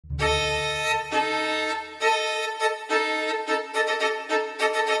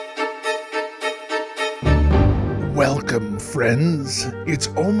Welcome, friends. It's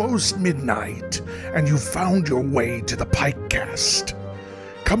almost midnight, and you've found your way to the PikeCast.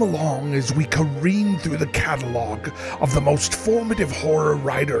 Come along as we careen through the catalog of the most formative horror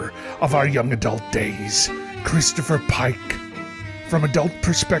writer of our young adult days, Christopher Pike. From adult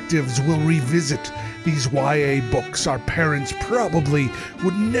perspectives, we'll revisit these YA books our parents probably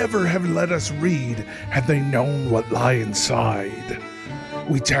would never have let us read had they known what lie inside.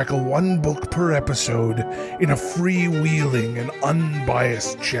 We tackle one book per episode in a freewheeling and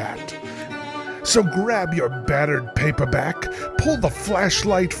unbiased chat. So grab your battered paperback, pull the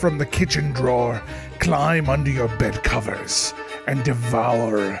flashlight from the kitchen drawer, climb under your bed covers, and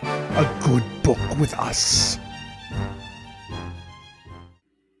devour a good book with us.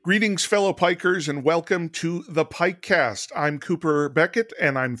 Greetings, fellow Pikers, and welcome to the PikeCast. I'm Cooper Beckett,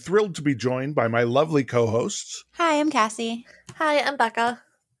 and I'm thrilled to be joined by my lovely co-hosts. Hi, I'm Cassie. Hi, I'm Becca.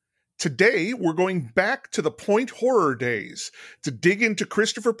 Today, we're going back to the Point Horror days to dig into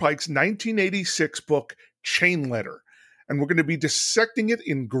Christopher Pike's 1986 book, Chain Letter. And we're going to be dissecting it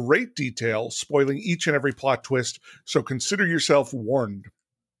in great detail, spoiling each and every plot twist, so consider yourself warned.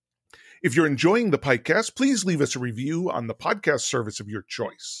 If you're enjoying the PikeCast, please leave us a review on the podcast service of your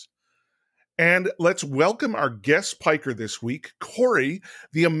choice. And let's welcome our guest Piker this week, Cory,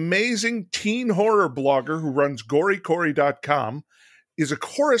 the amazing teen horror blogger who runs GoryCory.com, is a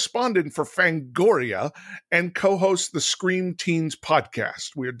correspondent for Fangoria, and co-hosts the Scream Teens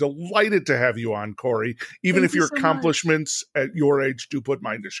podcast. We are delighted to have you on, Cory, even if your accomplishments at your age do put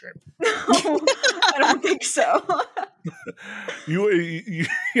mine to shame. No, I don't think so.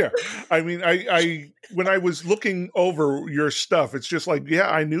 Yeah. I mean, I when I was looking over your stuff, it's just like,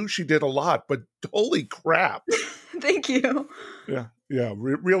 yeah, I knew she did a lot, but holy crap. Thank you. Yeah,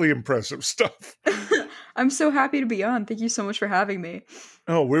 really impressive stuff. I'm so happy to be on. Thank you so much for having me.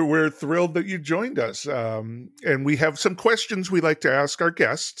 Oh, we're thrilled that you joined us. And we have some questions we like to ask our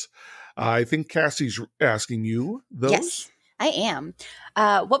guests. I think Cassie's asking you those. Yes, I am.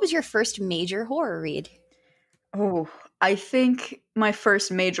 What was your first major horror read? Oh, I think my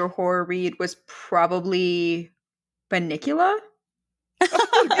first major horror read was probably Bunnicula.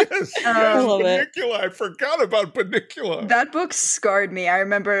 Oh, yes, Bunnicula. I forgot about Bunnicula. That book scarred me. I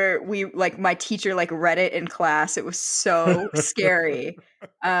remember my teacher read it in class. It was so scary.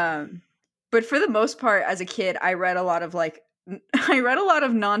 But for the most part, as a kid, I read a lot of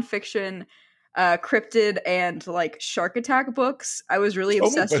nonfiction, cryptid and shark attack books. I was really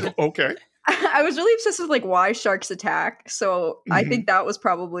obsessed with. Okay. I was really obsessed with why sharks attack. So I think that was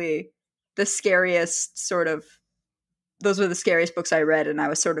probably the scariest those were the scariest books I read, and I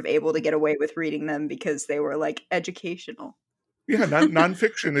was sort of able to get away with reading them because they were educational. Yeah,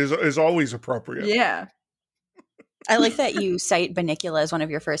 nonfiction is always appropriate. Yeah. I like that you cite Bunnicula as one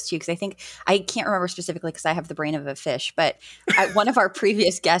of your first two, because I can't remember specifically because I have the brain of a fish, but at one of our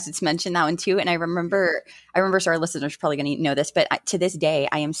previous guests, it's mentioned that one too. And I remember, so our listeners are probably going to know this, but to this day,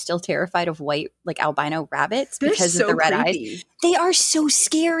 I am still terrified of white, albino rabbits because of the red eyes. They are so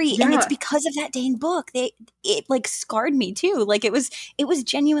scary. Yeah. And it's because of that dang book. It scarred me too. It was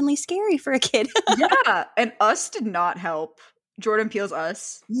genuinely scary for a kid. Yeah. And Us did not help. Jordan Peele's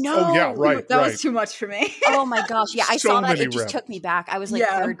Us. No. Oh, yeah, right. That was too much for me. Oh my gosh. Yeah, I saw that. It just reps. Took me back. I was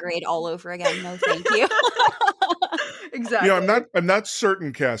third grade all over again. No, thank you. Exactly. I'm not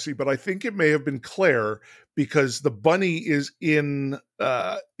certain, Cassie, but I think it may have been Claire because the bunny is in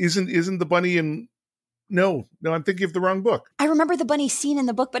isn't the bunny in No, I'm thinking of the wrong book. I remember the bunny scene in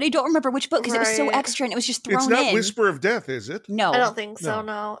the book, but I don't remember which book because it was so extra and it was just thrown in. It's not Whisper of Death, is it? No. I don't think so,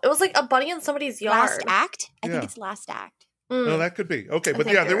 no. It was a bunny in somebody's yard. Last act? I think it's last act. No, that could be. Okay, but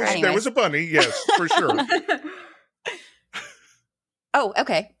yeah, there was a bunny, yes, for sure. Oh,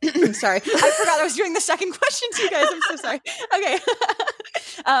 okay. Sorry. I forgot I was doing the second question to you guys. I'm so sorry. Okay.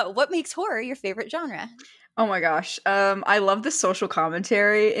 What makes horror your favorite genre? Oh my gosh. I love the social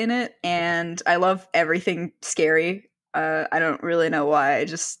commentary in it, and I love everything scary. I don't really know why. I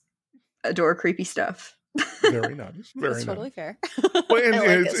just adore creepy stuff. Very nice. That's totally fair. Well,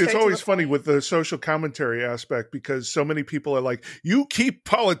 and it's always funny with the social commentary aspect because so many people are like, you keep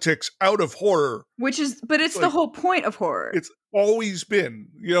politics out of horror. But it's the whole point of horror. It's always been,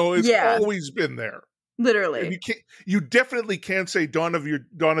 always been there. Literally. And you definitely can't say Dawn of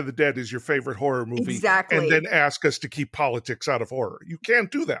the Dead is your favorite horror movie. Exactly. And then ask us to keep politics out of horror. You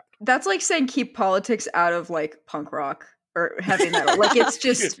can't do that. That's like saying keep politics out of punk rock or heavy metal. It's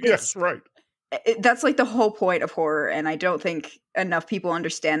just. Yes, right. That's the whole point of horror, and I don't think enough people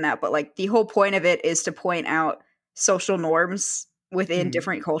understand that, but the whole point of it is to point out social norms within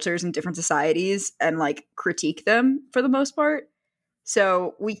different cultures and different societies and critique them for the most part.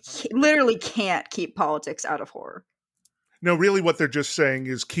 So we literally can't keep politics out of horror. No, really what they're just saying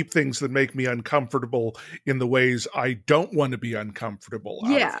is keep things that make me uncomfortable in the ways I don't want to be uncomfortable.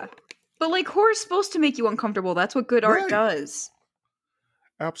 Yeah. But like horror's supposed to make you uncomfortable. That's what good art does.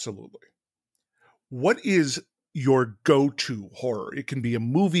 Absolutely. What is your go-to horror? It can be a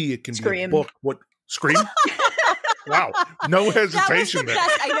movie, it can Scream. be a book. What Scream? Wow. No hesitation there. there.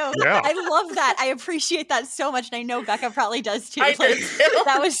 Best. I know. Yeah. I love that. I appreciate that so much. And I know Becca probably does too. I did too.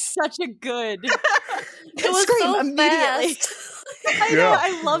 That was such a good It was Scream so immediately. fast. I know.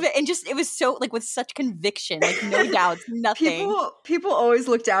 I love it. And just, it was so like with such conviction, like no doubts, nothing. People always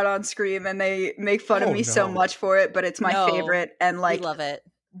look down on Scream and they make fun of me so much for it, but it's my favorite. And like, I love it.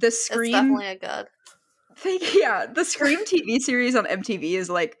 The Scream. It's definitely a good. The Scream TV series on MTV is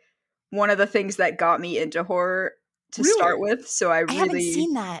like one of the things that got me into horror to start with. So I haven't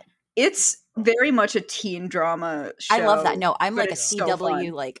seen that. It's very much a teen drama show. I love that. No, I'm like a so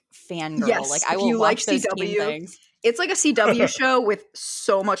CW like fangirl. Yes, like I if will you watch like those teen things. It's like a CW show with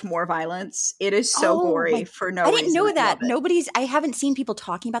so much more violence. It is so gory for no reason. I didn't know that. I haven't seen people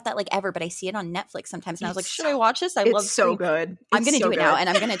talking about that like ever, but I see it on Netflix sometimes. And I was like, should I watch this? I love so good. I'm going to do it now. And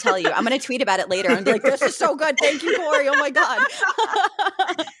I'm going to tell you. I'm going to tweet about it later and be like, this is so good. Thank you, Gory. Oh my God.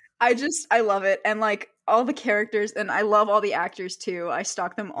 I love it. And like all the characters, and I love all the actors too. I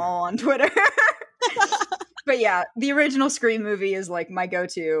stalk them all on Twitter. But yeah, the original Scream movie is like my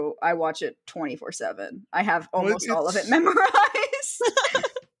go-to. I watch it 24/7. I have almost all of it memorized.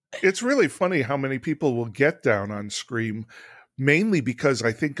 It's really funny how many people will get down on Scream, mainly because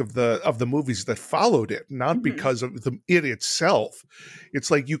I think of the movies that followed it, not because of it itself.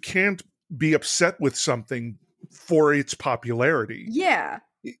 It's like you can't be upset with something for its popularity. Yeah.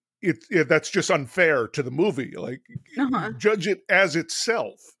 That's just unfair to the movie. Like judge it as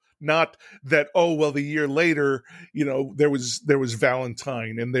itself. Not that, oh, well, the year later, there was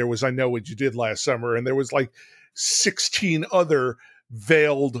Valentine and there was I Know What You Did Last Summer and there was like 16 other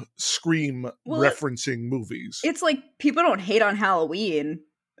veiled Scream referencing movies. It's like people don't hate on Halloween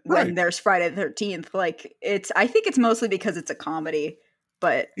when there's Friday the 13th. Like I think it's mostly because it's a comedy.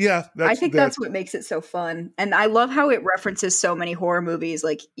 But yeah, I think that's what makes it so fun. And I love how it references so many horror movies.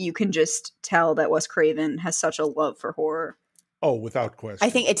 Like you can just tell that Wes Craven has such a love for horror. Oh, without question. I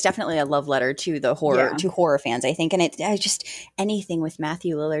think it's definitely a love letter to the horror to horror fans. I think, and I just anything with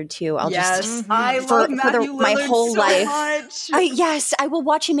Matthew Lillard too. I love Matthew Lillard my whole life. Much. I will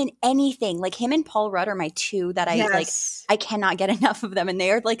watch him in anything. Like him and Paul Rudd are my two that I like. I cannot get enough of them, and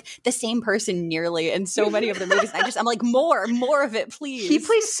they are like the same person nearly in so many of the movies. I'm like more of it, please. He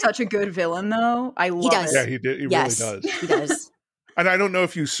plays such a good villain, though. I love it. Yeah, he did. He really does. He does. And I don't know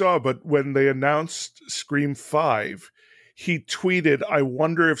if you saw, but when they announced Scream 5. He tweeted, I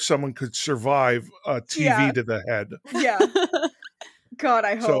wonder if someone could survive a TV to the head. Yeah. God,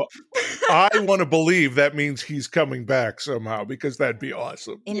 I hope. So I want to believe that means he's coming back somehow because that'd be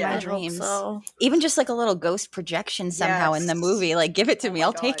awesome. In my dreams. So. Even just like a little ghost projection somehow in the movie. Like, give it to me.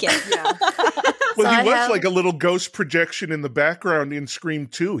 I'll take it. Yeah. Well, he was like a little ghost projection in the background in Scream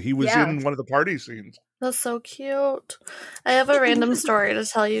 2. He was in one of the party scenes. That's so cute. I have a random story to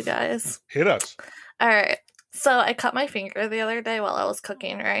tell you guys. Hit us. All right. So I cut my finger the other day while I was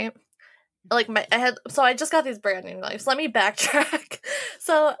cooking, right? Like I just got these brand new knives. Let me backtrack.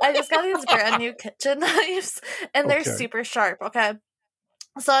 So I just got these brand new kitchen knives and they're super sharp, okay?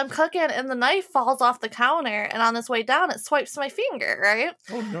 So I'm cooking and the knife falls off the counter and on its way down it swipes my finger, right?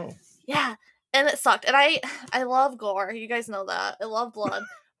 Oh no. Yeah. And it sucked. And I love gore. You guys know that. I love blood.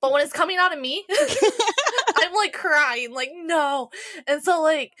 But when it's coming out of me, I'm like crying, like, no. And so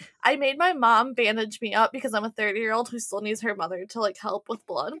like I made my mom bandage me up because I'm a 30-year-old who still needs her mother to like help with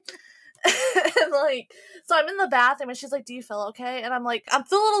blood. And like, so I'm in the bathroom and she's like, do you feel okay? And I'm like, I'm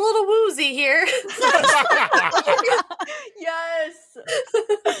feeling a little woozy here. Yes.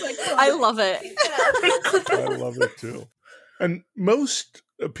 I love it. I love it too. And most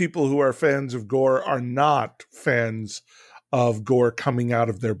people who are fans of gore are not fans of gore coming out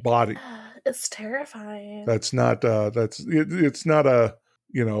of their body. It's terrifying. That's not it's not a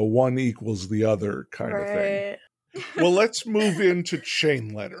one equals the other kind of thing. Well, let's move into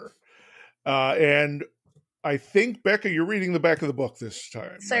Chain Letter. And I think, Becca, you're reading the back of the book this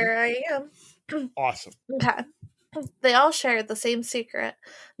time. Sir, right? I am. Awesome. Okay. They all shared the same secret.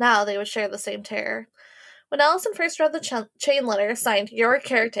 Now they would share the same terror. When Allison first read the chain letter signed Your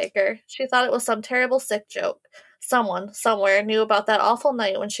Caretaker, she thought it was some terrible sick joke. Someone, somewhere, knew about that awful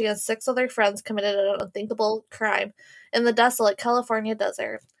night when she and 6 other friends committed an unthinkable crime in the desolate California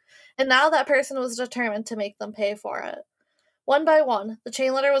desert. And now that person was determined to make them pay for it. One by one, the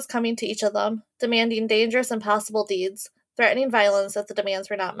chain letter was coming to each of them, demanding dangerous, impossible deeds, threatening violence if the demands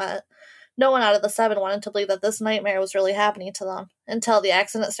were not met. No one out of the 7 wanted to believe that this nightmare was really happening to them until the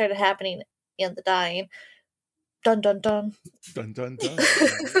accident started happening and the dying. Dun dun dun. Dun dun dun.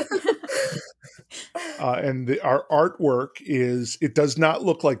 And our artwork it does not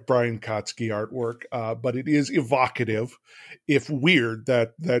look like Brian Kotsky artwork, but it is evocative, if weird.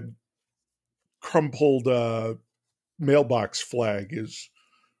 That crumpled mailbox flag is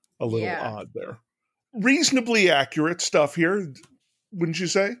a little odd there. Reasonably accurate stuff here, wouldn't you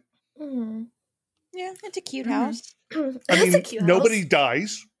say? Mm-hmm. Yeah, it's a cute house. I mean, nobody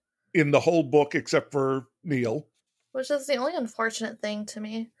dies in the whole book except for Neil. Which is the only unfortunate thing to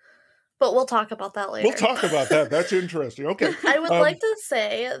me. But we'll talk about that later. We'll talk about that. That's interesting. Okay. I would like to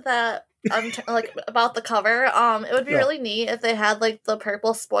say that about the cover. It would be really neat if they had like the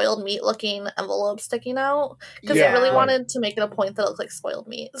purple spoiled meat looking envelope sticking out, because I really wanted to make it a point that it looked like spoiled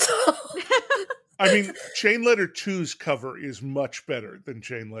meat. So. I mean, Chain Letter 2's cover is much better than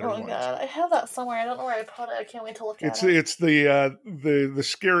Chain Letter 1's. Oh my god, I have that somewhere. I don't know where I put it. I can't wait to look at it. It's the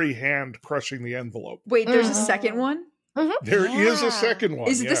scary hand crushing the envelope. Wait, there's a second one? Mm-hmm. There is a second one.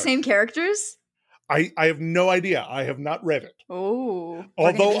 Is it the same characters? I have no idea. I have not read it. Oh.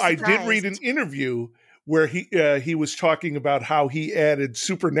 Although I did read an interview where he was talking about how he added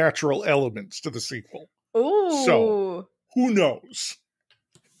supernatural elements to the sequel. Oh. So, who knows?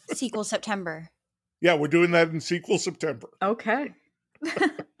 Sequel September. Yeah, we're doing that in sequel September. Okay.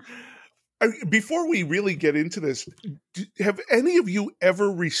 Before we really get into this, have any of you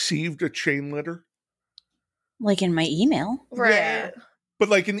ever received a chain letter? Like in my email? Right. Yeah. But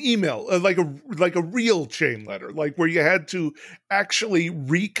like an email, like a real chain letter, like where you had to actually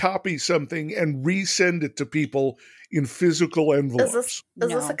recopy something and resend it to people in physical envelopes. Is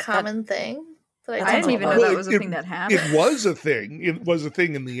this a common thing? I didn't even know that was a thing that happened. It was a thing. It was a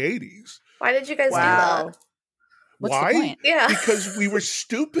thing in the 80s. Why did you guys do that? What's Why? The point? Yeah. Because we were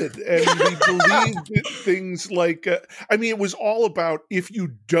stupid and we believed things like, it was all about, if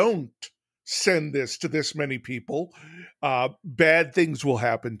you don't send this to this many people, bad things will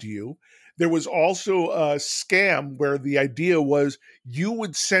happen to you. There was also a scam where the idea was you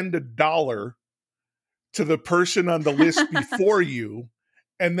would send $1 to the person on the list before you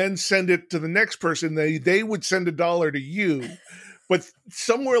and then send it to the next person. They would send $1 to you, but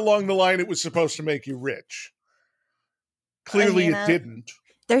somewhere along the line, it was supposed to make you rich. Clearly it didn't.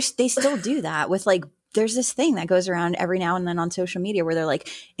 They still do that with there's this thing that goes around every now and then on social media where they're like,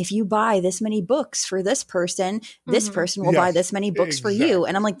 if you buy this many books for this person, this person will buy this many books for you.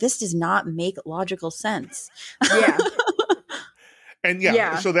 And I'm like, this does not make logical sense. Yeah.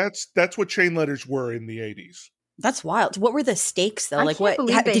 And so that's what chain letters were in the 80s. That's wild. What were the stakes though? I can't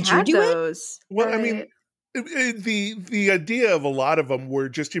believe they did you had do those. it? Well, I mean, the idea of a lot of them were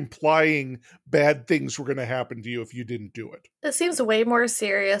just implying bad things were going to happen to you if you didn't do it. It seems way more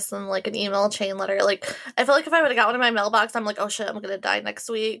serious than like an email chain letter. Like, I feel like if I would have got one in my mailbox, I'm like, oh shit, I'm going to die next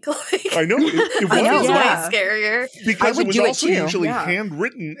week. I know. It was way scarier. Because it was also usually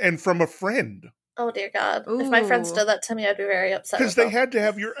handwritten and from a friend. Oh dear God. Ooh. If my friends did that to me, I'd be very upset. Because they had to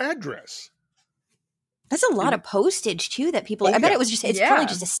have your address. That's a lot of postage too that people, I bet it's probably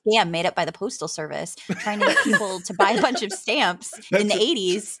just a scam made up by the postal service trying to get people to buy a bunch of stamps in the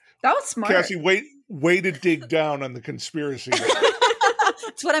 80s. That was smart. Cassie, way to dig down on the conspiracy.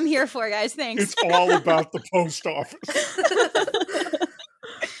 That's what I'm here for, guys. Thanks. It's all about the post office.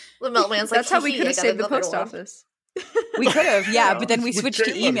 The mailman's like, that's how we could have saved the post office. We could have, but then we switched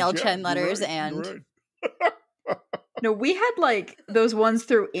to email chain letters and... No, we had those ones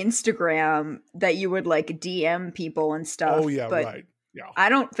through Instagram that you would DM people and stuff. Oh yeah, but right. Yeah. I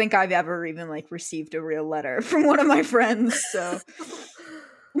don't think I've ever even received a real letter from one of my friends. So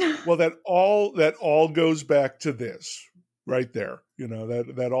well, that all goes back to this right there. You know,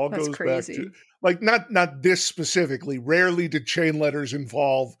 that all That's goes crazy. back to not this specifically. Rarely did chain letters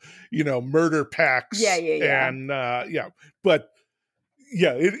involve, murder pacts. Yeah. And but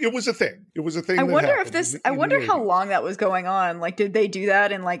yeah, it was a thing. It was a thing. I wonder how long that was going on. Did they do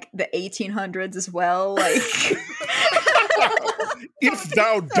that in the 1800s as well? If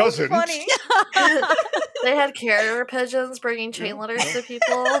thou doesn't. Funny. They had carrier pigeons bringing chain letters to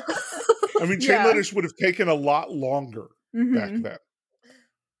people. I mean, chain letters would have taken a lot longer back then.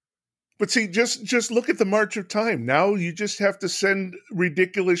 But see, just look at the march of time. Now you just have to send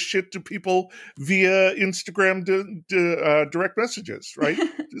ridiculous shit to people via Instagram direct messages, right?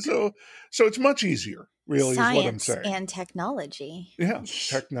 so it's much easier, really, Science is what I'm saying. And technology. Yeah,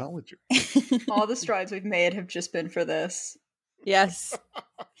 technology. All the strides we've made have just been for this. Yes.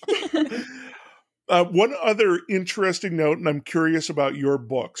 One other interesting note, and I'm curious about your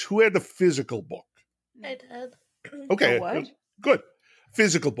books. Who had the physical book? I did. Okay, what? Good.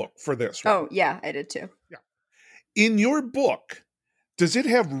 physical book for this one. Oh, yeah, I did too. Yeah. In your book, does it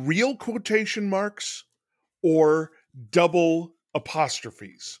have real quotation marks or double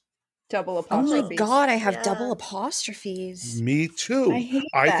apostrophes? Double Oh my apostrophes. god, I have Yeah. double apostrophes. Me too. I hate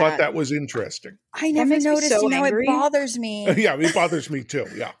I that. thought that was interesting. I never makes me noticed, so and now angry. it bothers me. Yeah, it bothers me too.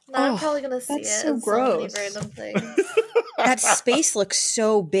 Yeah. Now I'm Oh, probably gonna see it that's so in so many gross. random things. That space looks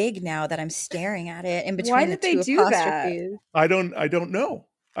so big now that I'm staring at it in between Why the did they two do that? apostrophes. I don't know.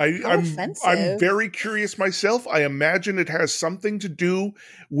 How I'm offensive. very curious myself. I imagine it has something to do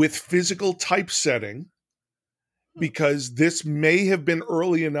with physical typesetting, because this may have been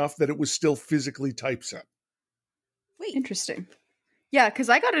early enough that it was still physically typeset. Wait, Interesting. Yeah, because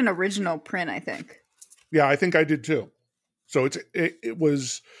I got an original print, I think. Yeah, I think I did too. So it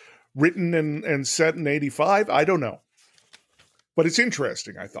was written and set in 85. I don't know. But it's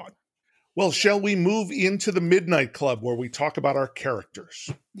interesting, I thought. Well, shall we move into the Midnight Club where we talk about our characters?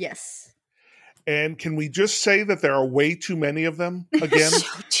 Yes. And can we just say that there are way too many of them again?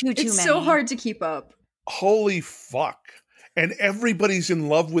 too It's many. so hard to keep up. Holy fuck. And everybody's in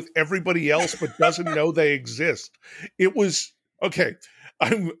love with everybody else but doesn't know they exist. It was okay.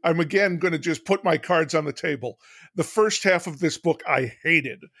 I'm again going to just put my cards on the table. The first half of this book I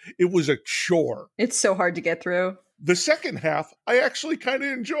hated. It was a chore. It's so hard to get through. The second half I actually kind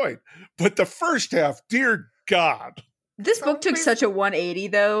of enjoyed. But the first half, dear God. This book took such a 180,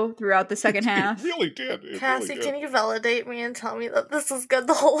 though, throughout the second half. It really did. Cassie, can you validate me and tell me that this is good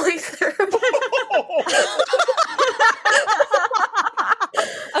the whole way through?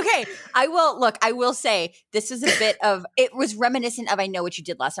 Okay, I will say this is a bit of, it was reminiscent of I Know What You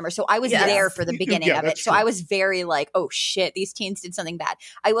Did Last Summer. So I was Yes. there for the beginning Yeah, of it. that's So true. I was very like, oh shit, these teens did something bad.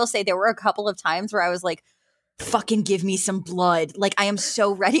 I will say there were a couple of times where I was like, fucking give me some blood. Like, I am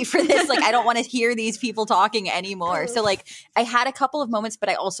so ready for this. Like, I don't want to hear these people talking anymore. So like, I had a couple of moments, but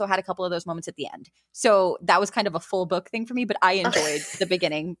I also had a couple of those moments at the end. So that was kind of a full book thing for me, but I enjoyed the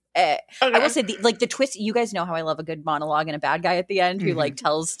beginning. I will say the twist, you guys know how I love a good monologue and a bad guy at the end who like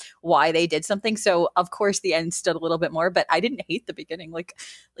tells why they did something. So of course the end stood a little bit more, but I didn't hate the beginning. Like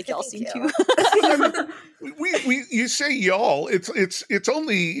y'all seem to. You say y'all. It's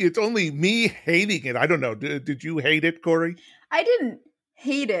only me hating it. I don't know. Did you hate it, Gory? I didn't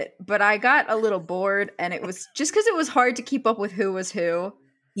hate it, but I got a little bored, and it was just because it was hard to keep up with who was who.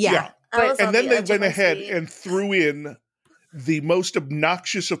 Yeah. And then they went ahead and threw in the most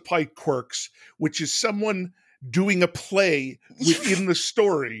obnoxious of Pike quirks, which is someone doing a play within the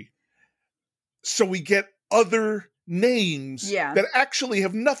story. So we get other names that actually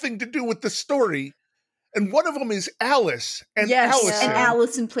have nothing to do with the story. And one of them is Alice. And Allison. And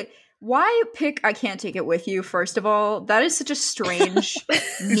Allison play. Why pick I Can't Take It With You, first of all? That is such a strange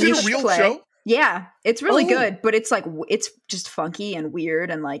Is it a real play. show? Yeah, it's really good, but it's like it's just funky and weird,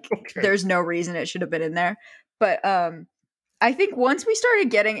 and like there's no reason it should have been in there. But I think once we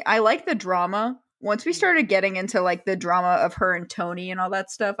started getting, I like the drama. Once we started getting into like the drama of her and Tony and all that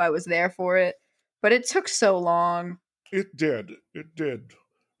stuff, I was there for it. But it took so long. It did.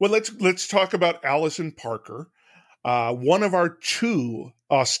 Well, let's talk about Allison Parker, one of our two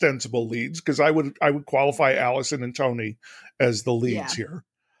ostensible leads, because I would qualify Allison and Tony as the leads here.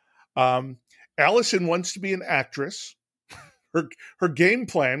 Allison wants to be an actress. Her game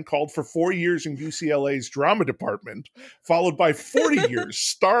plan called for 4 years in UCLA's drama department, followed by 40 years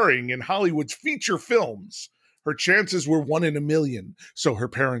starring in Hollywood's feature films. Her chances were 1 in a million, so her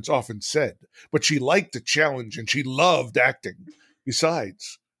parents often said. But she liked a challenge and she loved acting.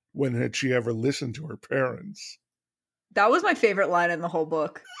 Besides, when had she ever listened to her parents? That was my favorite line in the whole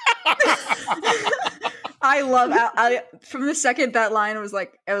book. I love from the second that line was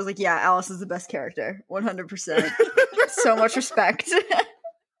like, I was like, yeah, Alice is the best character, 100%. So much respect.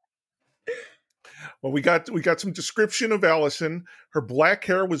 Well, we got some description of Allison. Her black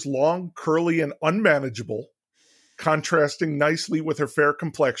hair was long, curly, and unmanageable, contrasting nicely with her fair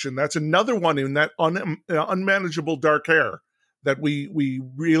complexion. That's another one in that unmanageable dark hair that we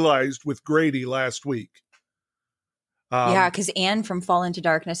realized with Grady last week. Yeah, because Anne from Fall into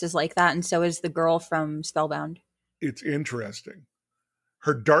Darkness is like that, and so is the girl from Spellbound. It's interesting.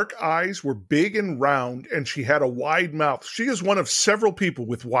 Her dark eyes were big and round, and she had a wide mouth. She is one of several people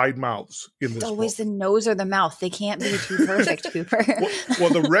with wide mouths in this It's always book. the nose or the mouth. They can't be too perfect, Cooper.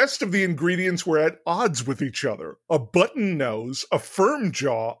 Well, the rest of the ingredients were at odds with each other. A button nose, a firm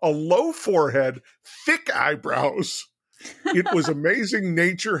jaw, a low forehead, thick eyebrows. It was amazing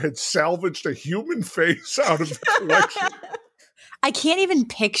nature had salvaged a human face out of the collection. I can't even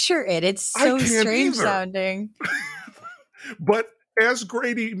picture it. It's so strange sounding. But as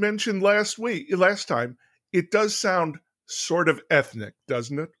Grady mentioned last time, it does sound sort of ethnic,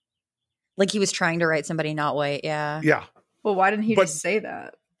 doesn't it? Like he was trying to write somebody not white. Yeah. Yeah. Well, why didn't he just say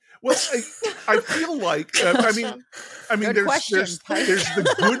that? Well, I feel like I mean, Good there's question, Pike. there's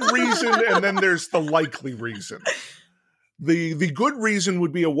the good reason, and then there's the likely reason. The good reason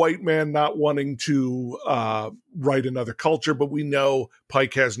would be a white man not wanting to write another culture, but we know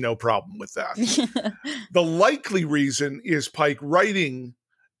Pike has no problem with that. The likely reason is Pike writing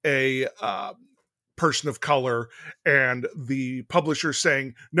a person of color and the publisher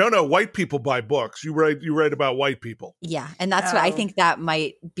saying, no, white people buy books. You write about white people. Yeah. And that's what I think that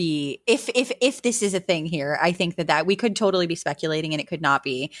might be, if this is a thing here, I think that we could totally be speculating and it could not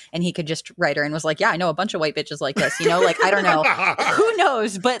be. And he could just write her and was like, yeah, I know a bunch of white bitches like this, like, I don't know, who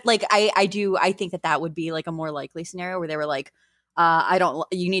knows? But like, I think that would be like a more likely scenario where they were like,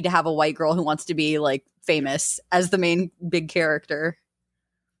 you need to have a white girl who wants to be like famous as the main big character.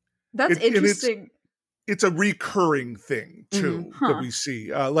 That's interesting. It's a recurring thing too that we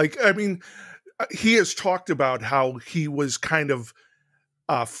see. He has talked about how he was kind of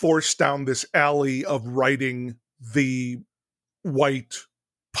forced down this alley of writing the white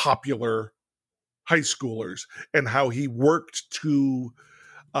popular high schoolers and how he worked to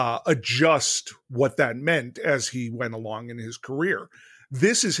adjust what that meant as he went along in his career.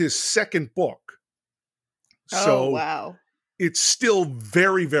 This is his second book. So wow. It's still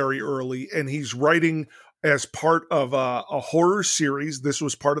very, very early, and he's writing as part of a horror series. This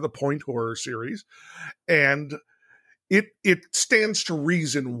was part of the Point horror series, and it stands to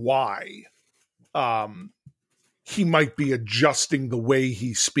reason why he might be adjusting the way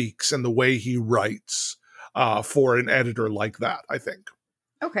he speaks and the way he writes for an editor like that, I think.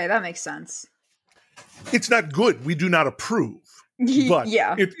 Okay, that makes sense. It's not good. We do not approve, but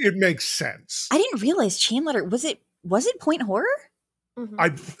it makes sense. I didn't realize Chain Letter, was it Point Horror? Mm-hmm.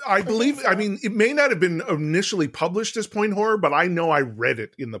 I believe so. I mean, it may not have been initially published as Point Horror, but I know I read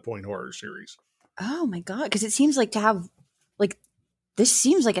it in the Point Horror series. Oh my god, because it seems like to have like this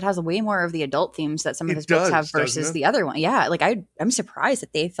seems like it has way more of the adult themes that some of his books have versus the other one. Yeah, like I'm surprised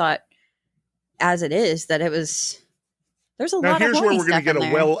that they thought as it is that it was there's a lot of Now here's where we're going to get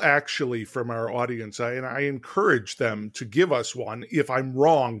a well actually from our audience. I encourage them to give us one if I'm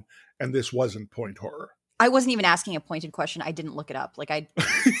wrong and this wasn't Point Horror. I wasn't even asking a pointed question. I didn't look it up. Like I'm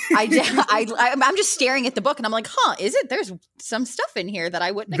just staring at the book and I'm like, is it? There's some stuff in here that I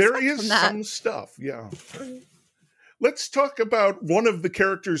wouldn't expect from that. There is some stuff, yeah. Let's talk about one of the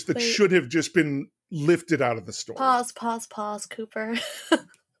characters that should have just been lifted out of the story. Pause, Cooper.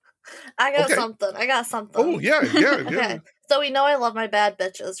 I got something. Oh, yeah. Okay, so we know I love my bad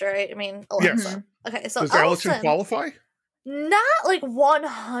bitches, right? I mean, Alexa. Yes. Okay, so does Allison qualify? Not like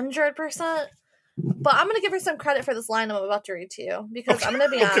 100%. But I'm going to give her some credit for this line I'm about to read to you. Because I'm going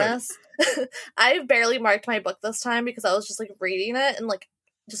to be honest. I barely marked my book this time because I was just like reading it and like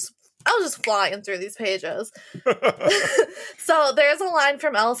I was just flying through these pages. So there's a line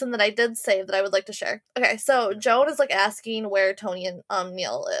from Allison that I did save that I would like to share. Okay, so Joan is like asking where Tony and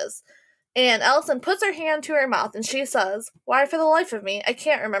Neil is. And Allison puts her hand to her mouth and she says, "Why, for the life of me, I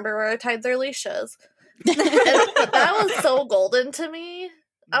can't remember where I tied their leashes." And that was so golden to me.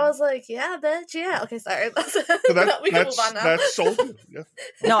 I was like, yeah, bitch, yeah. Okay, sorry. We can move on now. That's sold. Yeah.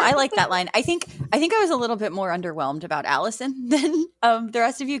 No, I like that line. I think I was a little bit more underwhelmed about Allison than the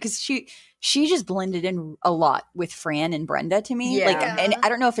rest of you because she just blended in a lot with Fran and Brenda to me. Yeah. And I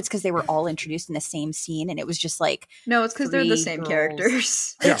don't know if it's because they were all introduced in the same scene and it was just like no, it's because they're the same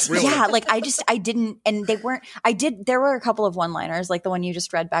characters. Yeah, really. Yeah, like I didn't, and they weren't. There were a couple of one-liners like the one you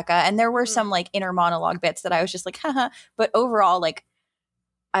just read, Becca, and there were some like inner monologue bits that I was just like, haha. But overall, like.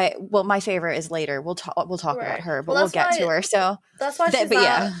 My favorite is later. We'll talk about her, but we'll get to her. So that's why she's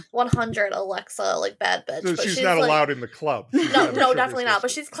not 100 Alexa, like bad bitch. So but she's not allowed in the club. No, definitely not. But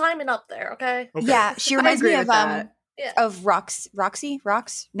she's climbing up there. Okay. Yeah, she reminds me of Rox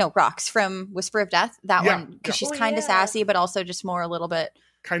from Whisper of Death. That one because she's kind of sassy, but also just more a little bit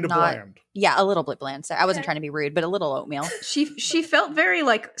kind of bland. Yeah, a little bit bland. So I wasn't trying to be rude, but a little oatmeal. She felt very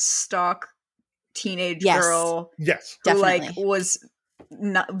like stock teenage girl. Yes, who like was.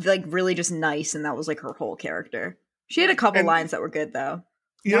 Not like really just nice, and that was like her whole character. She had a couple lines that were good though.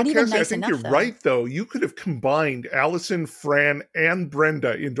 Yeah, Cassie, I think you're right though. You could have combined Allison, Fran, and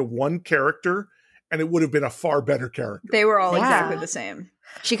Brenda into one character, and it would have been a far better character. They were all exactly the same.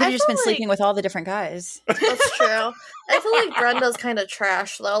 She could have just been sleeping with all the different guys. That's true. I feel like Brenda's kind of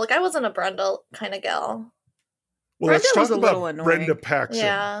trash though. Like I wasn't a Brenda kind of gal. Well, Brenda let's talk was a little about annoying. Brenda Paxson.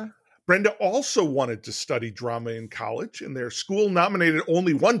 Yeah. Brenda also wanted to study drama in college, and their school nominated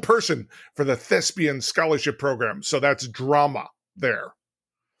only one person for the Thespian Scholarship Program. So that's drama there.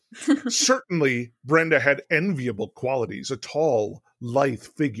 Certainly, Brenda had enviable qualities: a tall, lithe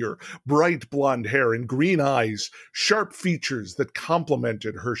figure, bright blonde hair, and green eyes, sharp features that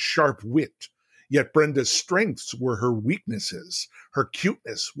complemented her sharp wit. Yet Brenda's strengths were her weaknesses. Her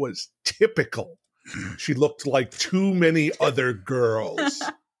cuteness was typical. She looked like too many other girls.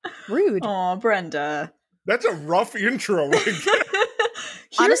 Rude. Aw, Brenda. That's a rough intro.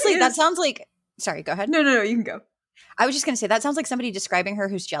 Honestly, that sounds like... Sorry, go ahead. No, you can go. I was just going to say, that sounds like somebody describing her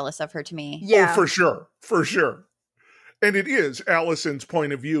who's jealous of her to me. Yeah. Oh, for sure. For sure. And it is Allison's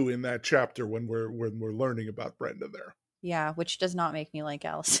point of view in that chapter when we're learning about Brenda there. Yeah, which does not make me like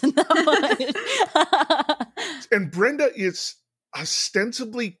Allison that much. And Brenda is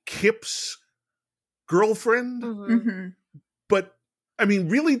ostensibly Kip's girlfriend. Mm-hmm. But, I mean,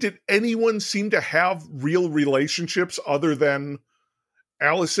 really, did anyone seem to have real relationships other than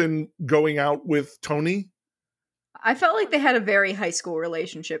Allison going out with Tony? I felt like they had a very high school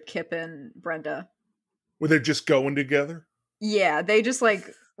relationship, Kip and Brenda. Were they just going together? Yeah, they just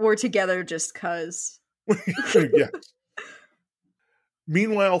were together just cuz. Yes.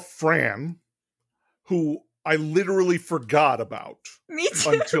 Meanwhile, Fran, who I literally forgot about Me too.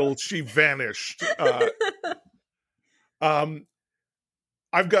 until she vanished.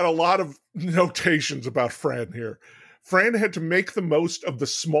 I've got a lot of notations about Fran here. Fran had to make the most of the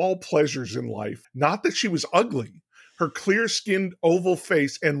small pleasures in life. Not that she was ugly. Her clear-skinned oval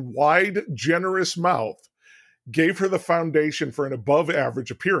face and wide, generous mouth gave her the foundation for an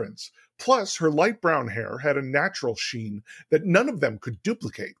above-average appearance. Plus, her light brown hair had a natural sheen that none of them could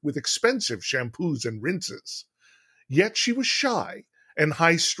duplicate with expensive shampoos and rinses. Yet she was shy and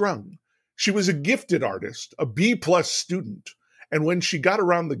high-strung. She was a gifted artist, a B-plus student, and when she got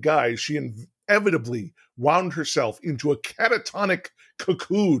around the guys, she inevitably wound herself into a catatonic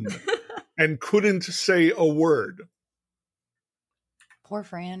cocoon and couldn't say a word. Poor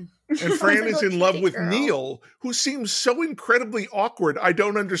Fran. And Fran is in love with girl. Neil, who seems so incredibly awkward. I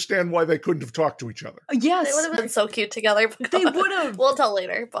don't understand why they couldn't have talked to each other. Yes. They would have been so cute together. They would have. We'll tell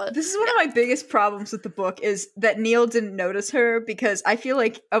later, but This is one of my biggest problems with the book is that Neil didn't notice her because I feel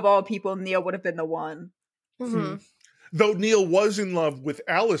like of all people, Neil would have been the one. Mhm. Though Neil was in love with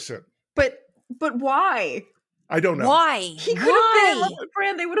Allison. But why? I don't know. Why? He could have been in love with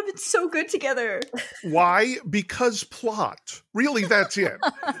Fran. They would have been so good together. Why? Because plot. Really, that's it.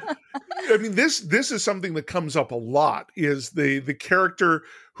 I mean, this is something that comes up a lot, is the character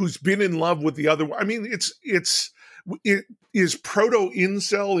who's been in love with the other one. I mean, it is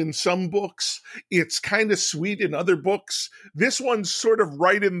proto-incel in some books. It's kind of sweet in other books. This one's sort of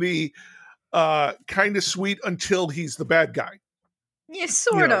right in the kind of sweet until he's the bad guy. Yeah,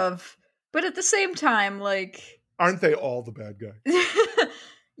 sort of. But at the same time, aren't they all the bad guy?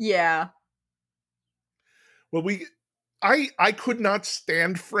 Yeah. Well, I could not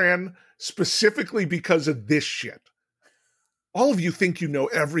stand Fran specifically because of this shit. All of you think you know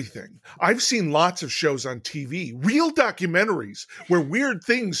everything. I've seen lots of shows on TV, real documentaries, where weird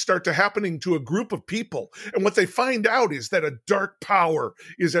things start to happening to a group of people. And what they find out is that a dark power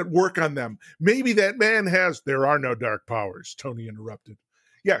is at work on them. Maybe that man has... There are no dark powers, Tony interrupted.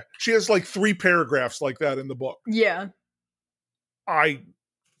 Yeah, she has 3 paragraphs like that in the book. Yeah. I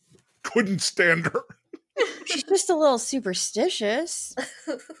couldn't stand her. She's just a little superstitious.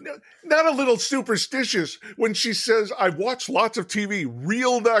 Not a little superstitious when she says, I've watched lots of TV,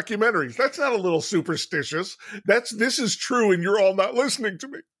 real documentaries. That's not a little superstitious. This is true and you're all not listening to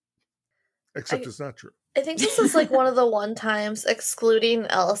me. Except it's not true. I think this is one of the one times, excluding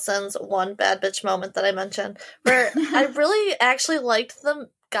Allison's one bad bitch moment that I mentioned, where I really actually liked the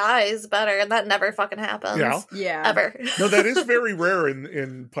guys better, and that never fucking happens. Yeah. Ever. No, that is very rare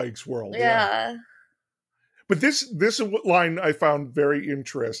in Pike's world. Yeah. But this line I found very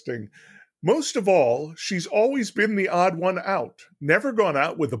interesting. Most of all, she's always been the odd one out. Never gone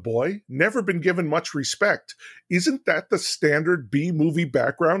out with a boy, never been given much respect. Isn't that the standard B-movie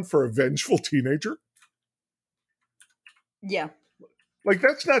background for a vengeful teenager? Yeah.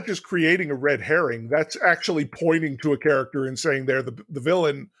 That's not just creating a red herring. That's actually pointing to a character and saying they're the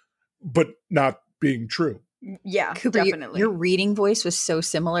villain, but not being true. Yeah, Cooper, definitely. Your reading voice was so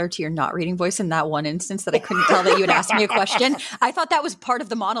similar to your not reading voice in that one instance that I couldn't tell that you had asked me a question. I thought that was part of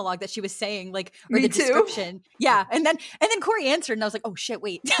the monologue that she was saying, or Me the too. description. Yeah, and then Corey answered, and I was like, "Oh shit,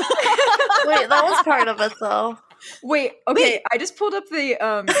 wait." Wait, that was part of it though. Wait, okay. I just pulled up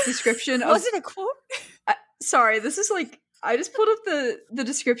the description. Was it a quote? Sorry, this is I just pulled up the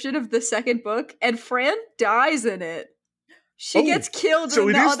description of the second book, and Fran dies in it. She gets killed. So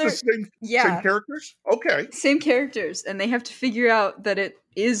in it the is other... the same characters? Okay. Same characters, and they have to figure out that it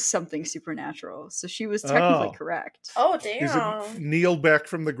is something supernatural. So she was technically correct. Oh, Is damn. it Neil back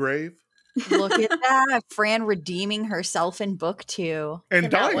from the grave? Look at that. Fran redeeming herself in book 2. And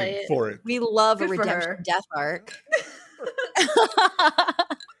Cannot dying wait. for it. We love Good a for redemption her. death arc.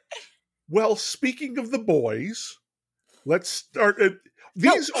 Well, speaking of the boys, let's start. No,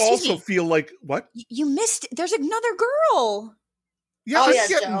 These excuse also me. feel like, what? You missed. There's another girl. Yeah, Oh, I'm yeah,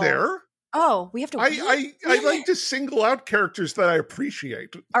 getting Joan. there. Oh, we have to. I like to single out characters that I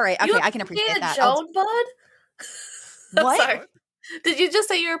appreciate. All right. Okay, You I can appreciate appreciated that. Joan, bud? What? Sorry. Did you just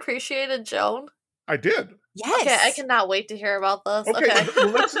say you appreciated Joan? I did. Yes. Okay, I cannot wait to hear about this. Okay, Okay. well,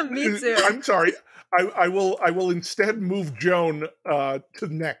 let's. Me too. I'm sorry. I will instead move Joan to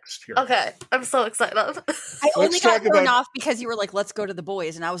next here. Okay, I'm so excited. I only Let's got talk thrown about- off because you were like, "Let's go to the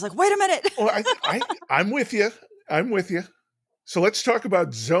boys," and I was like, "Wait a minute." Well, I'm with you. I'm with you. So let's talk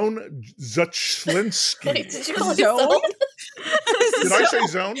about Zone Zuchlinski. Wait, did you call Zone? it Did I say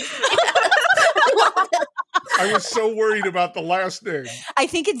Zone? I was so worried about the last name. I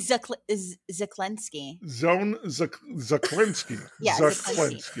think it's Zeklensky. Zone Zaklinski. Yeah,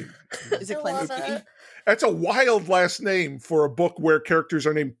 Zaklinski. Zeklensky. That's a wild last name for a book where characters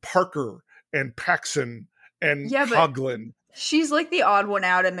are named Parker and Paxson and Yeah, but- Coughlin. She's like the odd one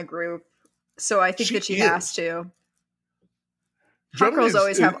out in the group, so I think She that she is. has to. Joan Hot girls is-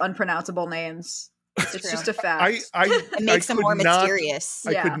 always have unpronounceable names. It's true. just a fact. It makes them could more not- mysterious.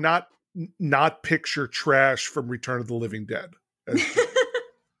 I could not picture Trash from Return of the Living Dead. as Joan.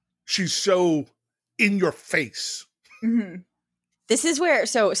 She's so in your face. Mhm. This is where,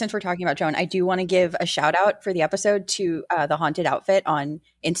 so since we're talking about Joan, I do want to give a shout out for the episode to the Haunted Outfit on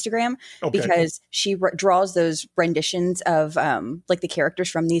Instagram, Okay. because she draws those renditions of like the characters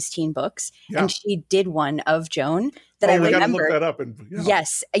from these teen books. Yeah. And she did one of Joan that I we gotta remember. look that up. And yeah.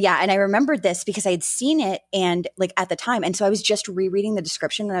 Yes. Yeah. And I remembered this because I had seen it and like at the time. And so I was just rereading the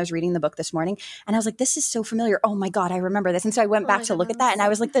description when I was reading the book this morning. And I was like, this is so familiar. Oh my God, I remember this. And so I went Oh back my to look at that and I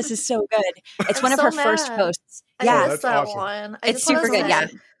was like, this is so good. It's I'm one of so her first mad. posts. I Yeah. missed that's that awesome. one. I It's just wanna super good, say, yeah.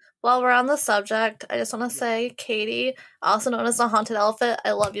 While we're on the subject, I just want to say, Katie, also known as the Haunted Outfit,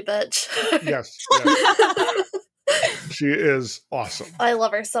 I love you, bitch. Yes. She is awesome. I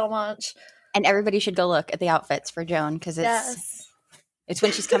love her so much. And everybody should go look at the outfits for Joan because Yes. it's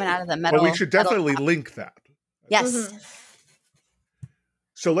when she's coming out of the metal. Well, we should metal- definitely link that. Yes. Mhm.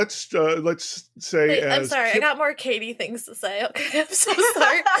 So let's say Wait, I'm as sorry. I Kip- got more Katie things to say. Okay, I'm so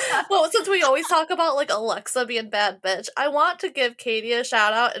sorry. Well, since we always talk about like Alexa being bad bitch, I want to give Katie a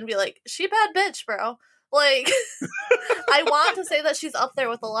shout out and be like, she bad bitch, bro. Like, I want to say that she's up there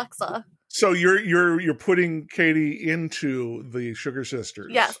with Alexa. So you're putting Katie into the Sugar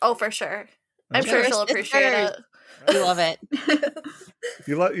Sisters. Yes. Oh, for sure. I'm Okay. sure Sugar she'll appreciate it. We love it.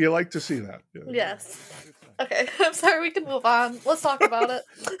 You like to see that. Yeah. Yes. Okay, I'm sorry. We can move on. Let's talk about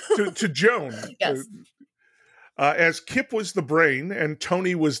it. To Joan. Yes. As Kip was the brain and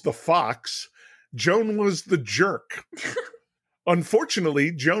Tony was the fox, Joan was the jerk.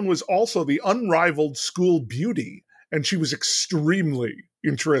 Unfortunately, Joan was also the unrivaled school beauty, and she was extremely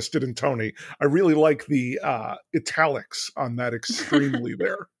interested in Tony. I really like the italics on that extremely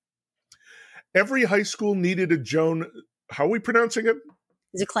there. Every high school needed a Joan. How are we pronouncing it?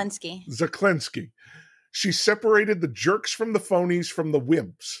 Zeklensky. Zaklensky. She separated the jerks from the phonies from the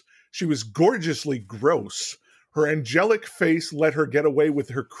wimps. She was gorgeously gross. Her angelic face let her get away with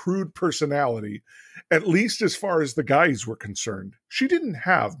her crude personality, at least as far as the guys were concerned. She didn't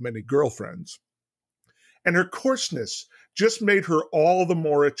have many girlfriends. And her coarseness just made her all the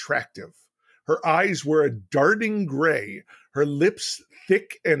more attractive. Her eyes were a darting gray, her lips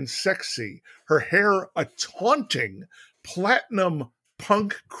thick and sexy, her hair a taunting platinum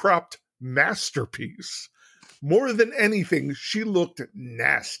punk-cropped masterpiece. More than anything, she looked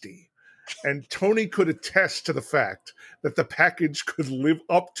nasty. And Tony could attest to the fact that the package could live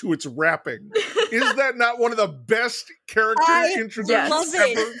up to its wrapping. Is that not one of the best character I introductions love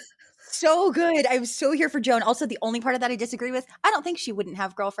ever? it. So good. I'm so here for Joan. Also, the only part of that I disagree with, I don't think she wouldn't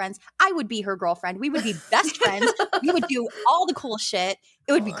have girlfriends. I would be her girlfriend. We would be best friends. We would do all the cool shit.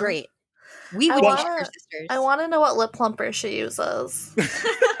 It would be great. We would be sugar sisters. I want to know what lip plumper she uses.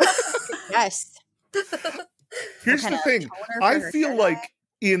 Yes. Here's What the kind of thing. toner for I her feel hair? like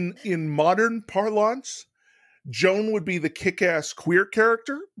in modern parlance, Joan would be the kick-ass queer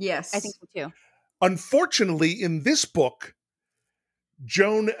character. Yes. I think so too. Unfortunately, in this book,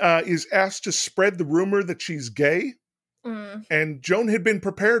 Joan is asked to spread the rumor that she's gay. Mm. And Joan had been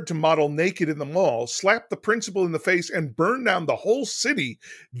prepared to model naked in the mall, slap the principal in the face, and burn down the whole city.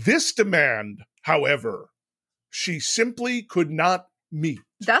 This demand, however, she simply could not meet.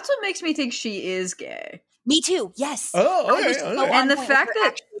 That's what makes me think she is gay. Me too. Yes. Oh, I was okay. so Okay. And the on point fact with her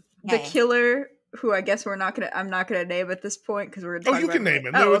that actually the being gay. killer, who I guess I'm not gonna name at this point because we're Oh, you can name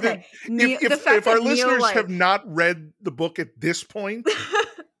him. Oh, okay. If our listeners have not read the book at this point,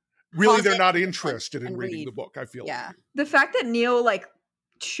 really Pause they're it not and interested in and reading read. the book, I feel. Yeah. the fact that Neil like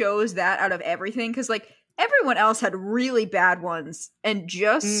chose that out of everything, because like everyone else had really bad ones, and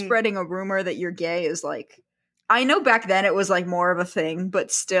just spreading a rumor that you're gay is like, I know back then it was like more of a thing,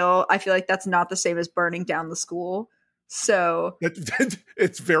 but still I feel like that's not the same as burning down the school. So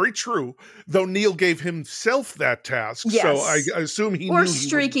It's very true, though Neil gave himself that task. Yes. So I assume he or knew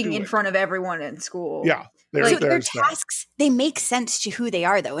streaking he in front of everyone in school. Yeah. So their There's that. tasks, they make sense to who they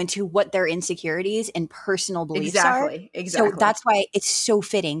are, though, and to what their insecurities and personal beliefs are. Exactly. So that's why it's so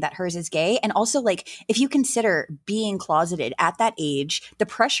fitting that hers is gay. And also, like, if you consider being closeted at that age, the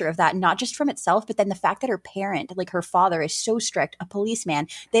pressure of that, not just from itself, but then the fact that her parent, like her father, is so strict, a policeman,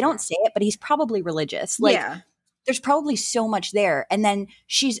 they don't say it, but he's probably religious. Like, yeah. there's probably so much there. And then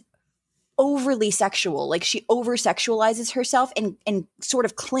she's overly sexual. Like, she over sexualizes herself and sort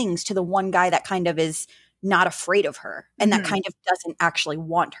of clings to the one guy that kind of is not afraid of her and that kind of doesn't actually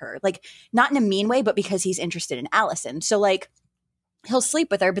want her, like not in a mean way, but because he's interested in Allison. So like he'll sleep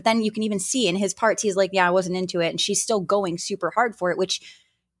with her, but then you can even see in his parts he's like, yeah, I wasn't into it, and she's still going super hard for it, which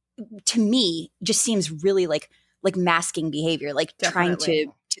to me just seems really like masking behavior, like trying to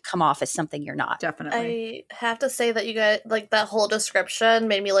come off as something you're not. I have to say that you guys, like, that whole description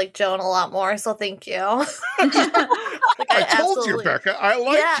made me like Joan a lot more, so thank you. I told you, Becca, I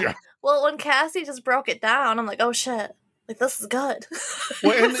liked you. Well, when Cassie just broke it down, I'm like, oh shit, like this is good.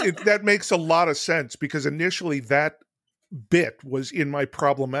 Well, and that makes a lot of sense, because initially that bit was in my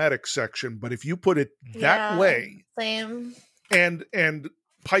problematic section, but if you put it that way, same. And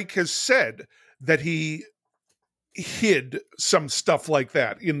Pike has said that he hid some stuff like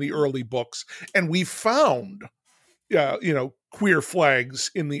that in the early books, and we found queer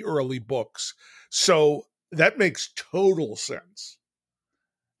flags in the early books, so that makes total sense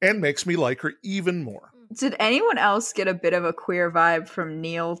and makes me like her even more. Did anyone else get a bit of a queer vibe from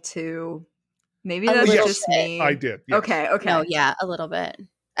Neil too? Maybe that's just me. I did. Yes. Okay. No, yeah, a little bit.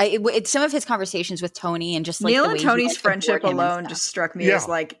 It's some of his conversations with Tony and just like Neil the and way Tony's he, like, friendship adored him and alone stuff. just struck me as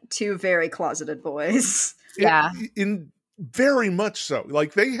like two very closeted boys. Yeah, in very much so.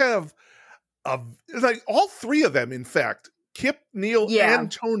 Like they have, like all three of them, in fact, Kip, Neil,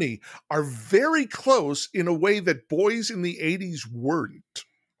 and Tony are very close in a way that boys in the 80s weren't.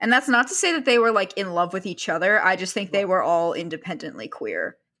 And that's not to say that they were like in love with each other. I just think they were all independently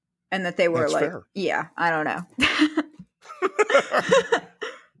queer, and that they were That's like, fair. yeah, I don't know.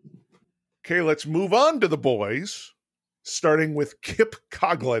 Okay, let's move on to the boys, starting with Kip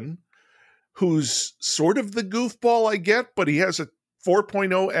Coughlin, who's sort of the goofball I get, but he has a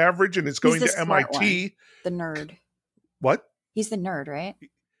 4.0 average and is going to MIT. The nerd. What? He's the nerd, right?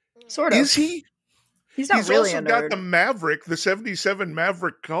 Sort of. Is he? He's not really also a nerd. got the Maverick, the 77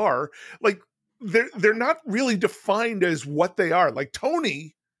 Maverick car. Like they're not really defined as what they are. Like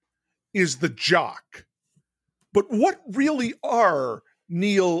Tony is the jock. But what really are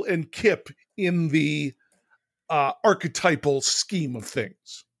Neil and Kip in the archetypal scheme of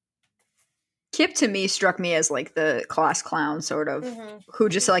things? Kip to me struck me as like the class clown sort of, who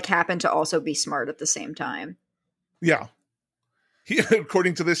just like happened to also be smart at the same time. Yeah.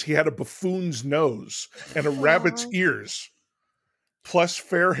 According to this, he had a buffoon's nose and a rabbit's ears, plus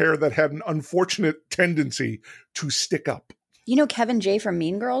fair hair that had an unfortunate tendency to stick up. You know Kevin J from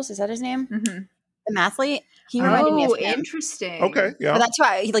Mean Girls? Is that his name? Mm-hmm. The mathlete? He reminded me of him. Interesting. Okay, yeah. But that's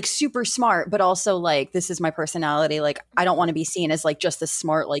why he like super smart, but also like this is my personality. Like I don't want to be seen as like just this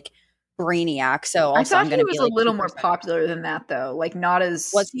smart like brainiac. So also I thought I'm going to he be was like a little more popular than that though. Like not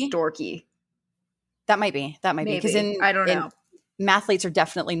as dorky. That might be because I don't know. Mathletes are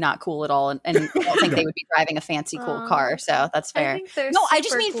definitely not cool at all, and I don't think they would be driving a fancy cool car. So that's fair. I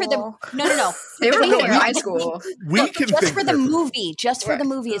just mean cool. for the no. They were cool in high school. Just for the movie. Just for the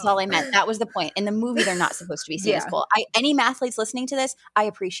movie is all I meant. That was the point. In the movie, they're not supposed to be seen as cool. Any mathletes listening to this, I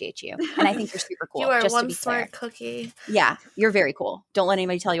appreciate you, and I think you're super cool. You are just one to be smart fair. cookie. Yeah, you're very cool. Don't let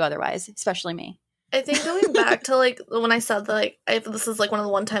anybody tell you otherwise, especially me. I think going back to like when I said that like this is like one of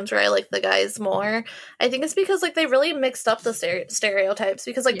the one times where I like the guys more, I think it's because like they really mixed up the stereotypes,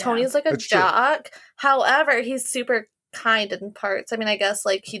 because like Tony's like a jock. However, he's super kind in parts. I mean, I guess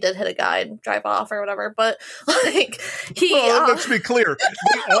like he did hit a guy and drive off or whatever, but like he let's be clear,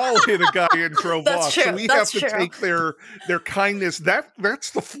 they all hit a guy and drove off. True. So we have to take their kindness. That's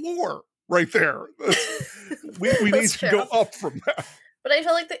the floor right there. We need to go up from that. But I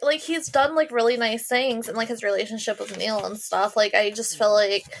feel like he's done like really nice things in like his relationship with Neil and stuff. Like I just feel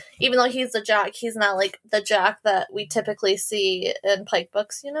like even though he's the Jack, he's not like the Jack that we typically see in Pike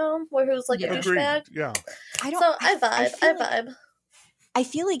books, you know, where he was like a douchebag. Yeah. I vibe. I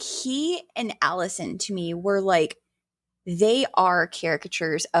feel like he and Allison to me were like, they are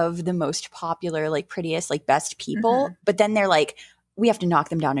caricatures of the most popular, like prettiest, like best people. But then they're like, we have to knock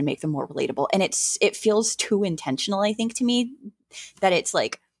them down and make them more relatable. And it feels too intentional, I think, to me, that it's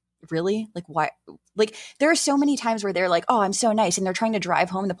like, really? Like, why? Like, there are so many times where they're like, oh, I'm so nice. And they're trying to drive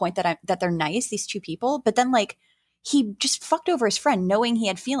home the point that they're nice, these two people. But then like, he just fucked over his friend knowing he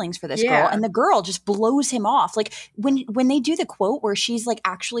had feelings for this girl. And the girl just blows him off. Like when they do the quote where she's like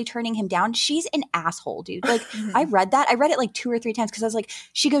actually turning him down, she's an asshole, dude. Like I read that. I read it like 2 or 3 times because I was like,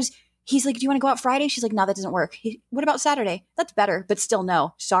 he's like, do you want to go out Friday? She's like, no, that doesn't work. What about Saturday? That's better, but still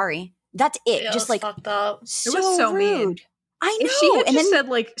no. Sorry. That's it. Yeah, just like fucked up. So it was so rude. Mean. I know. If she had and just then said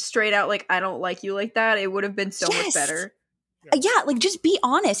like straight out, like, I don't like you like that, it would have been so much better. Yeah, like just be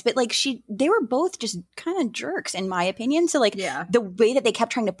honest. But like they were both just kind of jerks in my opinion. So like the way that they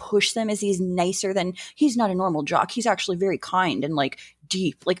kept trying to push them as he's nicer than, he's not a normal jock. He's actually very kind and like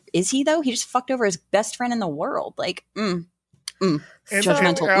deep. Like, is he though? He just fucked over his best friend in the world. Like, And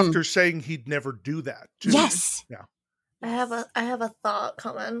judgmental. after saying he'd never do that. Too. Yes. Yeah. I have a thought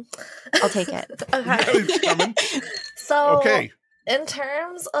coming. I'll take it. Okay. It's coming. So in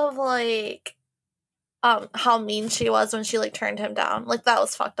terms of like how mean she was when she like turned him down, like that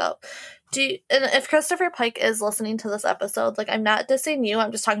was fucked up. And if Christopher Pike is listening to this episode, like I'm not dissing you,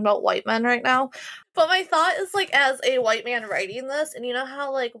 I'm just talking about white men right now. But my thought is like, as a white man writing this, and you know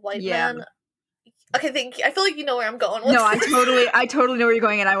how like white men. Okay, thank you. I feel like you know where I'm going with No, I totally know where you're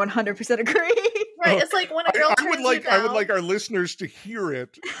going, and I 100% agree. Right, it's like when a girl turns you down. I would like our listeners to hear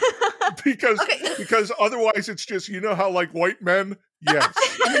it because otherwise it's just, you know how like white men, yes.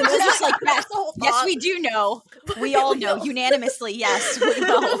 And then we're just like, yes, we do know. We all know unanimously. Yes, we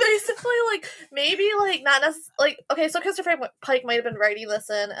know. Basically, like maybe like not necessarily like, okay. So Christopher Pike might have been writing this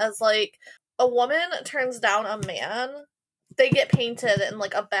in as like a woman turns down a man, they get painted in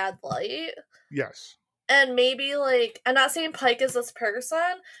like a bad light. Yes. And maybe, like, I'm not saying Pike is this person,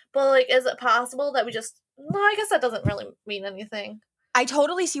 but, like, is it possible that we just... No, I guess that doesn't really mean anything. I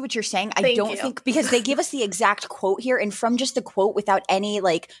totally see what you're saying. I don't think, because they give us the exact quote here, and from just the quote without any,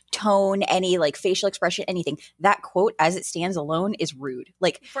 like, tone, any, like, facial expression, anything, that quote, as it stands alone, is rude.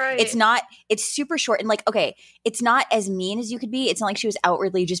 Like, it's super short, and, like, okay, it's not as mean as you could be. It's not like she was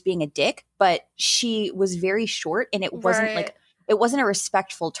outwardly just being a dick, but she was very short, and it wasn't, like... It wasn't a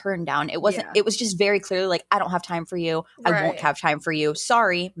respectful turn down. It wasn't. It was just very clearly like, I don't have time for you. I won't have time for you.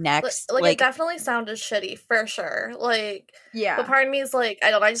 Sorry. Next. Like it definitely sounded shitty for sure. Like, yeah. But part of me is like, I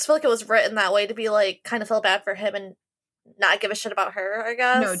don't know. I just feel like it was written that way to be like, kind of feel bad for him and not give a shit about her, I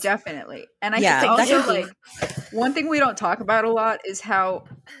guess. No, definitely. And I think also like one thing we don't talk about a lot is how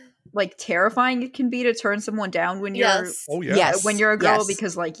like terrifying it can be to turn someone down when you're when you're a girl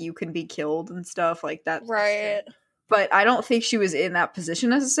because like you can be killed and stuff like that. Right. But I don't think she was in that position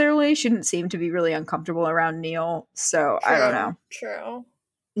necessarily. She didn't seem to be really uncomfortable around Neil. So I don't know. True.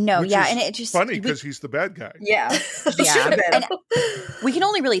 No, Which yeah, is and it just funny because he's the bad guy. Yeah, yeah. And we can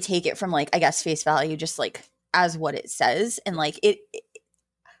only really take it from like, I guess, face value, just like as what it says, and like it.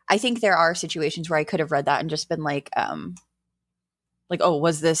 I think there are situations where I could have read that and just been like, oh,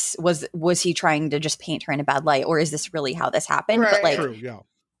 was he trying to just paint her in a bad light, or is this really how this happened? Right. But like, True, yeah.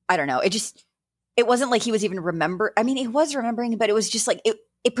 I don't know. It wasn't like he was even he was remembering, but it was just like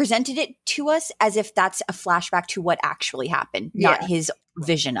it presented it to us as if that's a flashback to what actually happened, not his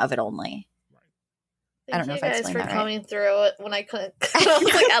vision of it only. I don't know if I explained that right. Thank you guys for coming through it when I couldn't. I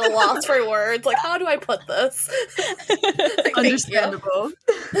was like at a loss for words. Like, how do I put this? Like, understandable.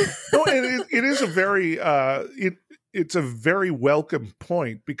 No, it is a very it's a very welcome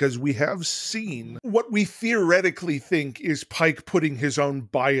point because we have seen what we theoretically think is Pike putting his own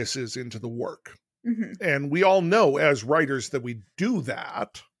biases into the work. Mm-hmm. And we all know as writers that we do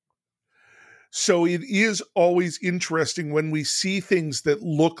that. So it is always interesting when we see things that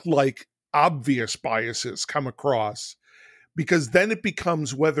look like obvious biases come across, because then it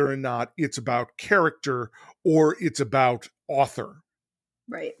becomes whether or not it's about character or it's about author.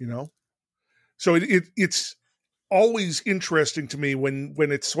 Right. You know? So it's always interesting to me when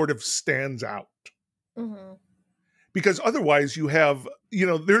it sort of stands out. Mm-hmm. Because otherwise you have,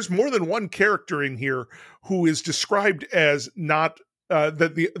 there's more than one character in here who is described as not,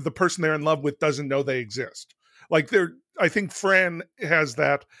 that the person they're in love with doesn't know they exist. Like I think Fran has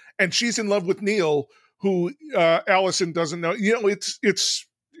that, and she's in love with Neil, who Allison doesn't know. It's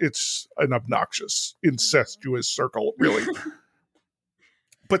an obnoxious, incestuous circle, really.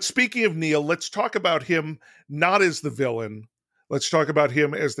 But speaking of Neil, let's talk about him not as the villain. Let's talk about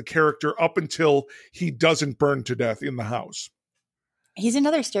him as the character up until he doesn't burn to death in the house. He's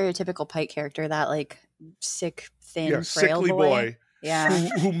another stereotypical Pike character, that like sick, thin, frail sickly boy yeah,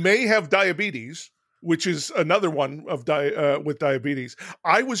 who may have diabetes, which is another one of with diabetes.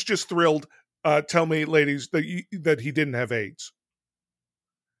 I was just thrilled. Tell me, ladies, that he didn't have AIDS.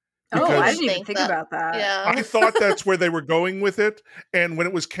 Oh, I Because didn't even think about that. Yeah. I thought that's where they were going with it, and when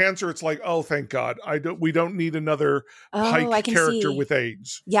it was cancer, it's like, oh, thank God, we don't need another Pike character with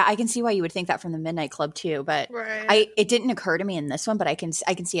AIDS. Yeah, I can see why you would think that from the Midnight Club too, but Right. it didn't occur to me in this one, but I can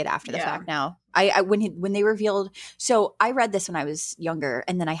see it after the fact now. When they revealed, so I read this when I was younger,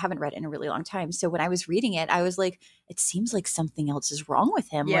 and then I haven't read it in a really long time. So when I was reading it, I was like, it seems like something else is wrong with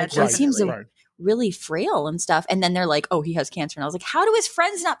him. Yeah, like he seems right. really frail and stuff. And then they're like, oh, he has cancer. And I was like, how do his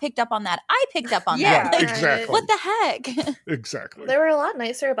friends not picked up on that? I picked up on Yeah, that. Like, exactly. what the heck? Exactly. They were a lot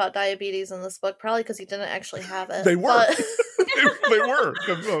nicer about diabetes in this book, probably because he didn't actually have it. They were. But they were.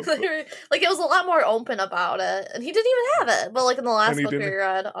 they were. Like, it was a lot more open about it. And he didn't even have it. But, like, in the last book we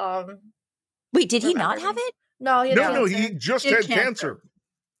read, Wait, did he not have it? No, he no, he just had cancer.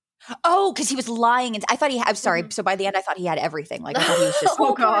 Oh, because he was lying. And I thought I'm sorry. So by the end, I thought he had everything. Like, I thought he was just.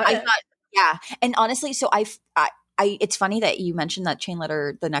 Oh, God. I thought, yeah. And honestly, so I it's funny that you mentioned that chain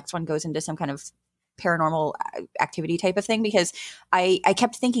letter, the next one goes into some kind of paranormal activity type of thing, because I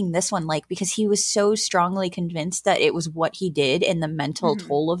kept thinking this one, like, because he was so strongly convinced that it was what he did and the mental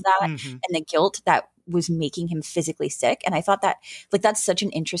toll of that and the guilt that was making him physically sick. And I thought that, like, that's such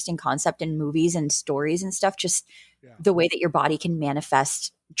an interesting concept in movies and stories and stuff, just the way that your body can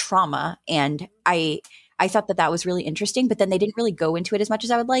manifest trauma. And I thought that was really interesting, but then they didn't really go into it as much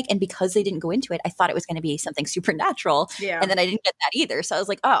as I would like. And because they didn't go into it, I thought it was going to be something supernatural. Yeah. And then I didn't get that either. So I was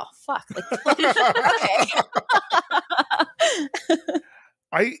like, oh, fuck.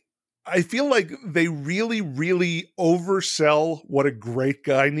 Like, I feel like they really, really oversell what a great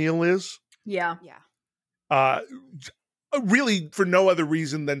guy Neil is. Yeah. Yeah. Really for no other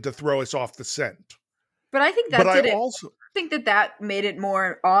reason than to throw us off the scent. But I think I think that made it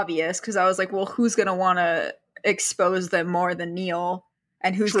more obvious, because I was like, well, who's going to want to expose them more than Neil?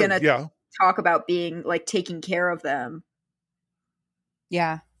 And who's going to talk about being, like, taking care of them?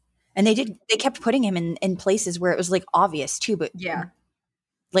 Yeah. And they kept putting him in places where it was, like, obvious too, but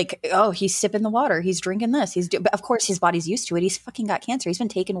like, oh, he's sipping the water, he's drinking this, but of course his body's used to it. He's fucking got cancer. He's been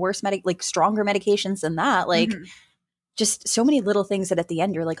taking stronger medications than that. Like, just so many little things that at the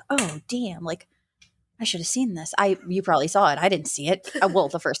end you're like, oh, damn, like, I should have seen this. You probably saw it. I didn't see it. Well,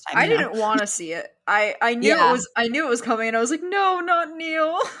 the first time. I didn't want to see it. I knew it was coming, and I was like, no, not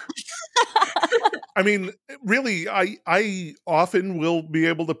Neil. I mean, really, I often will be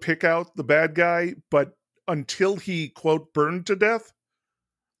able to pick out the bad guy, but until he, quote, burned to death,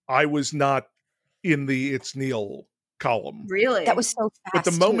 I was not in the it's Neil column. Really? That was so fast. But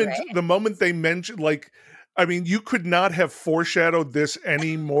the moment they mentioned, like, I mean, you could not have foreshadowed this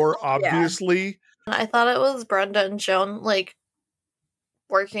any more obviously. I thought it was Brenda and Joan, like,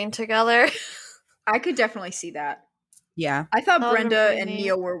 working together. I could definitely see that. Yeah. I thought Brenda and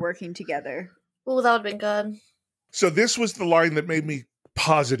Neil were working together. Oh, that would have been good. So this was the line that made me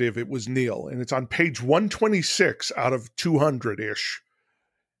positive it was Neil, and it's on page 126 out of 200-ish.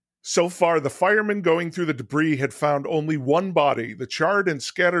 So far, the firemen going through the debris had found only one body, the charred and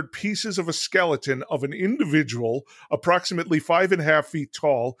scattered pieces of a skeleton of an individual approximately 5.5 feet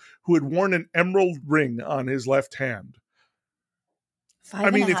tall who had worn an emerald ring on his left hand. I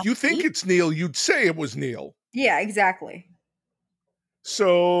mean, if you think it's Neil, you'd say it was Neil. Yeah, exactly.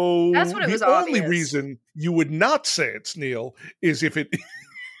 So that's what it was the obvious. only reason you would not say it's Neil is if it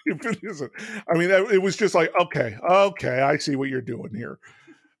isn't. I mean, it was just like, okay, I see what you're doing here.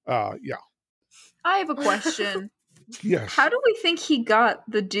 Yeah. I have a question. Yes. How do we think he got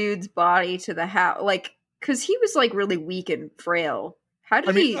the dude's body to the house? Like, because he was, like, really weak and frail. How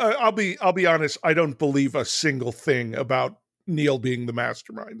did he? I'll be honest. I don't believe a single thing about Neil being the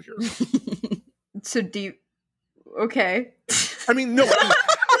mastermind here. So do you? Okay. I mean, no.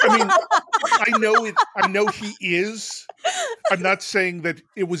 I mean, I know it. I know he is. I'm not saying that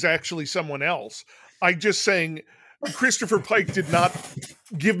it was actually someone else. I'm just saying Christopher Pike did not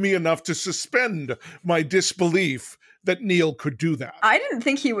give me enough to suspend my disbelief that Neil could do that. I didn't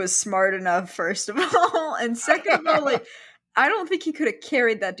think he was smart enough, first of all. And second of all, like, I don't think he could have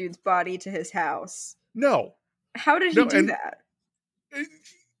carried that dude's body to his house. No. How did he do that?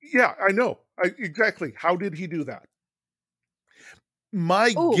 Yeah, I know. Exactly. How did he do that?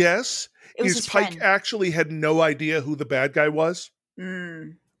 My guess is Pike actually had no idea who the bad guy was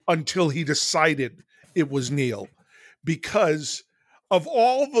until he decided it was Neil. Because of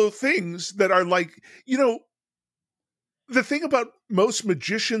all the things that are like, the thing about most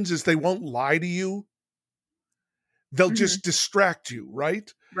magicians is they won't lie to you. They'll just distract you,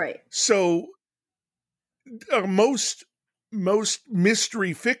 right? Right. So most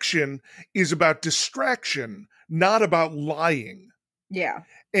mystery fiction is about distraction, not about lying. Yeah.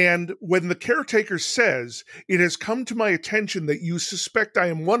 And when the caretaker says, "It has come to my attention that you suspect I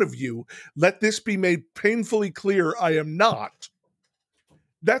am one of you, let this be made painfully clear I am not,"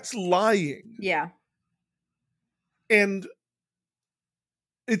 that's lying. Yeah. And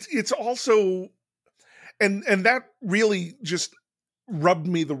it's also, and that really just rubbed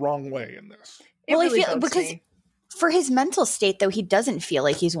me the wrong way in this. Well, really I feel because for his mental state, though, he doesn't feel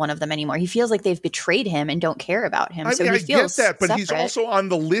like he's one of them anymore. He feels like they've betrayed him and don't care about him. So he feels get that, but separate. He's also on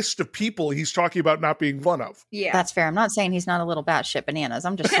the list of people he's talking about not being one of. Yeah, that's fair. I'm not saying he's not a little batshit bananas.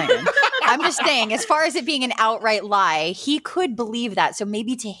 I'm just saying. I'm just saying, as far as it being an outright lie, he could believe that. So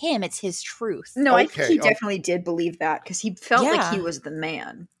maybe to him, it's his truth. No, I think he definitely did believe that because he felt like he was the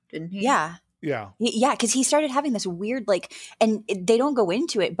man, didn't he? Yeah. Yeah. Yeah, because he started having this weird, and they don't go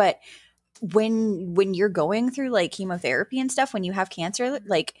into it, but when you're going through chemotherapy and stuff, when you have cancer,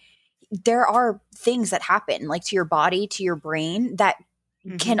 there are things that happen to your body, to your brain that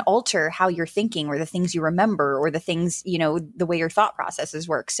can alter how you're thinking or the things you remember or the things, the way your thought processes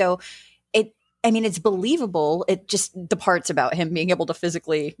work. So it's believable. It just, the parts about him being able to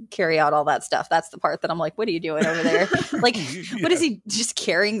physically carry out all that stuff, that's the part that I'm like, what are you doing over there? What is he just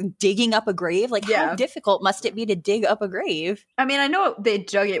digging up a grave? How difficult must it be to dig up a grave? I mean, I know they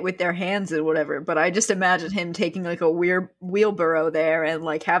dug it with their hands and whatever, but I just imagine him taking a weird wheelbarrow there and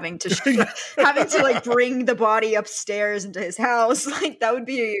having to bring the body upstairs into his house. That would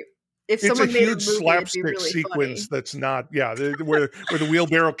be... It's a huge slapstick really sequence funny. That's not, where the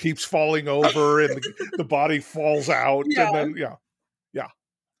wheelbarrow keeps falling over and the body falls out. Yeah. And then,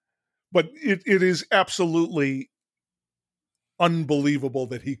 But it is absolutely unbelievable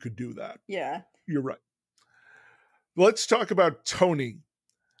that he could do that. Yeah. You're right. Let's talk about Tony.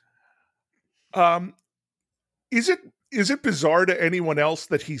 Is it bizarre to anyone else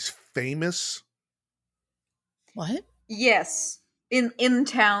that he's famous? What? Yes. In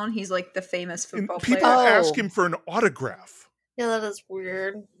town, he's the famous football player. People ask him for an autograph. Yeah, that is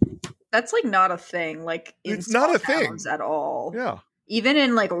weird. That's not a thing. It's not a thing at all. Yeah, even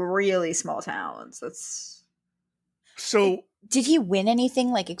in really small towns. That's so. Did he win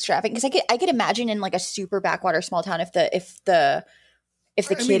anything extravagant? Because I could imagine in a super backwater small town if the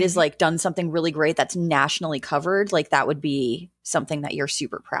kid is done something really great that's nationally covered, that would be something that you're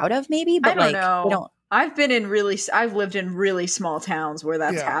super proud of, maybe. But I don't know. I've lived in really small towns where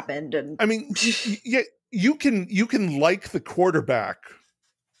that's happened. And I mean, you can like the quarterback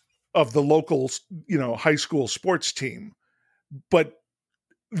of the local, high school sports team, but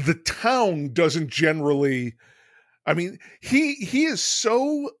the town doesn't generally, I mean, he is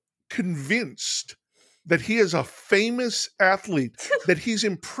so convinced that he is a famous athlete that he's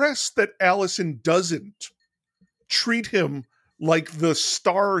impressed that Allison doesn't treat him like the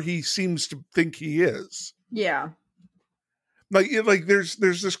star he seems to think he is. Yeah. There's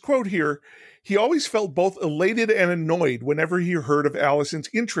this quote here. He always felt both elated and annoyed whenever he heard of Allison's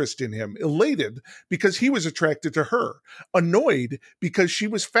interest in him. Elated because he was attracted to her. Annoyed because she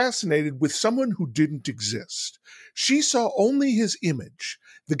was fascinated with someone who didn't exist. She saw only his image,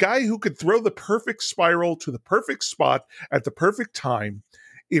 the guy who could throw the perfect spiral to the perfect spot at the perfect time.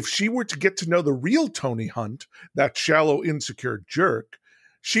 If she were to get to know the real Tony Hunt, that shallow, insecure jerk,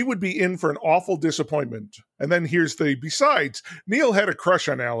 she would be in for an awful disappointment. And then here's the besides. Neil had a crush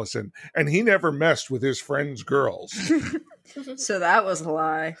on Allison, and he never messed with his friends' girls. So that was a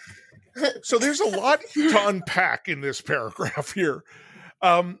lie. So there's a lot to unpack in this paragraph here.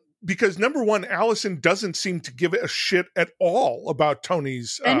 Because number one, Allison doesn't seem to give a shit at all about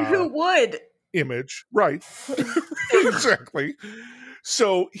Tony's and who would? Image. Right. Exactly.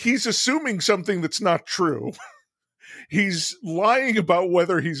 So he's assuming something that's not true. He's lying about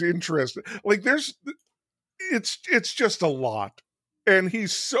whether he's interested. It's just a lot. And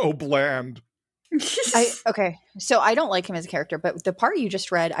he's so bland. Okay. So I don't like him as a character, but the part you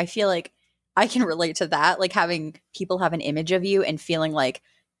just read, I feel like I can relate to that. Having people have an image of you and feeling I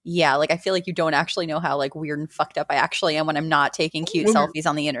feel like you don't actually know how weird and fucked up I actually am when I'm not taking cute selfies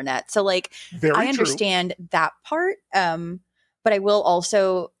on the internet. So I understand that part. But I will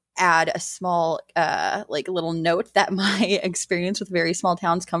also add a small like little note that my experience with very small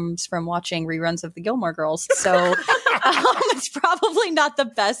towns comes from watching reruns of the Gilmore Girls. So it's probably not the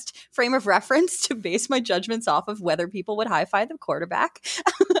best frame of reference to base my judgments off of whether people would high-five the quarterback.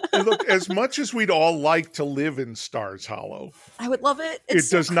 And look, as much as we'd all like to live in Stars Hollow, I would love it. It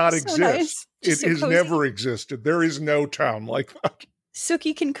does not exist. Nice. It has never existed. There is no town like that.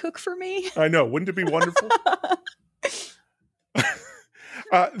 Sookie can cook for me. I know. Wouldn't it be wonderful?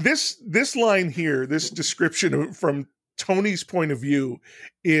 This line here, this description from Tony's point of view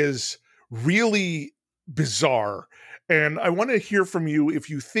is really bizarre. And I want to hear from you if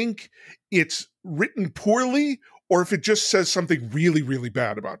you think it's written poorly or if it just says something really, really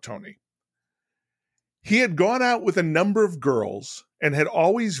bad about Tony. He had gone out with a number of girls and had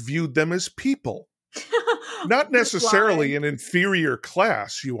always viewed them as people. Not necessarily an inferior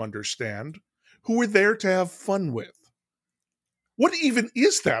class, you understand, who were there to have fun with. What even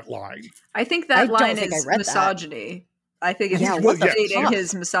is that line? I think that line is misogyny. I think it's stating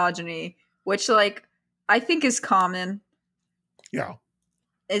his misogyny, which, like, I think is common. Yeah.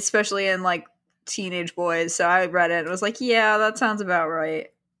 Especially in, like, teenage boys. So I read it and was like, yeah, that sounds about right.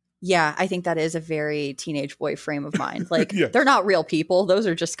 Yeah, I think that is a very teenage boy frame of mind. Like, they're not real people. Those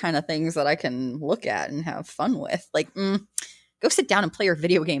are just kind of things that I can look at and have fun with. Like, go sit down and play your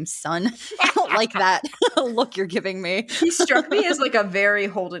video games, son. I don't like that look you're giving me. He struck me as like a very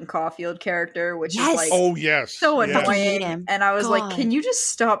Holden Caulfield character, which is like so annoying. And I was like, can you just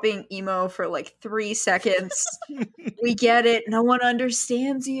stop being emo for like 3 seconds? We get it. No one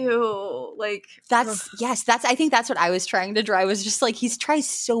understands you. Like I think that's what I was trying to draw. I was just like, he tries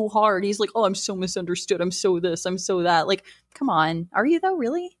so hard. He's like, oh, I'm so misunderstood. I'm so this. I'm so that. Like, come on. Are you though?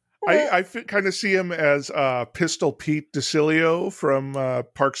 Really? I kind of see him as Pistol Pete DeCilio from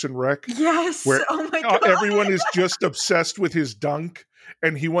Parks and Rec. Yes. Where oh my God. Everyone is just obsessed with his dunk,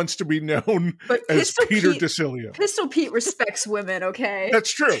 and he wants to be known as Peter DeCilio. Pistol Pete respects women, okay?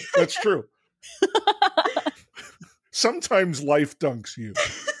 That's true. That's true. Sometimes life dunks you.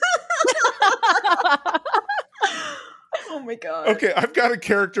 Oh my God. Okay, I've got a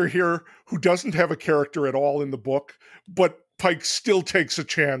character here who doesn't have a character at all in the book, but Pike still takes a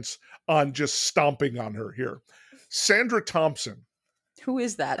chance on just stomping on her here. Sandra Thompson. Who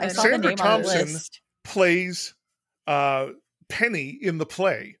is that? I saw Sandra the name Thompson on the list. Plays Penny in the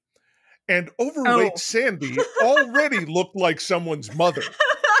play. And overweight Sandy already looked like someone's mother.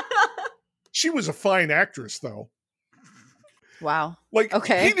 She was a fine actress, though. Wow. Like,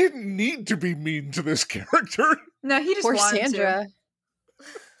 he didn't need to be mean to this character. No, he just Poor wanted Sandra. to.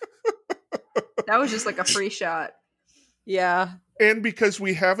 That was just like a free shot. Yeah. And because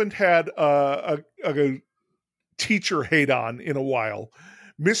we haven't had a teacher hate on in a while,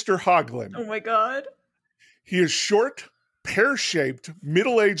 Mr. Hoagland. Oh my God. He is short, pear-shaped,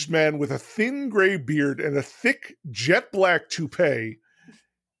 middle-aged man with a thin gray beard and a thick jet black toupee.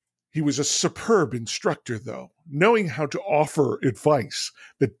 He was a superb instructor, though, knowing how to offer advice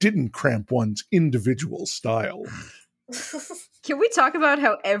that didn't cramp one's individual style. Can we talk about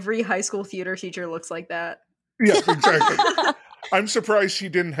how every high school theater teacher looks like that? Yeah, exactly. I'm surprised he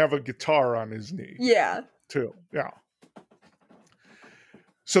didn't have a guitar on his knee. Yeah. Too. Yeah.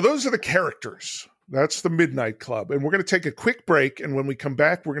 So those are the characters. That's the Midnight Club. And we're going to take a quick break. And when we come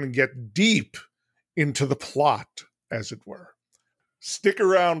back, we're going to get deep into the plot, as it were. Stick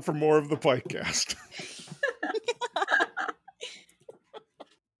around for more of the PikeCast.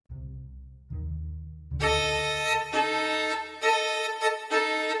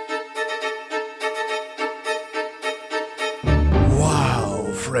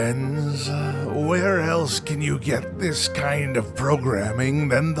 Friends, where else can you get this kind of programming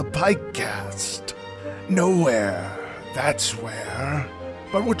than the PikeCast? Nowhere, that's where.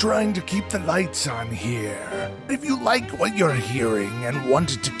 But we're trying to keep the lights on here. If you like what you're hearing and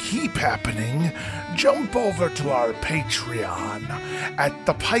want it to keep happening, jump over to our Patreon at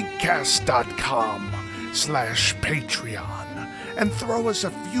thepikecast.com/Patreon and throw us a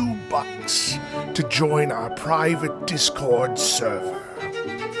few bucks to join our private Discord server.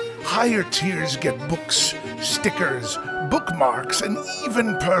 Higher tiers get books, stickers, bookmarks, and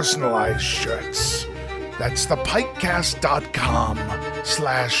even personalized shirts. That's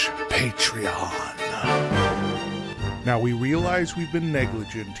thepikecast.com/Patreon. Now, we realize we've been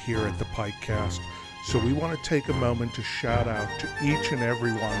negligent here at the PikeCast, so we want to take a moment to shout out to each and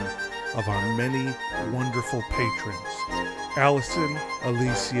every one of our many wonderful patrons. Allison,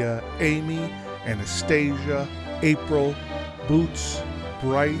 Alicia, Amy, Anastasia, April, Boots,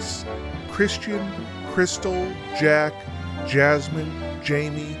 Bryce, Christian, Crystal, Jack, Jasmine,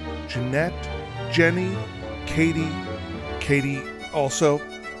 Jamie, Jeanette, Jenny, Katie also,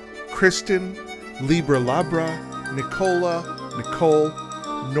 Kristen, Libra Labra, Nicola, Nicole,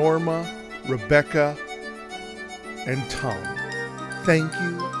 Norma, Rebecca, and Tom. Thank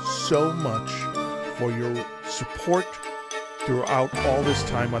you so much for your support throughout all this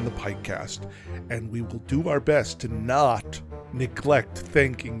time on the PikeCast, and we will do our best to not neglect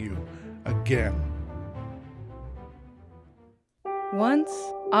thanking you again. Once,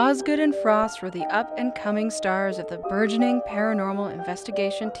 Osgood and Frost were the up-and-coming stars of the burgeoning paranormal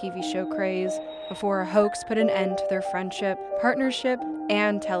investigation TV show craze before a hoax put an end to their friendship, partnership,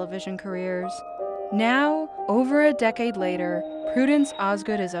 and television careers. Now, over a decade later, Prudence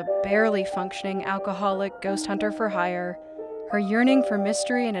Osgood is a barely functioning alcoholic ghost hunter for hire. Her yearning for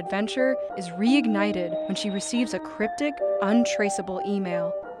mystery and adventure is reignited when she receives a cryptic, untraceable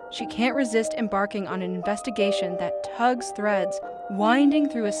email. She can't resist embarking on an investigation that tugs threads, winding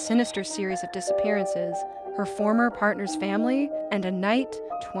through a sinister series of disappearances, her former partner's family, and a night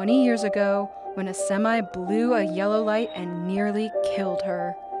 20 years ago when a semi blew a yellow light and nearly killed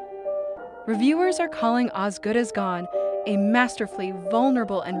her. Reviewers are calling Osgood Is Gone a masterfully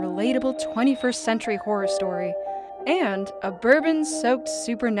vulnerable and relatable 21st century horror story, and a bourbon-soaked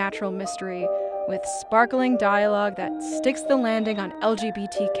supernatural mystery with sparkling dialogue that sticks the landing on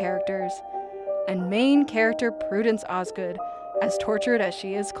LGBT characters, and main character Prudence Osgood, as tortured as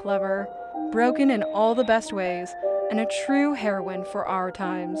she is clever, broken in all the best ways, and a true heroine for our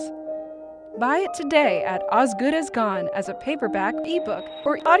times. Buy it today at Osgood Is Gone as a paperback, ebook,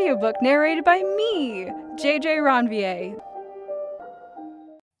 or audiobook narrated by me, JJ Ronvier.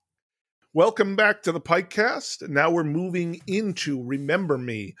 Welcome back to the PikeCast. Now we're moving into Remember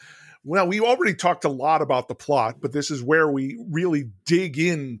Me. Well, we already talked a lot about the plot, but this is where we really dig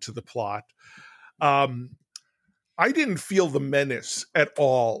into the plot. I didn't feel the menace at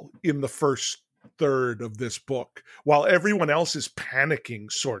all in the first third of this book, while everyone else is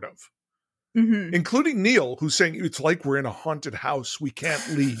panicking, sort of. Mm-hmm. Including Neil, who's saying it's like we're in a haunted house. We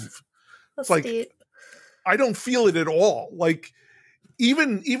can't leave. That's like deep. I don't feel it at all. Like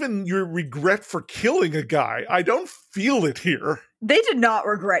even your regret for killing a guy, I don't feel it here. They did not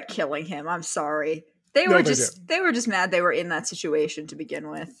regret killing him. I'm sorry. They were just mad they were in that situation to begin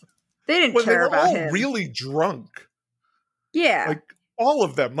with. They didn't care about him. They were all really drunk. Yeah, like all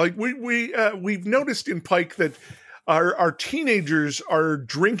of them. Like we've noticed in Pike that our teenagers are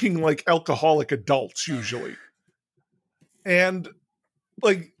drinking like alcoholic adults usually. And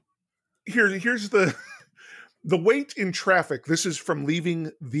like here's the wait in traffic. This is from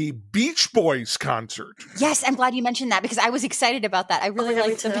leaving the Beach Boys concert. Yes, I'm glad you mentioned that because I was excited about that. I really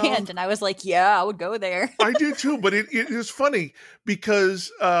liked the band and I was like, yeah, I would go there. I do too, but it is funny because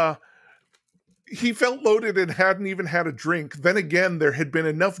he felt loaded and hadn't even had a drink. Then again, there had been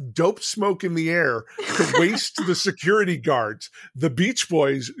enough dope smoke in the air to waste the security guards. The Beach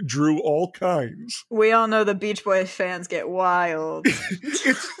Boys drew all kinds. We all know the Beach Boys fans get wild.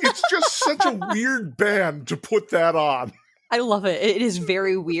 It's just such a weird band to put that on. I love it. It is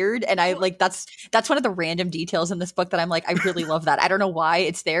very weird. And I like, that's one of the random details in this book that I'm like, I really love that. I don't know why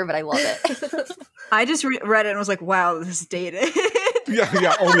it's there, but I love it. I just read it and was like, wow, this is dated.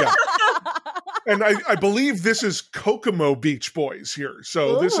 Yeah. Oh yeah. And I believe this is Kokomo Beach Boys here.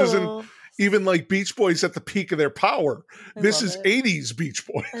 So This isn't even like Beach Boys at the peak of their power. This is 80s Beach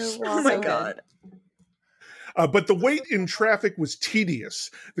Boys. Oh my God. But the wait in traffic was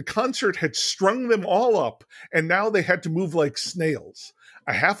tedious. The concert had strung them all up, and now they had to move like snails.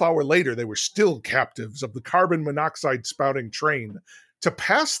 A half hour later, they were still captives of the carbon monoxide spouting train. To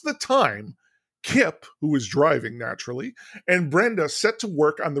pass the time, Kip, who was driving naturally, and Brenda set to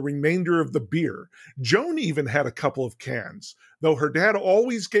work on the remainder of the beer. Joan even had a couple of cans, though her dad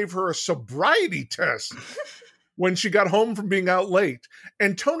always gave her a sobriety test when she got home from being out late.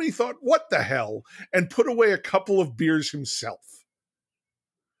 And Tony thought, what the hell, and put away a couple of beers himself.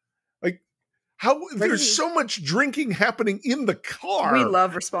 Like, how there's so much drinking happening in the car. We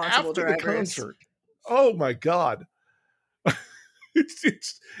love responsible after drivers. The concert. Oh my God.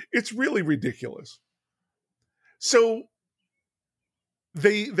 It's really ridiculous. So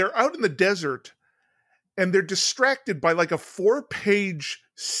they're out in the desert and they're distracted by like a 4-page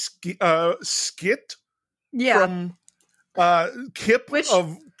skit from Kip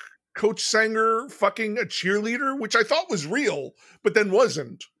of Coach Sanger fucking a cheerleader, which I thought was real, but then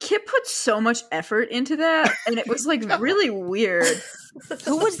wasn't. Kip put so much effort into that, and it was like really weird.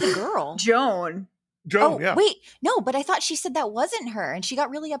 Who was the girl? Joan, yeah. Wait, no, but I thought she said that wasn't her, and she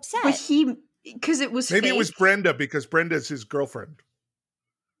got really upset. But because it was maybe fake. It was Brenda because Brenda's his girlfriend.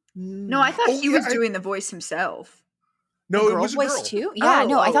 No, I thought he was doing the voice himself. No, it girl was a voice girl. too. Yeah,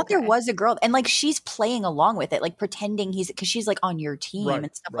 no, I thought there okay. was a girl, and like she's playing along with it, like pretending because she's like on your team Right,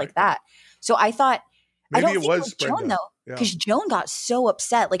 and stuff right. like that. So I thought I Maybe don't it think it was was Joan Brenda. though, Yeah. because Joan got so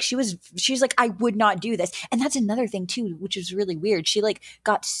upset. Like she's like, I would not do this, and that's another thing too, which is really weird. She like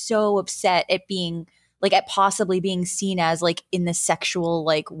got so upset at being like at possibly being seen as like in the sexual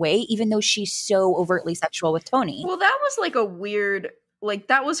like way, even though she's so overtly sexual with Tony. Well, that was like a weird, like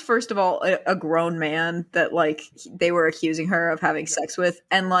that was first of all a grown man that like they were accusing her of having sex with,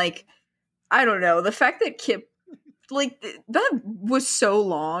 and like I don't know, the fact that Kip like that was so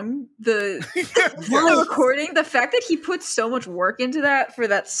long. The recording, the fact that he put so much work into that for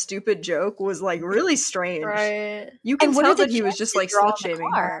that stupid joke was like really strange. Right. You can And what tell are the that he was just like chances they're all slut in the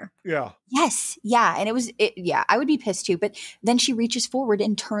shaming car? her. Yeah. Yes, yeah, and yeah, I would be pissed too. But then she reaches forward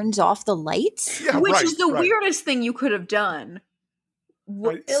and turns off the lights. Yeah, Which right, is the right. weirdest thing you could have done.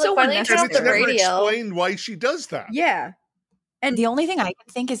 Right. So finally And turn off it's the never radio. explained why she does that. Yeah. And The only thing I can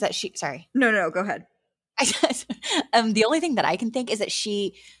think is that sorry. no, go ahead. The only thing that I can think is that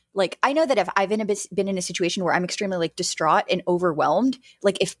she, like, I know that if I've been in a situation where I'm extremely like distraught and overwhelmed,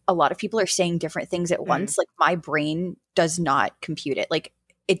 like if a lot of people are saying different things at once, like my brain does not compute it. Like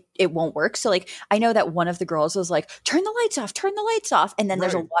it won't work. So like I know that one of the girls was like, turn the lights off. And then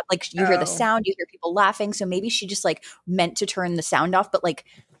there's a Right. lot, like you hear the Oh. sound, you hear people laughing. So maybe she just like meant to turn the sound off, but like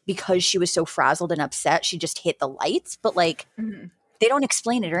because she was so frazzled and upset, she just hit the lights. But like they don't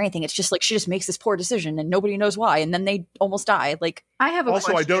explain it or anything. It's just like she just makes this poor decision and nobody knows why. And then they almost die. Like I have a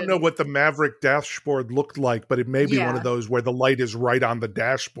Also, I don't question. know what the Maverick dashboard looked like, but it may be one Yeah. of those where the light is right on the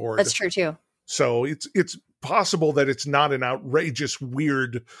dashboard. that's true too. So it's possible that it's not an outrageous,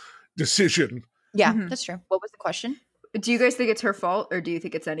 weird decision. Yeah, Mhm. that's true. What was the question? Do you guys think it's her fault, or do you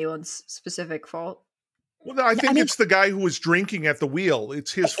think it's anyone's specific fault? Well, no, I think mean- it's the guy who was drinking at the wheel.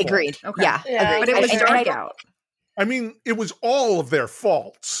 It's his fault. Agreed. Okay. Yeah, Yeah. agreed. But it was And I dark don't- out. I mean, it was all of their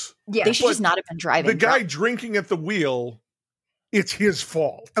faults. Yeah. They should But just not have been driving. The guy drunk. drinking at the wheel, it's his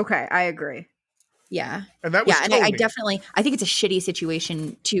fault. Okay, I agree. Yeah. And that was Yeah, and I Tony. I think it's a shitty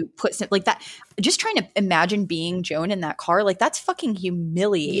situation to put like that. Just trying to imagine being Joan in that car, like that's fucking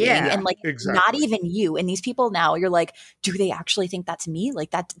humiliating. Yeah, and like exactly. not even you. And these people now, you're like, do they actually think that's me?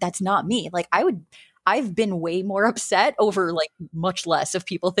 Like that's not me. Like I've been way more upset over like much less of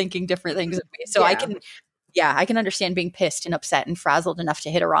people thinking different things of me. So Yeah. I can understand being pissed and upset and frazzled enough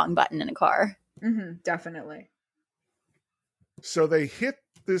to hit a wrong button in a car. Definitely. So they hit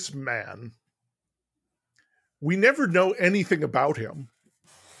this man. We never know anything about him,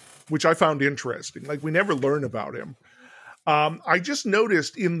 which I found interesting. Like we never learn about him. I just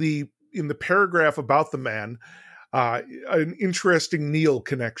noticed in the paragraph about the man, an interesting Neil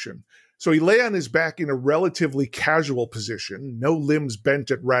connection. So he lay on his back in a relatively casual position, no limbs bent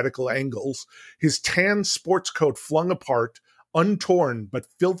at radical angles, his tan sports coat flung apart, untorn but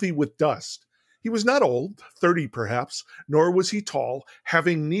filthy with dust. He was not old, 30 perhaps, nor was he tall,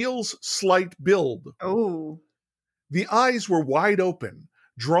 having Neil's slight build. Oh. The eyes were wide open,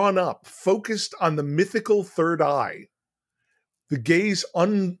 drawn up, focused on the mythical third eye. The gaze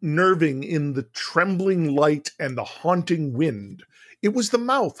unnerving in the trembling light and the haunting wind. It was the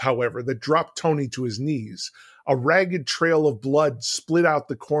mouth, however, that dropped Tony to his knees. A ragged trail of blood split out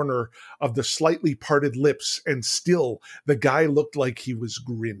the corner of the slightly parted lips, and still the guy looked like he was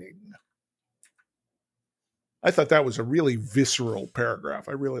grinning. I thought that was a really visceral paragraph.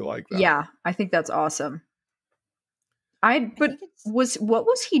 I really like that. Yeah, I think that's awesome.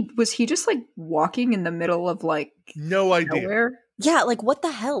 Was he just like walking in the middle of like No idea. nowhere? Yeah, like what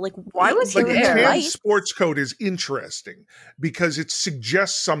the hell? Like Why was he Like the there? tan Right? sports coat is interesting because it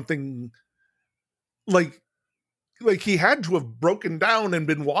suggests something like he had to have broken down and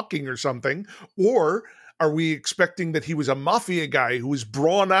been walking or something. Or are we expecting that he was a mafia guy who was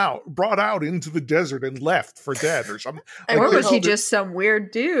brought out into the desert and left for dead or something? I Or really was he hope- just some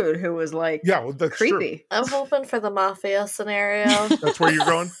weird dude who was like Yeah, well, that's true. creepy? I'm hoping for the mafia scenario. That's where you're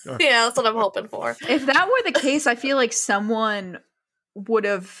going? Yeah, that's what I'm hoping for. If that were the case, I feel like someone would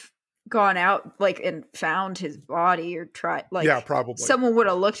have gone out like and found his body or tried like Yeah, probably. someone would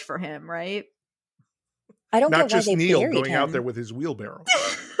have looked for him, right? I don't Not get why just they Neil buried going him. out there with his wheelbarrow.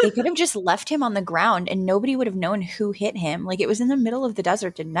 They could have just left him on the ground and nobody would have known who hit him. Like it was in the middle of the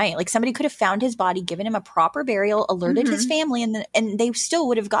desert at night. Like somebody could have found his body, given him a proper burial, alerted his family, and they still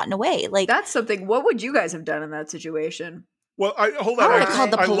would have gotten away. Like That's something. What would you guys have done in that situation? Well, hold on. I would've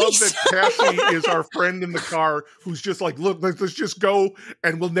called the I love police. that Cassie is our friend in the car who's just like, look, let's just go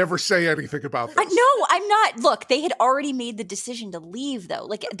and we'll never say anything about this. No, I'm not. Look, they had already made the decision to leave, though.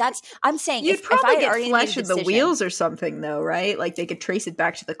 Like, I'm saying, You'd if probably I had get already flesh made of the the decision, wheels or something, though, right? Like they could trace it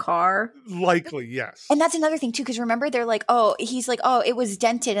back to the car. Likely, yes. And that's another thing, too, because remember, they're like, he's like, it was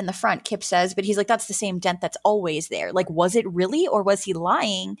dented in the front, Kip says, but he's like, that's the same dent that's always there. Like, was it really, or was he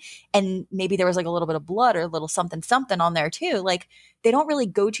lying? And maybe there was like a little bit of blood or a little something on there, too. Like, they don't really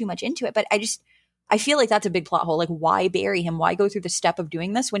go too much into it, but I feel like that's a big plot hole. Like, why bury him? Why go through the step of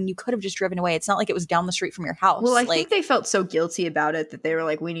doing this when you could have just driven away? It's not like it was down the street from your house. Well, I think they felt so guilty about it that they were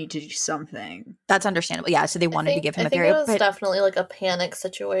like, we need to do something. That's understandable. Yeah, so they wanted to give him a burial. I think it was definitely like a panic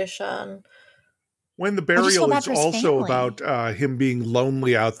situation. When the burial is also family. about him being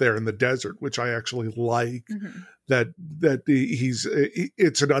lonely out there in the desert, which I actually like. Mm-hmm. That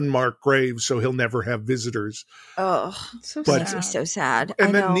it's an unmarked grave, so he'll never have visitors. Oh, So But- makes me so sad. And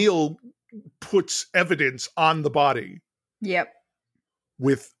I then know. Neil puts evidence on the body Yep.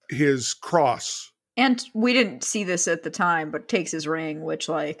 with his cross. And we didn't see this at the time, but takes his ring, which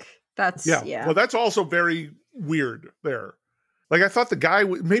that's yeah. Well, that's also very weird there. Like, I thought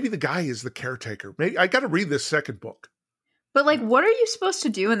maybe the guy is the caretaker. Maybe I got to read this second book. But what are you supposed to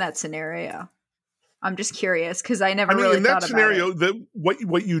do in that scenario? I'm just curious because I never really in thought that scenario, about it.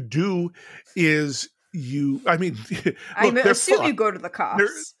 what you do is I they're assume fucked. you go to the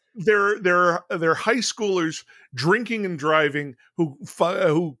cops. They're high schoolers drinking and driving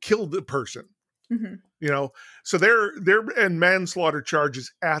who killed the person. Mm-hmm. So they're and manslaughter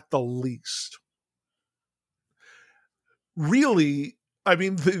charges at the least. Really,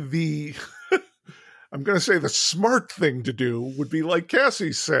 the I'm going to say the smart thing to do would be like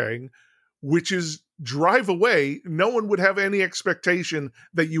Cassie's saying, which is drive away. No one would have any expectation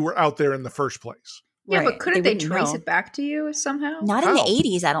that you were out there in the first place. Yeah, Right. but couldn't they wouldn't trace know. it back to you somehow? Not in How? the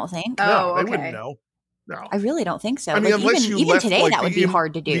 80s, I don't think. Oh, No, they okay. wouldn't know. No. I really don't think so. Unless you even left today, like, that would be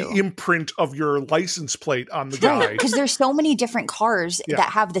hard to do. the imprint of your license plate on the guy. Right, because there's so many different cars Yeah.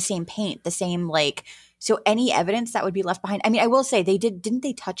 that have the same paint, the same so any evidence that would be left behind. I will say didn't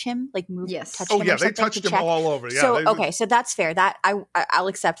they touch him? Like move, Yes. touch Oh him yeah, or they something touched to him check? all over. Yeah, So so that's fair. That I'll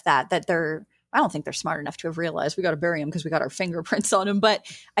accept that I don't think they're smart enough to have realized we got to bury him because we got our fingerprints on him. But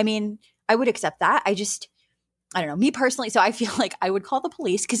I would accept that. I don't know. Me personally, so I feel like I would call the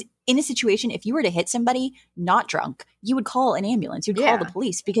police because in a situation, if you were to hit somebody not drunk, you would call an ambulance. You'd call the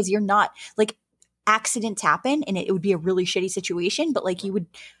police because you're not accidents happen and it would be a really shitty situation. But you would,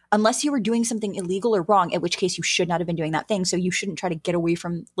 unless you were doing something illegal or wrong, in which case you should not have been doing that thing. So you shouldn't try to get away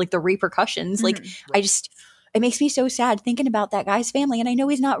from the repercussions. It makes me so sad thinking about that guy's family. And I know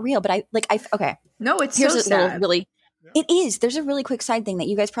he's not real, but okay. No, it's Here's so a little sad. really. It is. There's a really quick side thing that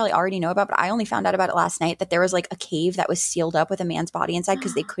you guys probably already know about, but I only found out about it last night, that there was a cave that was sealed up with a man's body inside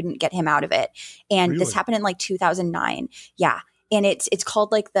because they couldn't get him out of it. And this Really? happened in 2009. Yeah. And it's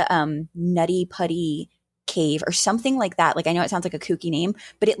called the Nutty Putty Cave or something like that. I know it sounds like a kooky name,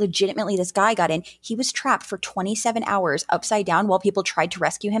 but it legitimately, this guy got in. He was trapped for 27 hours upside down while people tried to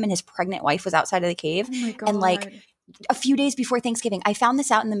rescue him, and his pregnant wife was outside of the cave. Oh my God. And a few days before Thanksgiving, I found this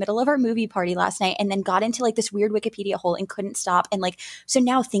out in the middle of our movie party last night and then got into this weird Wikipedia hole and couldn't stop. And so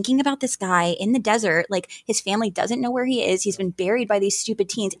now thinking about this guy in the desert, his family doesn't know where he is. He's been buried by these stupid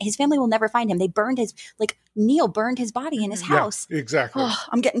teens. His family will never find him. They burned Neil burned his body in his house. Yeah, exactly. Oh,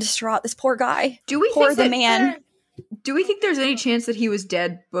 I'm getting distraught. This poor guy. Do we Poor think the that- man. Do we think there's any chance that he was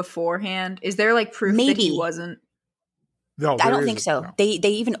dead beforehand? Is there proof that Maybe. he wasn't? No, I there don't think isn't, so. no. They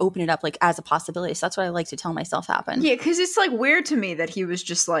even open it up as a possibility. So that's what I like to tell myself happened. Yeah, because it's weird to me that he was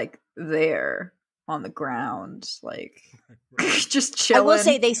just there on the ground, just chilling. I will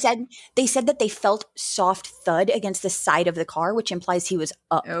say they said that they felt soft thud against the side of the car, which implies he was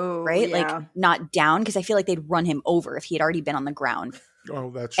up, Oh, right? yeah. Not down, because I feel like they'd run him over if he had already been on the ground. Oh,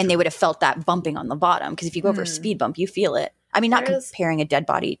 that's And true. they would have felt that bumping on the bottom, because if you go over a speed bump, you feel it. I mean, not There is- comparing a dead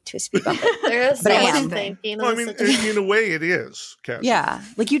body to a speed bump. There is But I so am. much thinking. Well, I mean, in a way, it is. Cassie. Yeah.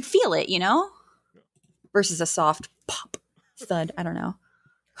 You'd feel it, versus a soft pop thud. I don't know.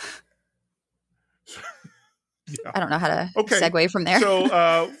 Yeah. I don't know how to Okay. segue from there.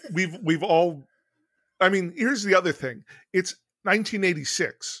 So we've all. I mean, here's the other thing. It's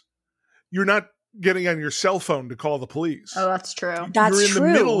 1986. You're not getting on your cell phone to call the police. Oh, that's true. That's You're in true. the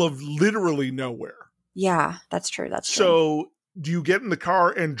middle of literally nowhere. Yeah, that's true. That's true. So do you get in the car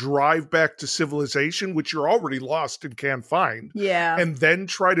and drive back to civilization, which you're already lost and can't find, Yeah. and then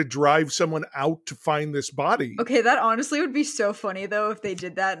try to drive someone out to find this body? Okay, that honestly would be so funny though if they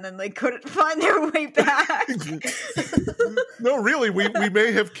did that and then they couldn't find their way back. No, really, we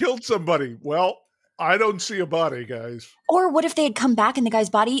may have killed somebody. Well, I don't see a body, guys. Or what if they had come back and the guy's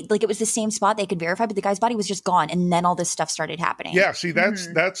body, like it was the same spot they could verify, but the guy's body was just gone, and then all this stuff started happening. Yeah, see,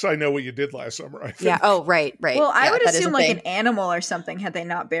 that's I Know What You Did Last Summer, I think. Yeah. Oh, right. Well, I would that is assume a like thing. an animal or something, had they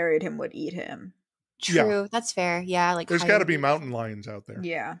not buried him, would eat him. True. That's fair. Yeah. Like there's got to be mountain lions out there.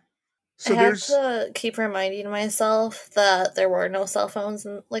 Yeah. So I have to keep reminding myself that there were no cell phones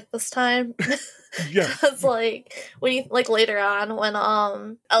in like this time. Yeah. Because like when you like later on when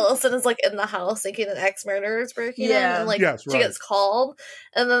Ellison is like in the house thinking an ex-murderer is breaking in, and like she gets called,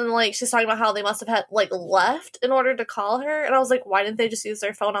 and then like she's talking about how they must have had like left in order to call her, and I was like, why didn't they just use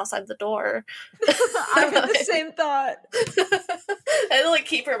their phone outside the door? I had the same thought. I like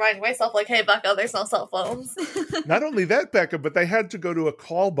keep reminding myself like, hey Becca, there's no cell phones. Not only that, Becca, but they had to go to a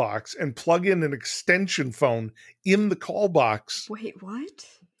call box and plug in an extension phone in the call box. Wait, what?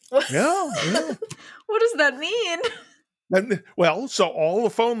 Yeah. What does that mean? And, well, so all the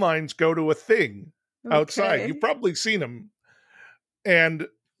phone lines go to a thing outside. You've probably seen them. And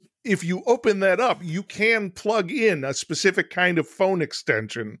if you open that up, you can plug in a specific kind of phone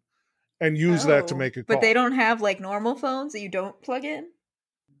extension and use that to make a call. But they don't have like normal phones that you don't plug in?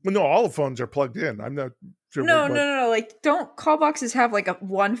 Well, no, all the phones are plugged in. I'm not sure. No. Like, don't call boxes have like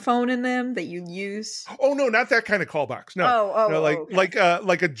one phone in them that you use? Oh no, not that kind of call box. No, like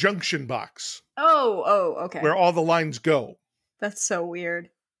a junction box. Oh, okay. Where all the lines go. That's so weird.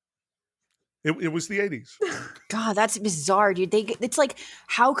 It was the 80s. God, that's bizarre, dude. It's like,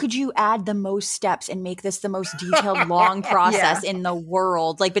 how could you add the most steps and make this the most detailed, long process in the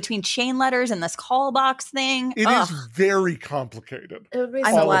world? Like between chain letters and this call box thing. It is very complicated.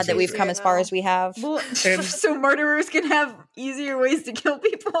 I'm glad that we've come as far as we have. Well, so murderers can have easier ways to kill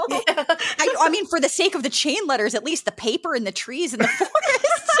people. Yeah. I mean, for the sake of the chain letters, at least the paper and the trees and the forest.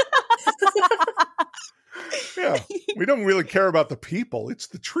 Yeah, we don't really care about the people. It's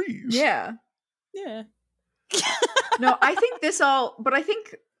the trees. Yeah. Yeah. No, I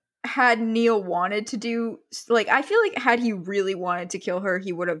think had Neil wanted to do, like, I feel like had he really wanted to kill her,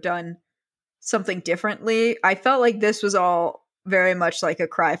 he would have done something differently. I felt like this was all very much like a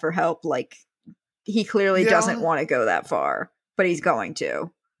cry for help. Like, he clearly doesn't want to go that far, but he's going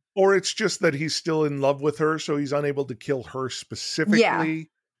to. Or it's just that he's still in love with her, so he's unable to kill her specifically. Yeah,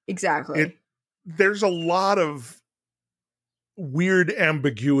 exactly. There's a lot of weird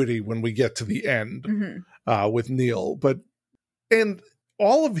ambiguity when we get to the end with Neil, and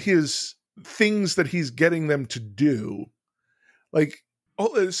all of his things that he's getting them to do, like,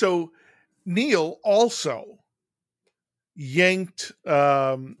 so Neil also yanked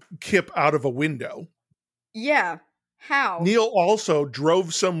Kip out of a window. Yeah. How? Neil also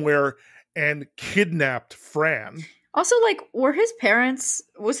drove somewhere and kidnapped Fran. Also, like,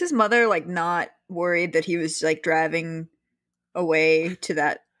 was his mother, like, not worried that he was, like, driving away to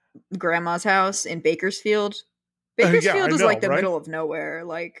that grandma's house in Bakersfield? Bakersfield is, like, the middle of nowhere,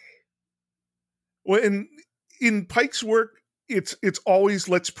 like... Well, in Pike's work, it's always,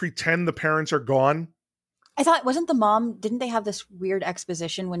 let's pretend the parents are gone. I thought, didn't they have this weird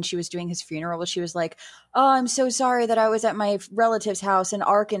exposition when she was doing his funeral where she was like, oh, I'm so sorry that I was at my relative's house in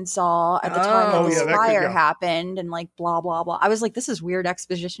Arkansas at the time that this fire happened, and like blah, blah, blah. I was like, this is weird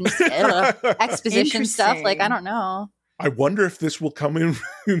exposition stuff. Like, I don't know. I wonder if this will come in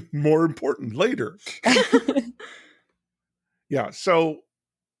more important later. Yeah, so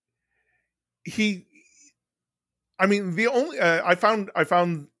I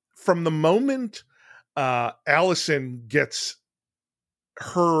found from the moment Allison gets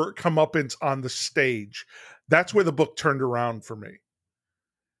her comeuppance on the stage, that's where the book turned around for me,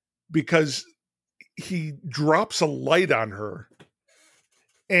 because he drops a light on her,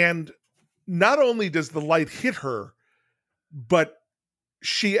 and not only does the light hit her, but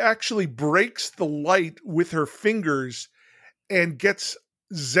she actually breaks the light with her fingers and gets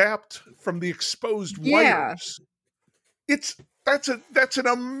zapped from the exposed wires. That's an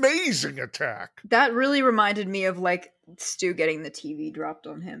amazing attack. That really reminded me of, like, Stu getting the TV dropped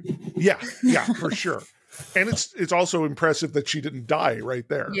on him. Yeah, for sure. And it's also impressive that she didn't die right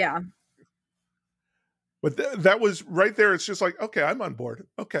there. Yeah. But that was right there. It's just like, okay, I'm on board.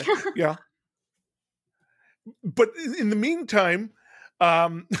 Okay, yeah. But in the meantime,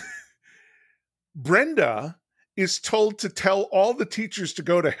 Brenda is told to tell all the teachers to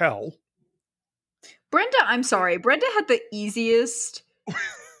go to hell. I'm sorry. Brenda had the easiest,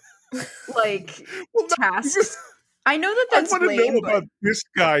 tasks. I know that's lame. I want to know but... about this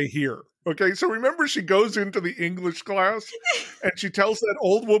guy here. Okay, so remember she goes into the English class and she tells that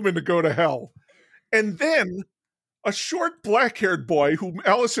old woman to go to hell. And then a short black-haired boy whom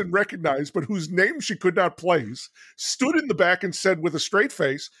Allison recognized but whose name she could not place stood in the back and said with a straight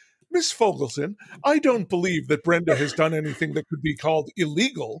face, Miss Fogelson, I don't believe that Brenda has done anything that could be called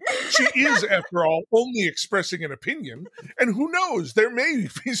illegal. She is, after all, only expressing an opinion, and who knows, there may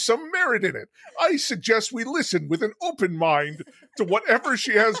be some merit in it. I suggest we listen with an open mind to whatever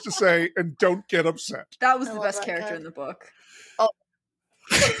she has to say and don't get upset. That was I the love best that character guy. in the book.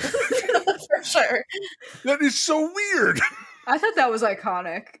 For sure. That is so weird. I thought that was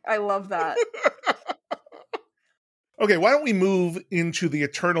iconic. I love that. Okay, why don't we move into the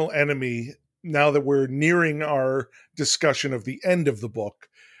Eternal Enemy now that we're nearing our discussion of the end of the book,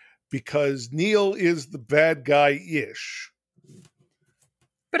 because Neil is the bad guy-ish.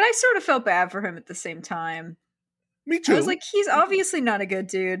 But I sort of felt bad for him at the same time. Me too. I was like, he's obviously not a good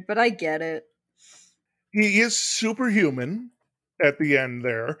dude, but I get it. He is superhuman at the end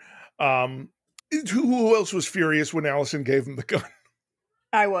there. Who else was furious when Allison gave him the gun?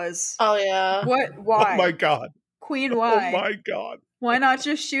 I was. Oh yeah. What? Why? Oh my god. Queen, why? Oh my god. Why not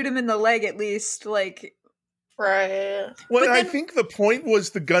just shoot him in the leg at least? Like, Right. Well, But I then- think the point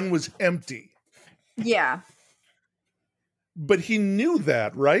was the gun was empty. yeah. But he knew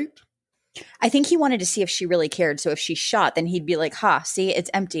that, right? I think he wanted to see if she really cared. So if she shot, then he'd be like, "Ha, see, it's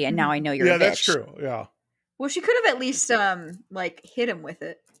empty, and now I know you're Yeah, a bitch." that's true. Yeah. Well, she could have at least like hit him with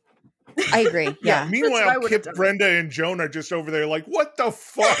it. I agree. Yeah. I Meanwhile, would've Kip, done. Brenda, and Joan are just over there like, what the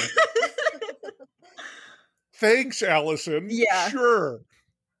fuck? Thanks, Allison. Yeah. Sure.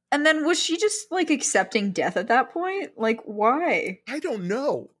 And then was she just like accepting death at that point? Like, why? I don't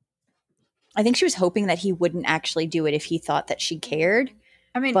know. I think she was hoping that he wouldn't actually do it if he thought that she cared.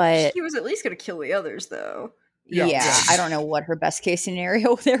 I mean, But- he was at least going to kill the others, though. Yeah. Yeah, I don't know what her best case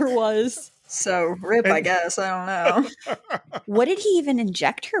scenario there was. So, rip, I And- guess. I don't know. What did he even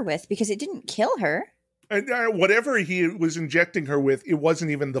inject her with? Because it didn't kill her. And whatever he was injecting her with, it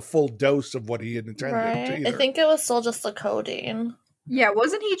wasn't even the full dose of what he had intended to Right. either. I think it was still just the codeine. Yeah,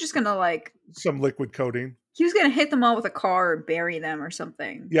 wasn't he just going to like, Some liquid coating. he was going to hit them all with a car or bury them or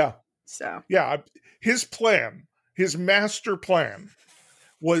something. Yeah. So, Yeah. His plan, his master plan,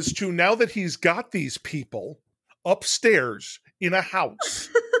 was to, now that he's got these people upstairs in a house,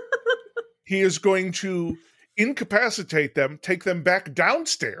 he is going to incapacitate them, take them back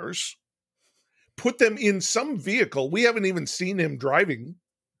downstairs, put them in some vehicle. We haven't even seen him driving.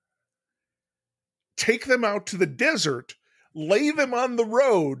 Take them out to the desert, lay them on the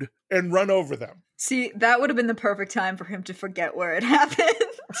road, and run over them. see, that would have been the perfect time for him to forget where it happened.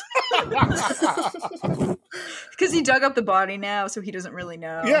 Because he dug up the body now, so he doesn't really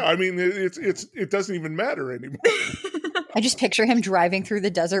know. Yeah, I mean, it doesn't even matter anymore. I just picture him driving through the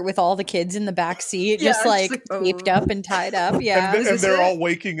desert with all the kids in the back seat, Yeah, just like oh. taped up and tied up. Yeah. And this they're it? all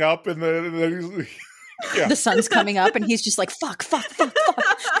waking up, and yeah. The sun's coming up and he's just like, fuck.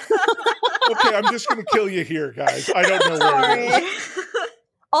 Okay, I'm just going to kill you here, guys. I don't know where it Sorry. is.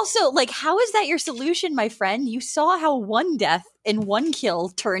 Also, like, how is that your solution, my friend? You saw how one death and one kill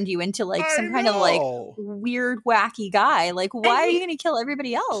turned you into like I some kind of like know. weird, wacky guy. Like, why are you going to kill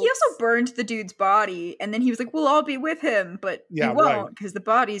everybody else? He also burned the dude's body, and then he was like, "We'll all be with him," but Yeah, he right. won't because the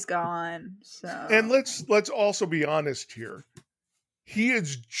body's gone. So, And let's also be honest here. He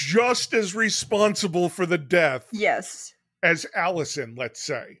is just as responsible for the death yes, as Allison, let's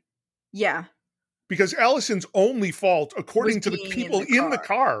say. yeah, Because Allison's only fault, according Was to the being people in the in the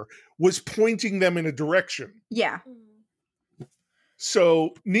car, was pointing them in a direction. yeah.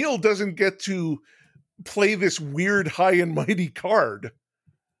 So Neil doesn't get to play this weird high and mighty card.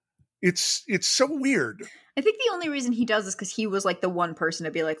 It's so weird. I think the only reason he does is because he was like the one person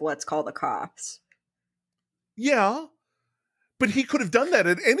to be like, "Let's call the cops." Yeah. But he could have done that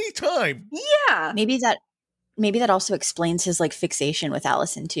at any time. Yeah, Maybe that also explains his like fixation with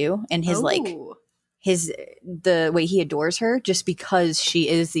Allison too, and his like Ooh. the way he adores her, just because she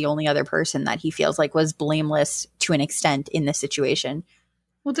is the only other person that he feels like was blameless to an extent in this situation.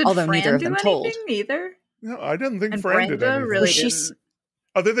 Well, did although Fran neither of do them anything told. either? No, I didn't think And Fran did Brenda anything. really Well, she's- didn't.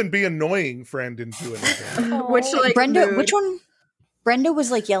 Other than be annoying, Fran didn't do anything. Which like Brenda, mood? which one? Brenda was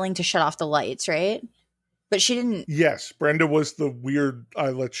like yelling to shut off the lights, right? But she didn't. Yes, Brenda was the weird,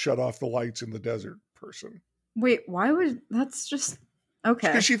 let's shut off the lights in the desert person. Wait, why would that's just okay?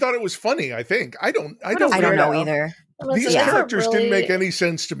 Because she thought it was funny, I think. I don't I don't know weirdo. either. These They have a characters didn't make really- any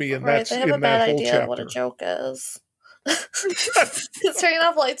sense to me in Right, they have a that bad whole idea chapter. of what a joke is. Turning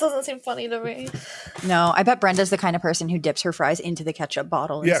off lights doesn't seem funny to me. No, I bet Brenda's the kind of person who dips her fries into the ketchup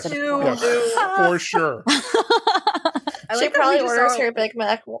bottle Yes, instead of Ew. pouring. yes, for sure. I She like that we probably just orders all- her Big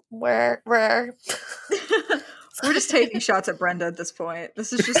Mac rare. We're just taking shots at Brenda at this point.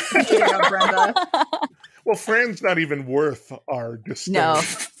 This is just shitting on Brenda. Well, Fran's not even worth our disdain. No,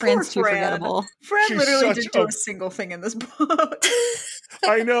 Fran's too Fran. forgettable. Fran She's literally such didn't do a- a single thing in this book.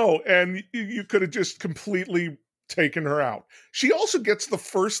 I know, and you could have just completely taken her out. She also gets the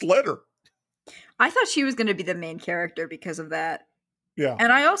first letter. I thought she was going to be the main character because of that. Yeah.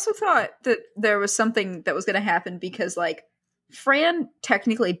 And I also thought that there was something that was going to happen because, like, Fran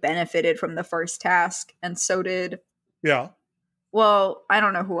technically benefited from the first task, and so did... Yeah. Well, I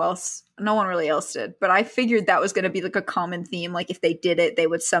don't know who else. No one really else did. But I figured that was going to be, like, a common theme. Like, if they did it, they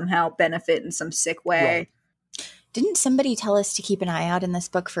would somehow benefit in some sick way. Right. Didn't somebody tell us to keep an eye out in this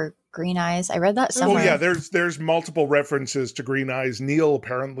book for green eyes? I read that somewhere. Oh yeah, there's multiple references to green eyes. Neil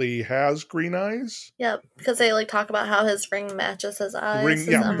apparently has green eyes. Yep, because they like talk about how his ring matches his eyes.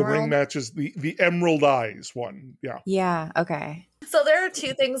 The ring matches the emerald eyes one. Yeah. Yeah, okay. So there are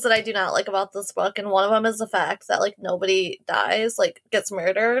two things that I do not like about this book, and one of them is the fact that like nobody dies, like gets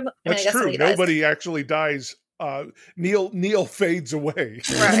murdered. That's true. Nobody actually dies. Neil fades away.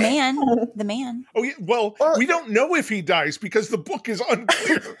 Right. The man. Oh yeah. Well, we don't know if he dies because the book is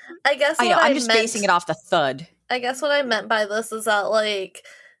unclear. I guess I'm just basing it off the thud. I guess what I meant by this is that like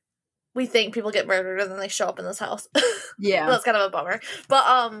we think people get murdered and then they show up in this house. Yeah, that's kind of a bummer.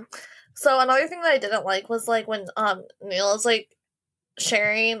 But so another thing that I didn't like was like when Neil is like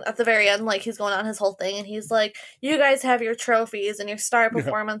sharing at the very end, like he's going on his whole thing and he's like, you guys have your trophies and your star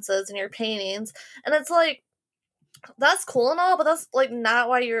performances and your paintings, and it's like, that's cool and all, but that's like not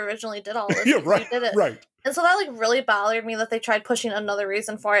why you originally did all this. Yeah, right. You did it. Right. And so that like really bothered me that they tried pushing another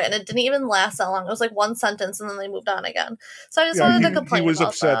reason for it, and it didn't even last that long. It was like one sentence and then they moved on again. So I just wanted to complain. He was about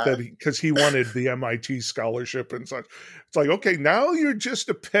upset that because he wanted the MIT scholarship and such. It's like, okay, now you're just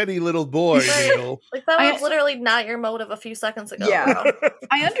a petty little boy, Neil. Like that was literally not your motive a few seconds ago. Yeah.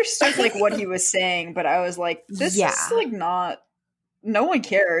 I understood like what he was saying, but I was like, this is like not, no one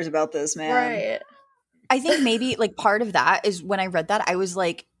cares about this, man. Right. I think maybe like part of that is when I read that, I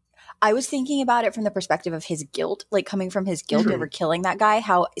was thinking about it from the perspective of his guilt, like coming from his guilt over killing that guy,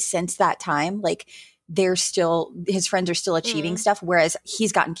 how since that time, like his friends are still achieving stuff, whereas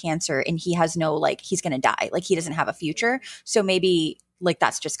he's gotten cancer and he has no, like, he's going to die. Like he doesn't have a future. So maybe like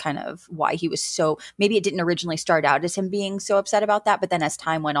that's just kind of why he was so, maybe it didn't originally start out as him being so upset about that. But then as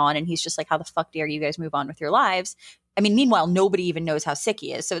time went on and he's just like, how the fuck dare you guys move on with your lives? I mean, meanwhile, nobody even knows how sick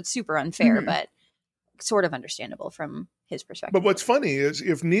he is. So it's super unfair, but sort of understandable from his perspective. But what's funny is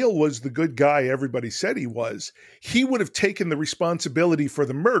if Neil was the good guy everybody said he was, he would have taken the responsibility for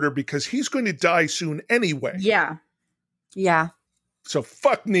the murder because he's going to die soon anyway. Yeah. Yeah. So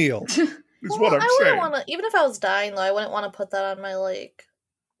fuck Neil is what I'm saying. Even if I was dying though, I wouldn't want to put that on my like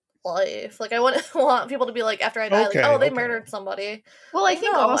life. Like I wouldn't want people to be like after I die, like, oh, they murdered somebody. Well, I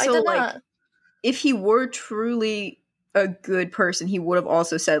think also like if he were truly a good person, he would have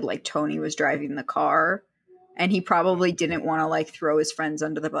also said like Tony was driving the car and he probably didn't want to like throw his friends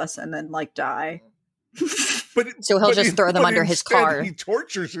under the bus and then like die. So he'll just throw them under his car. He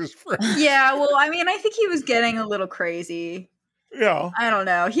tortures his friends. Yeah, well, I mean, I think he was getting a little crazy. Yeah. I don't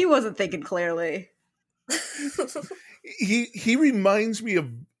know. He wasn't thinking clearly. He reminds me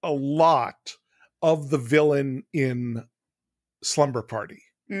of a lot of the villain in Slumber Party.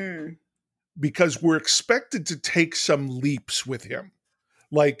 Because we're expected to take some leaps with him.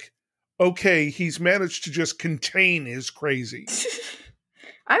 Like, okay, he's managed to just contain his crazy.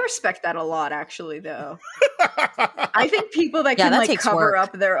 I respect that a lot, actually, though. I think people that can like cover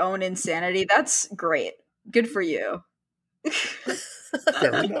up their own insanity, that's great. Good for you.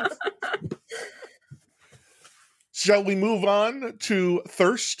 Fair enough. Shall we move on to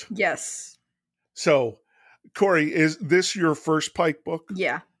Thirst? Yes. So, Corey, is this your first Pike book?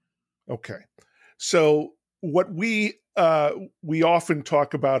 Yeah. Okay. So what we often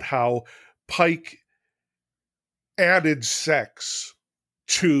talk about how Pike added sex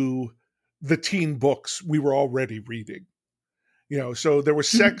to the teen books we were already reading. You know, so there was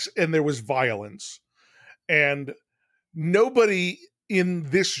sex and there was violence. And nobody in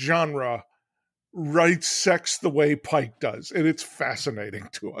this genre writes sex the way Pike does. And it's fascinating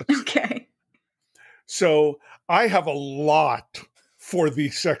to us. Okay. So I have a lot for the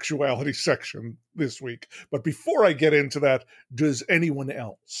sexuality section this week. But before I get into that, does anyone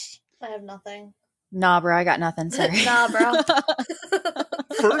else? I have nothing. Nah, bro, I got nothing. Sorry. Nah, bro.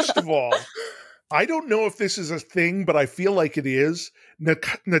 First of all, I don't know if this is a thing, but I feel like it is.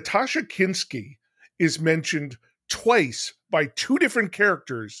 Natasha Kinski is mentioned twice by two different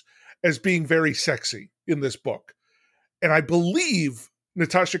characters as being very sexy in this book. And I believe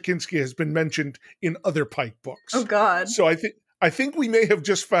Natasha Kinski has been mentioned in other Pike books. Oh, God. So I think we may have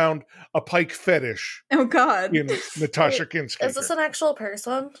just found a Pike fetish. Oh, God. In Natasha Kinski. Is this an actual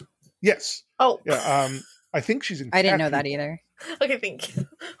person? Yes. Oh. Yeah. I think she's in I didn't know that either. Okay, thank you.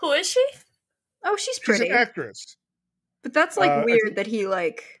 Who is she? Oh, she's pretty. She's an actress. But that's like weird that he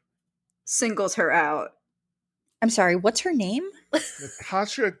like singles her out. I'm sorry, what's her name?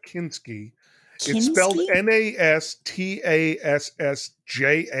 Natasha Kinski. Kinski? It's spelled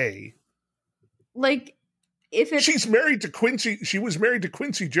Nastassja. Like, if it's... She's married to Quincy. She was married to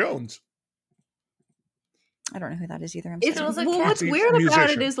Quincy Jones. I don't know who that is either. It's, It was a well, cat. what's weird about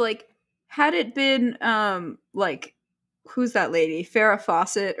it is, like, had it been, like, who's that lady? Farrah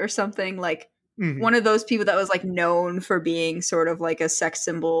Fawcett or something? Like, one of those people that was, like, known for being sort of like a sex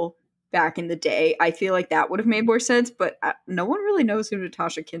symbol back in the day. I feel like that would have made more sense, but no one really knows who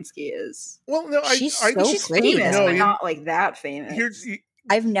Natasha Kinski is. Well, no, she's she's pretty, famous, though. but not like that famous.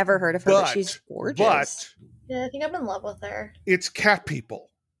 I've never heard of her, but she's gorgeous. But Yeah, I think I'm in love with her. it's Cat People.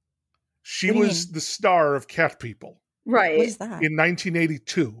 She What do you was the star of Cat People. Right. What is that? In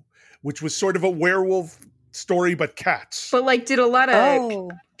 1982, which was sort of a werewolf story, but cats. But, like, did a lot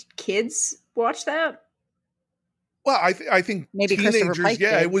of kids watch that? Well, I think Maybe teenagers, Christopher Pike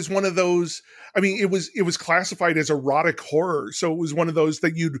yeah, did. it was one of those. I mean, it was classified as erotic horror, so it was one of those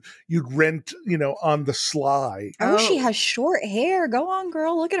that you'd rent, on the sly. Oh, she has short hair. Go on,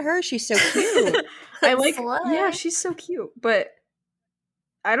 girl. Look at her. She's so cute. I like, Slay. yeah, she's so cute, but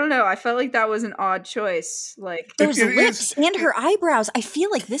I don't know. I felt like that was an odd choice. Like, Those it lips is- and her eyebrows. I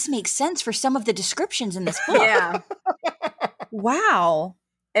feel like this makes sense for some of the descriptions in this book. yeah, Wow.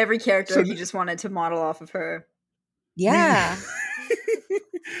 every character So- he just wanted to model off of her. Yeah.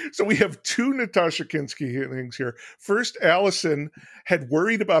 So we have two Natasha Kinski things here. First, Allison had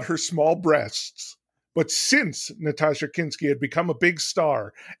worried about her small breasts, but since Natasha Kinski had become a big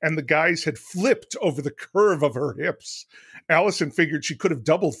star and the guys had flipped over the curve of her hips, Allison figured she could have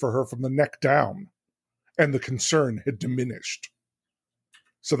doubled for her from the neck down, and the concern had diminished.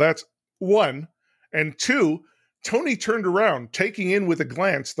 So that's one. And two, Tony turned around, taking in with a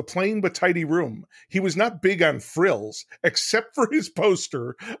glance the plain but tidy room. He was not big on frills, except for his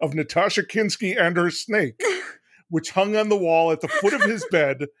poster of Natasha Kinski and her snake, which hung on the wall at the foot of his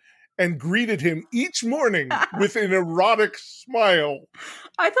bed and greeted him each morning with an erotic smile.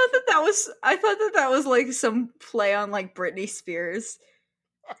 I thought that was like some play on like Britney Spears,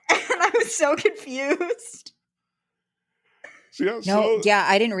 and I was so confused. Yeah,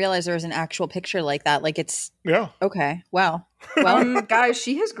 I didn't realize there was an actual picture like that. Like it's okay. Wow. Well, Guys,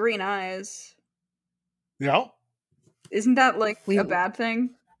 she has green eyes. Yeah. Isn't that like a bad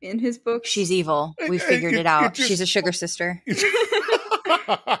thing in his book? She's evil. We figured it out. She's a sugar sister.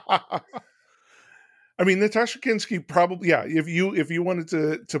 I mean, Natasha Kinski probably, yeah. If you wanted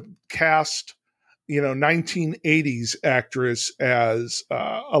to cast, 1980s actress as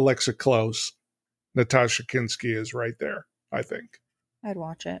Alexa Close, Natasha Kinski is right there. I think I'd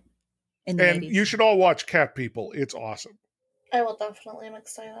watch it. And 80s. you should all watch Cat People. It's awesome. I will definitely. I'm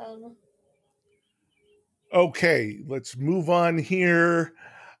excited. Okay, let's move on here.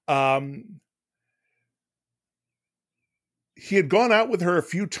 He had gone out with her a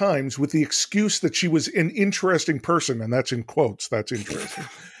few times with the excuse that she was an interesting person, and that's in quotes. That's interesting.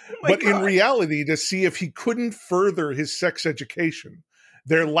 But in reality, to see if he couldn't further his sex education.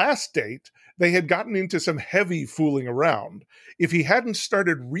 Their last date, they had gotten into some heavy fooling around. If he hadn't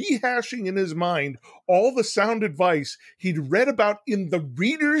started rehashing in his mind all the sound advice he'd read about in the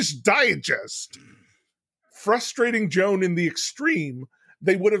Reader's Digest, frustrating Joan in the extreme,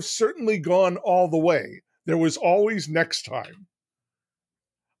 they would have certainly gone all the way. There was always next time.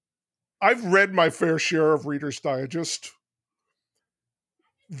 I've read my fair share of Reader's Digest.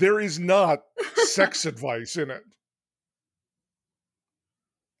 There is not sex advice in it.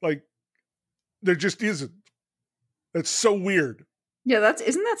 Like, there just isn't. That's so weird. Yeah,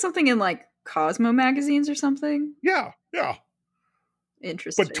 isn't that something in like Cosmo magazines or something? Yeah.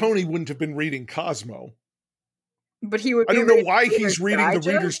 Interesting. But Tony wouldn't have been reading Cosmo. But he would. I don't know why he's reading the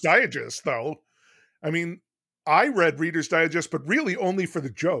Reader's Digest, though. I mean, I read Reader's Digest, but really only for the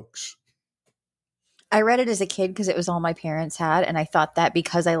jokes. I read it as a kid because it was all my parents had, and I thought that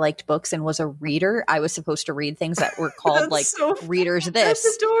because I liked books and was a reader, I was supposed to read things that were called like Reader's this.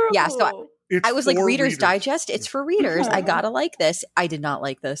 That's adorable. Yeah, so I was like, Reader's Digest, it's for readers. I gotta like this. I did not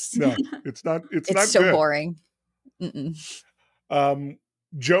like this. No, it's not. It's not so good. boring.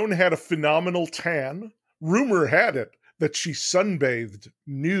 Joan had a phenomenal tan. Rumor had it that she sunbathed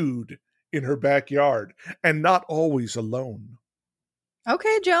nude in her backyard, and not always alone.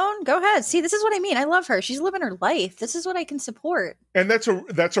 Okay, Joan, go ahead. See, this is what I mean. I love her. She's living her life. This is what I can support. And that's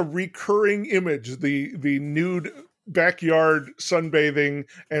a recurring image, the nude backyard sunbathing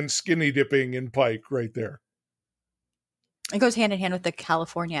and skinny dipping in Pike right there. It goes hand in hand with the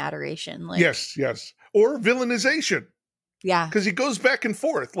California adoration. Like, Yes. Or villainization. Yeah. Because he goes back and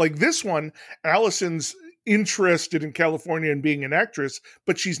forth. Like this one, Allison's interested in California and being an actress,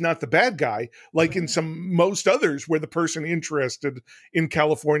 but she's not the bad guy, like in most others where the person interested in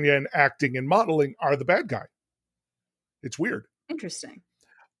California and acting and modeling are the bad guy. It's weird. Interesting.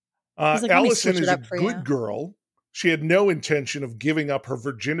 He's like, "Let me Allison switch it is a up for good you." girl. She had no intention of giving up her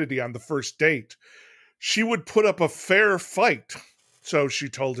virginity on the first date. She would put up a fair fight, so she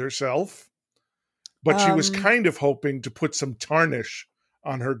told herself. But she was kind of hoping to put some tarnish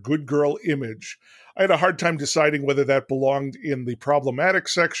on her good girl image. I had a hard time deciding whether that belonged in the problematic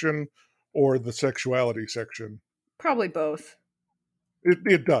section or the sexuality section. Probably both.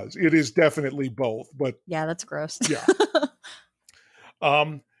 It does. It is definitely both. But Yeah, that's gross. yeah.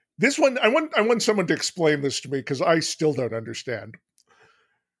 This one, I want someone to explain this to me because I still don't understand.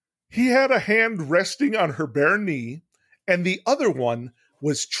 He had a hand resting on her bare knee, and the other one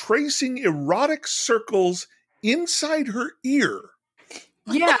was tracing erotic circles inside her ear.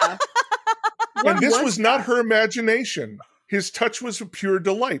 Yeah. And this was not her imagination. His touch was a pure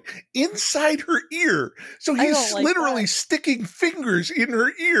delight. Inside her ear. So he's literally sticking fingers in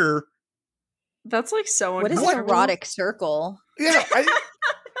her ear. That's like so What is an erotic circle? Yeah.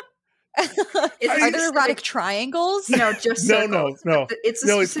 Are there erotic triangles? No, just circles. No.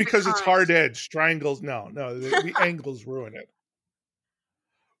 It's because it's hard edge. Triangles, no. The angles ruin it.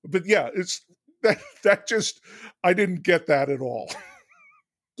 But yeah, it's that just, I didn't get that at all.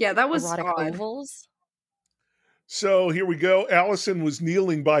 Yeah, that was erotic odd. ovals. So here we go. Allison was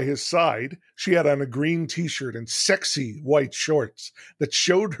kneeling by his side. She had on a green t-shirt and sexy white shorts that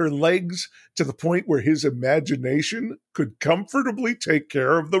showed her legs to the point where his imagination could comfortably take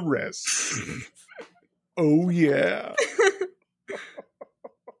care of the rest. Oh, yeah.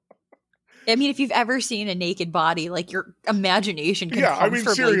 I mean, if you've ever seen a naked body, like your imagination can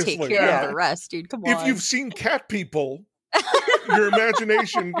comfortably take care of the rest, dude. Come on. If you've seen cat people, your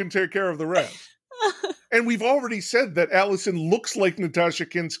imagination can take care of the rest. And we've already said that Allison looks like Natasha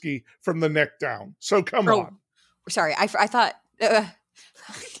Kinski from the neck down. So come on. Sorry, I thought...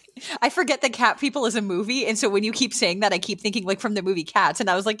 I forget that Cat People is a movie, and so when you keep saying that, I keep thinking like from the movie Cats, and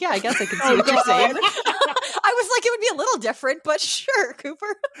I was like, yeah, I guess I can see what you're saying. I was like, it would be a little different, but sure,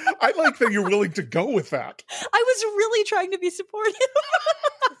 Cooper. I like that you're willing to go with that. I was really trying to be supportive.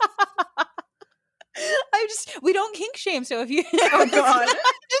 We don't kink shame, so if you... Oh, God.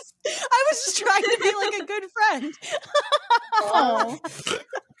 I was just trying to be like a good friend. Oh.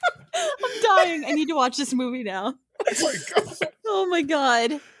 I'm dying. I need to watch this movie now. Oh my God. Oh my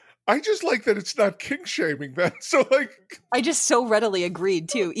God. I just like that it's not kink shaming that. So like, I just so readily agreed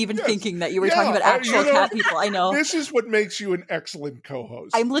too, even thinking that you were talking about actual cat people. I know. This is what makes you an excellent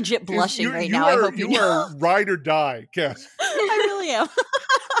co-host. I'm legit blushing right now. I hope you know. are ride or die, Cass. I really am.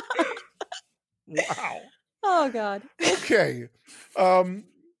 Wow. Oh God. Okay.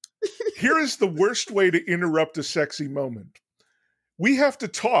 Here is the worst way to interrupt a sexy moment. We have to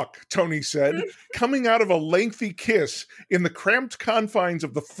talk, Tony said, coming out of a lengthy kiss in the cramped confines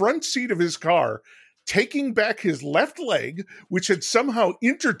of the front seat of his car, taking back his left leg, which had somehow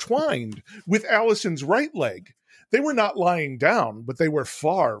intertwined with Allison's right leg. They were not lying down, but they were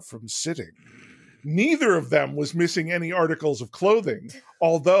far from sitting. Neither of them was missing any articles of clothing,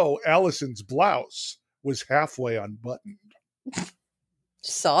 although Allison's blouse was halfway unbuttoned.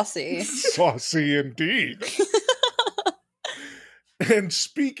 Saucy. Saucy indeed. And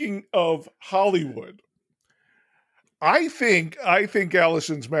speaking of Hollywood, I think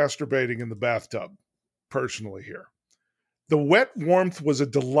Allison's masturbating in the bathtub, personally here. The wet warmth was a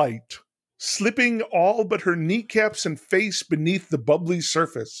delight, slipping all but her kneecaps and face beneath the bubbly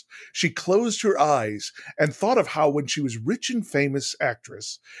surface. She closed her eyes and thought of how when she was rich and famous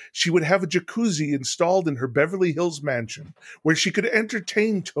actress, she would have a jacuzzi installed in her Beverly Hills mansion where she could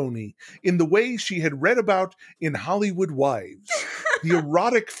entertain Tony in the way she had read about in Hollywood Wives. The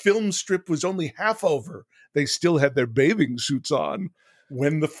erotic film strip was only half over. They still had their bathing suits on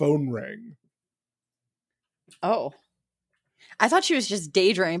when the phone rang. Oh. I thought she was just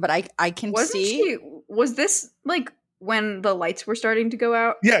daydreaming, but I can see. Was this like when the lights were starting to go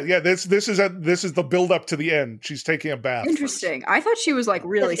out? Yeah. This is the build up to the end. She's taking a bath. Interesting. I thought she was like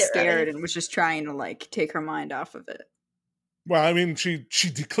really scared and was just trying to like take her mind off of it. Well, I mean, she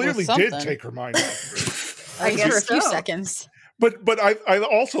clearly did take her mind off of it. I guess for a few seconds. But I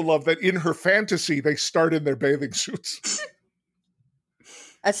also love that in her fantasy they start in their bathing suits.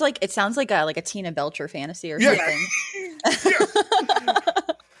 That's like, it sounds like a Tina Belcher fantasy or something. Yeah.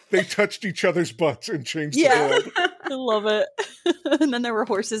 They touched each other's butts and changed the world. I love it. And then there were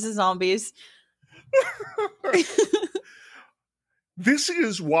horses and zombies. This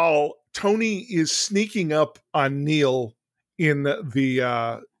is while Tony is sneaking up on Neil in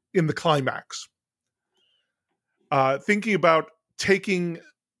the climax. thinking about taking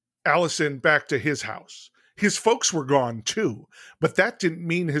Allison back to his house. His folks were gone too, but that didn't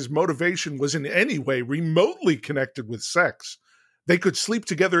mean his motivation was in any way remotely connected with sex. They could sleep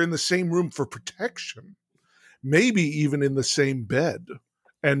together in the same room for protection, maybe even in the same bed,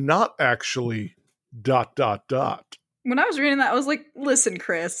 and not actually ... When I was reading that, I was like, listen,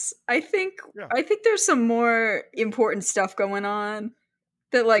 Chris, I think there's some more important stuff going on.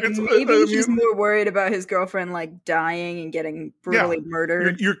 That maybe he's more worried about his girlfriend dying and getting brutally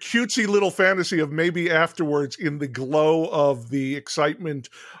murdered. Your cutesy little fantasy of maybe afterwards, in the glow of the excitement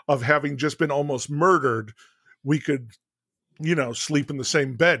of having just been almost murdered, we could, sleep in the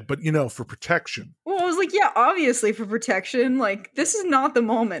same bed, but for protection. Well, I was like, yeah, obviously for protection. This is not the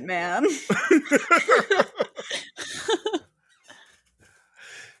moment, man.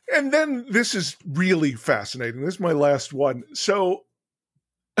 And then this is really fascinating. This is my last one. So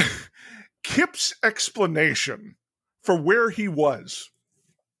Kip's explanation for where he was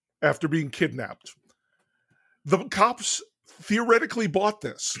after being kidnapped. The cops theoretically bought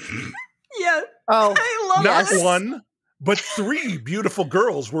this. Yeah. Oh, I love Not this. one, but 3 beautiful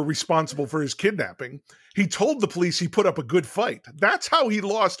girls were responsible for his kidnapping. He told the police he put up a good fight. That's how he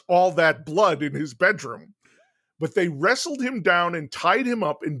lost all that blood in his bedroom. But they wrestled him down and tied him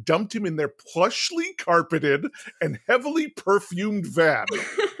up and dumped him in their plushly carpeted and heavily perfumed van.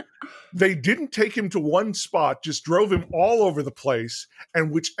 They didn't take him to one spot, just drove him all over the place, and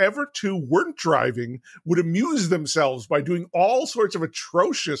whichever 2 weren't driving would amuse themselves by doing all sorts of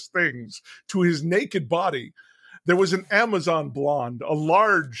atrocious things to his naked body. There was an Amazon blonde, a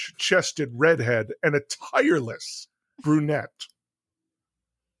large-chested redhead, and a tireless brunette.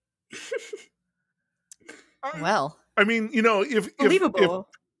 well. I mean,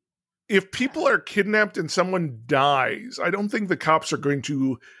 if people are kidnapped and someone dies, I don't think the cops are going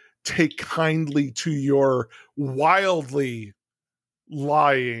to take kindly to your wildly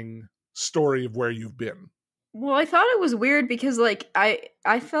lying story of where you've been. Well, I thought it was weird because,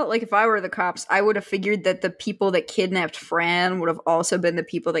 I felt like if I were the cops, I would have figured that the people that kidnapped Fran would have also been the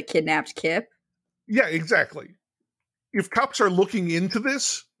people that kidnapped Kip. Yeah, exactly. If cops are looking into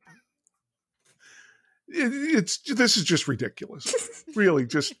this, this is just ridiculous. Really,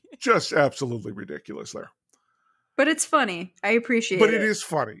 just absolutely ridiculous there. But it's funny. I appreciate it. But it is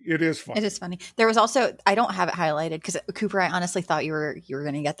funny. It is funny. It is funny. There was also, I don't have it highlighted because Cooper, I honestly thought you were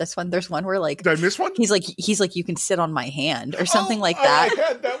going to get this one. There's one where did I miss one? He's like, you can sit on my hand or something like that. I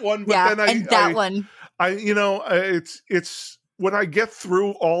had that one, but yeah, then it's when I get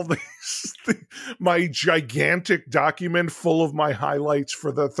through all these, my gigantic document full of my highlights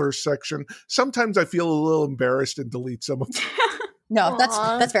for the thirst section, sometimes I feel a little embarrassed and delete some of them. No,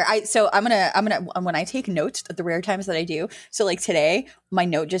 that's fair. I'm gonna when I take notes, the rare times that I do. So today, my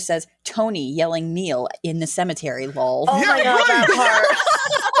note just says Tony yelling Neil in the cemetery. Lol. Oh my god, that part.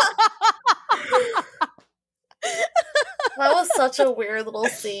 That was such a weird little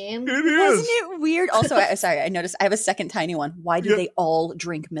scene. It is. Wasn't it weird? Also, I noticed I have a second tiny one. Why do they all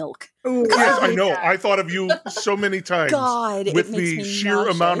drink milk? Ooh, yes, I know. I thought of you so many times. God, with the sheer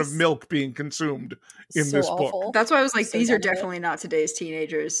nauseous. Amount of milk being consumed in so this awful. book. That's why I was like, So these are bad. definitely not today's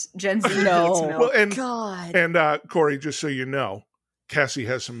teenagers. Gen Z No. hates milk. Well, and God. Corey, just so you know, Cassie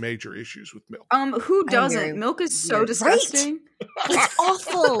has some major issues with milk. Who very doesn't? Milk is so weird. disgusting. It's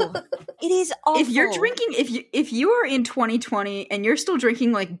awful. It is awful. If you're drinking, if you are in 2020 and you're still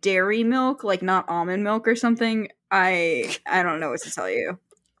drinking dairy milk, not almond milk or something, I don't know what to tell you.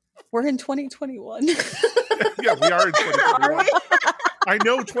 We're in 2021. Yeah, we are in 2021. I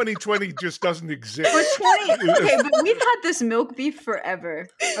know 2020 just doesn't exist. But we've had this milk beef forever.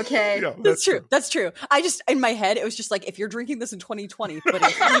 Okay, Yeah, That's true. That's true. I just, in my head, it was just if you're drinking this in 2020, but in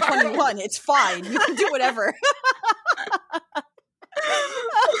 2021, it's fine. You can do whatever.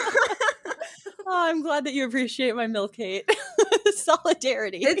 Oh, I'm glad that you appreciate my milk hate.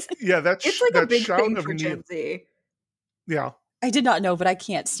 Solidarity. That's it's that a big shout thing of for Gen Z. Yeah. I did not know, but I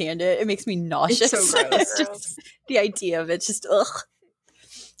can't stand it. It makes me nauseous. It's so gross. It's just the idea of it. Just ugh.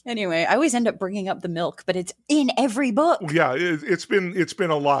 Anyway, I always end up bringing up the milk, but it's in every book. Yeah, it's been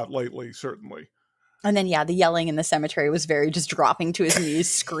a lot lately, certainly. And then, the yelling in the cemetery was very just dropping to his knees,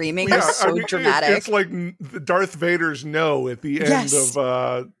 screaming. It was so dramatic. It's like Darth Vader's no at the end of,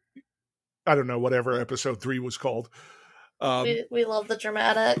 I don't know, whatever episode 3 was called. We love the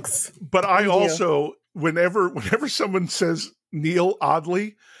dramatics. But I also, whenever someone says Neil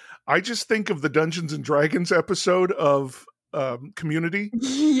oddly, I just think of the Dungeons and Dragons episode of Community.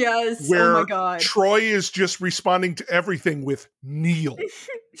 Yes. Where oh my god. Troy is just responding to everything with Neil.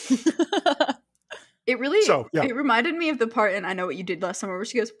 It really So, yeah. it reminded me of the part, and I know what you did last summer, where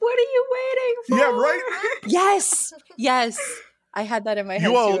she goes, "What are you waiting for?" Yeah, right? Yes. Yes. I had that in my head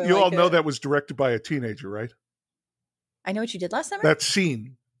You all, too. you all know that was directed by a teenager, right? I know what you did last summer. That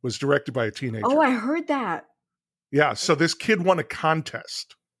scene was directed by a teenager. Oh, I heard that. Yeah, so this kid won a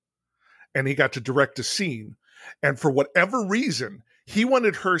contest, and he got to direct a scene. And for whatever reason, he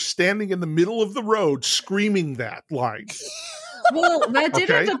wanted her standing in the middle of the road screaming that line. Well, that did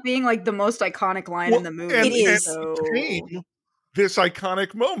Okay. end up being like the most iconic line in the movie. And, It is. and So it became this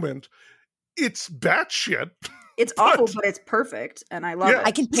iconic moment. It's batshit. it's awful, but it's perfect, and I love Yeah. it.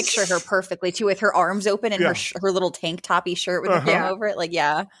 I can picture her perfectly too, with her arms open and Yeah. her little tank toppy shirt with the thing over it. Like,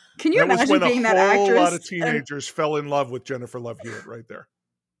 yeah. Can you That was imagine when being a that whole actress? lot of and- teenagers fell in love with Jennifer Love Hewitt right there.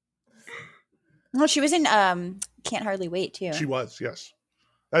 Well, she was in Can't Hardly Wait too. She was, yes.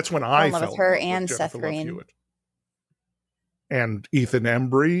 That's when Fell I in love fell with her in love and with Seth Jennifer Love Green. Hewitt. And Ethan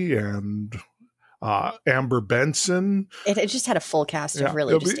Embry and Amber Benson. It just had a full cast of Yeah.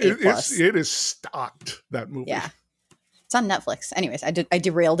 really just A+. It is stocked, that movie. Yeah. It's on Netflix. Anyways, I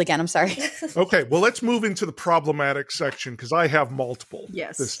derailed again. I'm sorry. Okay, well, let's move into the problematic section because I have multiple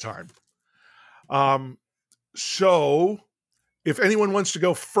Yes. this time. So, if anyone wants to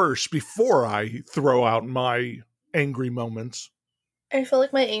go first before I throw out my angry moments, I feel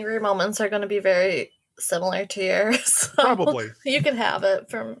like my angry moments are going to be very similar to yours. So Probably. You can have it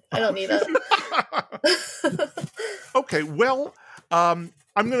from. I don't need it. okay, well, I'm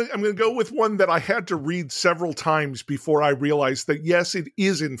gonna go with one that I had to read several times before I realized that yes, it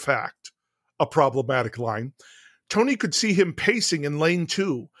is in fact a problematic line. Tony could see him pacing in lane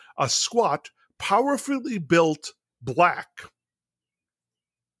 2, a squat, powerfully built black.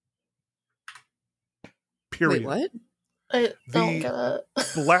 Period. Wait, what? I don't The get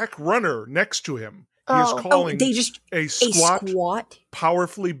it. black runner next to him, he Oh. is Oh, calling they just a a squat, squat.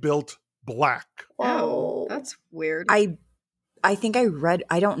 powerfully built black. Whoa. Oh, that's weird. I think I read.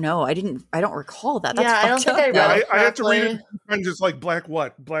 I don't know. I don't recall that. That's Yeah, I don't fucked think I up. read Yeah, it I had to read it correctly. sometimes. It's like black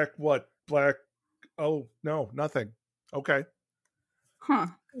what? Black what? Black. Oh, no, nothing. Okay. Huh.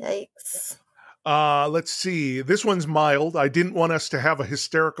 Yikes. Let's see. This one's mild. I didn't want us to have a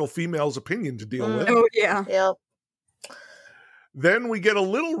hysterical female's opinion to deal with. Oh, yeah. Yep. Then we get a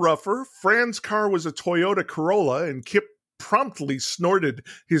little rougher. Fran's car was a Toyota Corolla, and Kip promptly snorted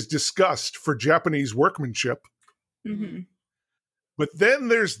his disgust for Japanese workmanship. Mm-hmm. But then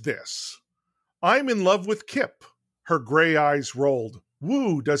there's this. I'm in love with Kip. Her gray eyes rolled.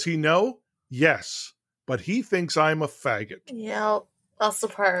 Woo, does he know? Yes, but he thinks I'm a faggot. Yep. That's the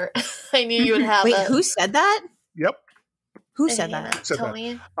part. I knew you would have Wait, it. who said that? Yep. Who I said knew that? it. Said that.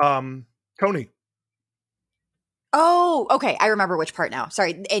 Tony. Tony. Oh, okay. I remember which part now.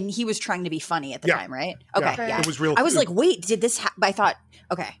 Sorry. And he was trying to be funny at the Yeah. time, right? Okay. Yeah. Yeah. It was real. I was like, wait, did this I thought,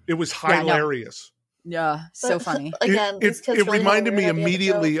 okay. it was Yeah, no. hilarious. Yeah. So But, funny. Again, It these kids really have a reminded me weird idea of a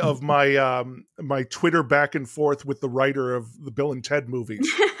immediately joke. of my my Twitter back and forth with the writer of the Bill and Ted movies.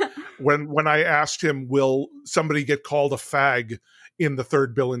 when I asked him, will somebody get called a fag in the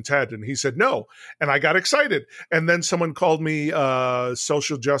third Bill and Ted? And he said no. And I got excited. And then someone called me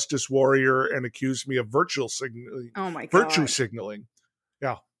social justice warrior and accused me of virtue signaling. Oh, my God. Virtue signaling.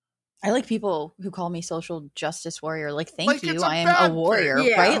 I like people who call me social justice warrior. Like, thank Like you. it's a I am bad a warrior, thing.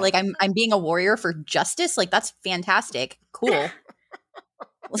 Yeah. right? Like I'm being a warrior for justice. Like, that's fantastic. Cool.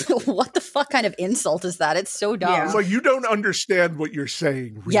 What the fuck kind of insult is that? It's so dumb. Yeah. It's like you don't understand what you're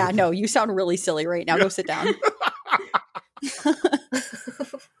saying. Really. Yeah, no, you sound really silly right now. Go sit down.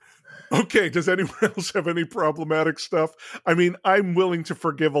 Okay, does anyone else have any problematic stuff? I mean, I'm willing to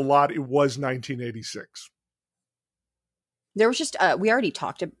forgive a lot. It was 1986. There was just we already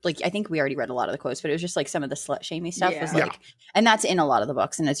talked like I think we already read a lot of the quotes, but it was just like some of the slut shaming stuff was Yeah. like, and that's in a lot of the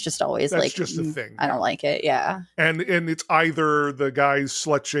books, and it's just always That's like just a thing. I don't like it. Yeah, And it's either the guys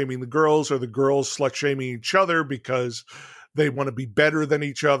slut shaming the girls or the girls slut shaming each other because they want to be better than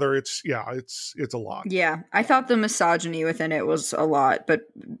each other. It's a lot. Yeah. I thought the misogyny within it was a lot, but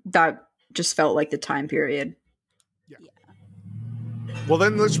that just felt like the time period. Well,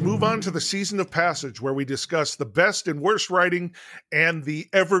 then let's move on to the season of passage where we discuss the best and worst writing and the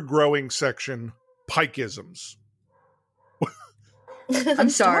ever-growing section, Pikeisms. I'm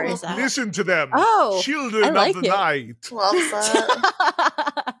sorry. What was that? Listen to them. Oh, Children I like of the it. night. Love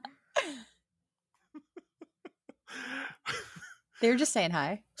that. They were just saying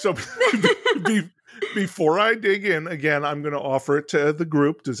hi. So before I dig in, again, I'm going to offer it to the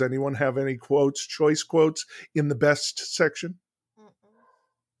group. Does anyone have any quotes, choice quotes in the best section?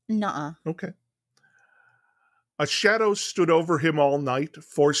 Nuh-uh. Okay. A shadow stood over him all night,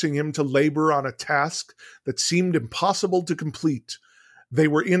 forcing him to labor on a task that seemed impossible to complete. They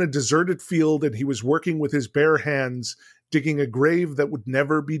were in a deserted field, and he was working with his bare hands, digging a grave that would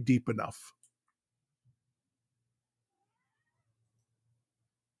never be deep enough.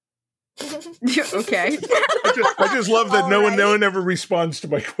 Okay. I just love that no one ever responds to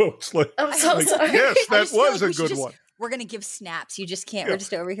my quotes. Like, I'm so sorry. yes, that was like a good one. We're going to give snaps. You just can't. Yeah. We're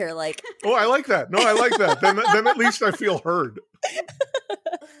just over here like. Oh, I like that. No, I like that. Then at least I feel heard.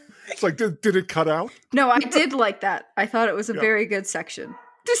 It's like, did it cut out? No, I did like that. I thought it was a very good section.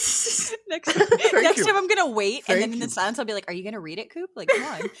 Next time I'm going to wait. And then in the silence, I'll be like, are you going to read it, Coop? Like, come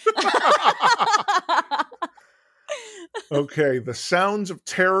on. Okay, the sounds of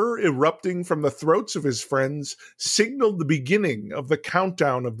terror erupting from the throats of his friends signaled the beginning of the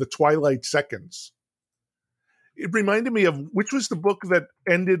countdown of the twilight seconds. It reminded me of, which was the book that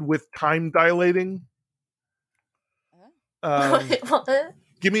ended with time dilating? Wait, what?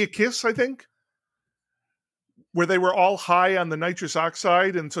 Give Me a Kiss, I think? Where they were all high on the nitrous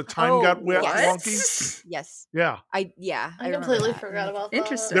oxide, and so time got wonky. Yes. Yeah. I completely forgot about that.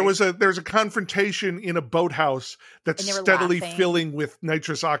 Interesting. There's a confrontation in a boathouse that's steadily filling with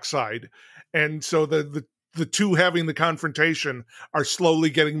nitrous oxide, and so the two having the confrontation are slowly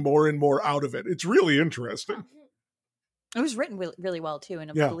getting more and more out of it. It's really interesting. It was written really well too, in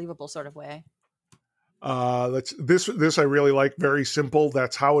a believable sort of way. This I really like. Very simple.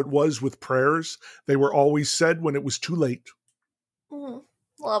 That's how it was with prayers. They were always said when it was too late.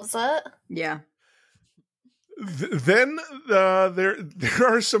 Loves it. Yeah. Then there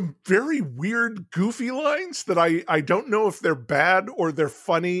are some very weird, goofy lines that I don't know if they're bad or they're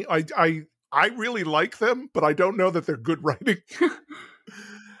funny. I really like them, but I don't know that they're good writing.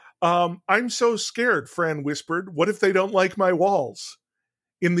 I'm so scared, Fran whispered. What if they don't like my walls?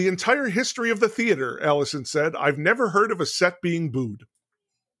 In the entire history of the theater, Allison said, I've never heard of a set being booed.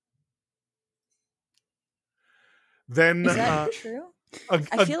 Then, is that true?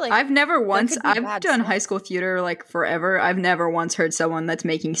 I feel like I've done high school theater like forever. I've never once heard someone that's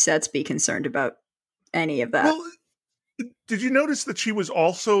making sets be concerned about any of that. Well, did you notice that she was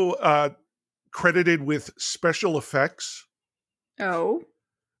also credited with special effects? Oh.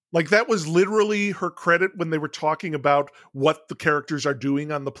 Like, that was literally her credit when they were talking about what the characters are doing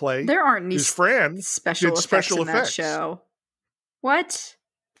on the play. There aren't any Fran special effects in that show. What?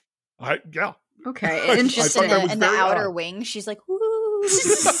 Yeah. Okay, interesting. In the outer wing, she's like, woo.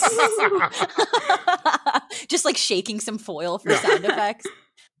 Just like shaking some foil for sound effects.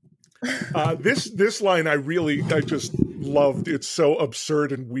 This line I just loved. It's so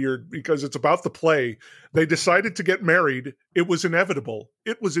absurd and weird because it's about the play. They decided to get married. It was inevitable.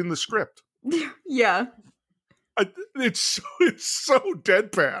 It was in the script. Yeah. It's so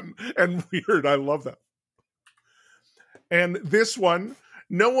deadpan and weird. I love that. And this one,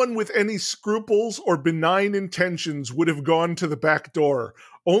 no one with any scruples or benign intentions would have gone to the back door.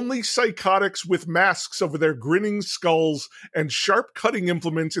 Only psychotics with masks over their grinning skulls and sharp cutting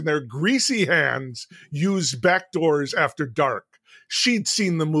implements in their greasy hands used back doors after dark. She'd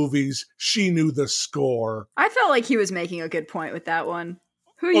seen the movies. She knew the score. I felt like he was making a good point with that one.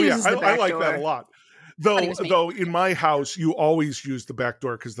 Who uses the back door? I like that a lot. Though in my house, you always use the back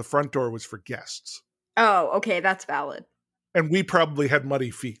door because the front door was for guests. Oh, okay. That's valid. And we probably had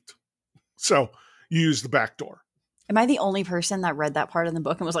muddy feet. So you use the back door. Am I the only person that read that part in the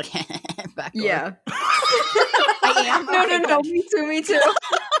book and was like, back door? Yeah. I am? No. Me too.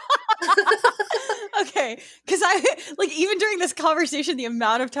 Okay. Because even during this conversation, the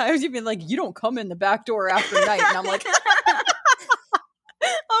amount of times you've been like, you don't come in the back door after night. And I'm like,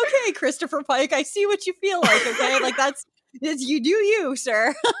 okay, Christopher Pike, I see what you feel like, okay? Like, it's you do you,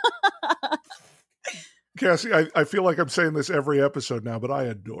 sir. Cassie, I feel like I'm saying this every episode now, but I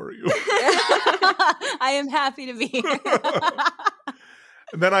adore you. I am happy to be here.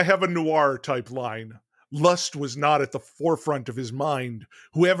 And then I have a noir type line. Lust was not at the forefront of his mind.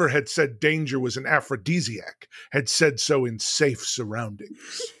 Whoever had said danger was an aphrodisiac had said so in safe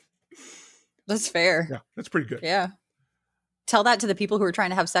surroundings. That's fair. Yeah, that's pretty good. Yeah. Tell that to the people who are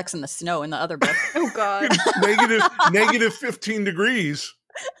trying to have sex in the snow in the other book. Oh, God. negative 15 degrees.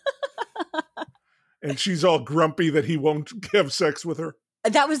 And she's all grumpy that he won't have sex with her.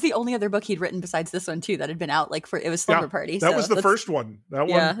 That was the only other book he'd written besides this one, too, that had been out. It was Slumber Party. That was the first one.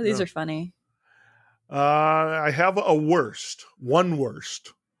 These are funny. I have one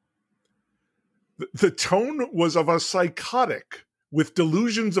worst. The tone was of a psychotic with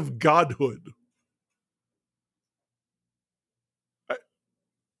delusions of godhood.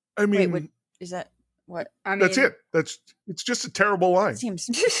 I mean... Wait, is that what? I mean, that's it. It's just a terrible line.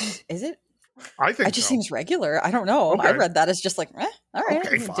 Is it? I think it just seems regular. I don't know. Okay. I read that as just like, all right.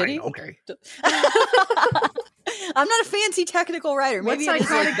 Okay, fine. Okay. I'm not a fancy technical writer. Maybe What's it is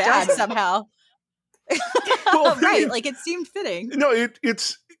like iconic bad doesn't? somehow. Well, Right, like it seemed fitting. No,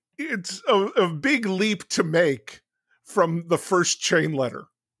 it's a big leap to make from the first chain letter,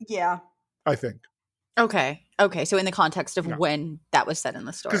 Yeah. I think. Okay. So in the context of when that was said in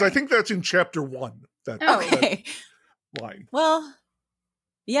the story. Because I think that's in chapter 1. That Okay. line. Well,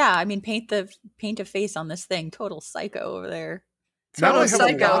 yeah, I mean, paint a face on this thing. Total psycho over there. Now I Total have a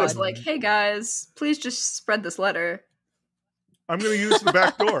Psycho lot is of- like, hey guys, please just spread this letter. I'm going to use the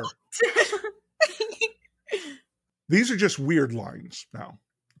back door. These are just weird lines now.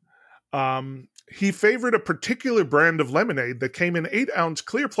 He favored a particular brand of lemonade that came in 8-ounce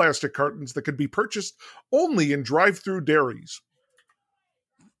clear plastic cartons that could be purchased only in drive-through dairies.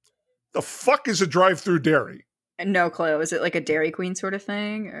 The fuck is a drive-through dairy? No clue. Is it like a Dairy Queen sort of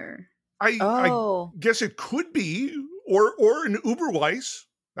thing, or? I Oh. guess it could be, or an Uberweiss.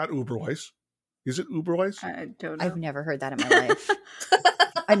 Not Uberweiss. Is it Uberweiss? I don't know. I've never heard that in my life.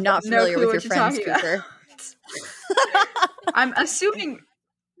 I'm not No familiar clue with what your you're friends, talking about. Cooper. I'm assuming.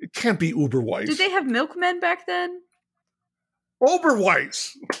 It can't be Uberweiss. Did they have milkmen back then?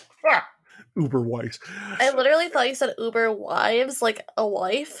 Uberweiss. Ha! Uberweiss. I literally thought you said Uber wives, like a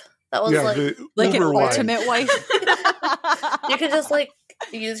wife. That was the Like an Uberweiss. ultimate wife. you could just like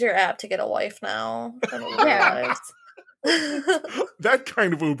use your app to get a wife now. And Uber Yeah. wives. That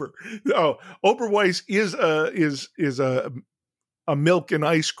kind of Uber. Oh, Oberweis is a milk and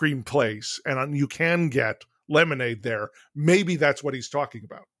ice cream place, and you can get lemonade there. Maybe that's what he's talking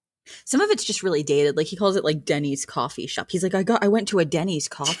about. Some of it's just really dated. Like he calls it like Denny's coffee shop. He's like, I went to a Denny's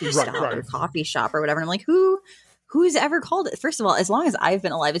coffee Right, stop right. or coffee shop or whatever. And I'm like, who's ever called it? First of all, as long as I've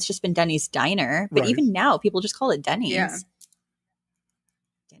been alive, it's just been Denny's diner. But Right. even now, people just call it Denny's. Yeah.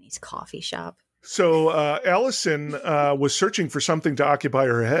 Denny's coffee shop. So Allison was searching for something to occupy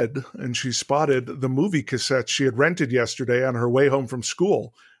her head, and she spotted the movie cassette she had rented yesterday on her way home from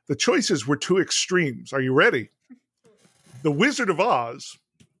school. The choices were two extremes. Are you ready? The Wizard of Oz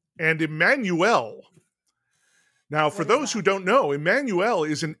and Emmanuel. Now, for those who don't know, Emmanuel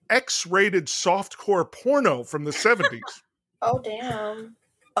is an X-rated softcore porno from the 70s. Oh damn!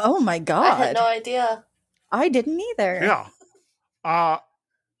 Oh my I God. had no idea. I didn't either. Yeah.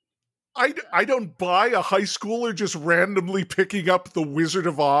 I don't buy a high schooler just randomly picking up The Wizard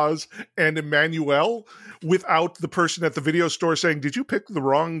of Oz and Emmanuel without the person at the video store saying, "Did you pick the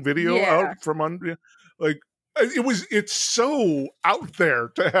wrong video out from under?" Like it's so out there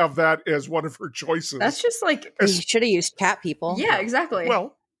to have that as one of her choices. That's just like. You should have used cat people. Yeah, exactly.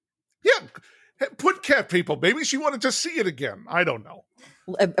 Well, yeah, put cat people. Maybe she wanted to see it again. I don't know.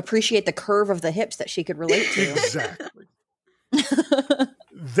 Appreciate the curve of the hips that she could relate to. Exactly.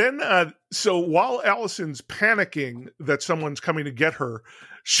 Then, so while Allison's panicking that someone's coming to get her,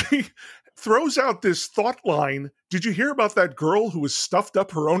 she throws out this thought line. Did you hear about that girl who was stuffed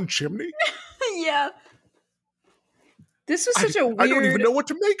up her own chimney? Yeah. This was such a weird. I don't even know what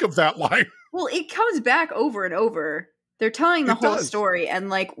to make of that line. Well, it comes back over and over. They're telling the It whole does. story, and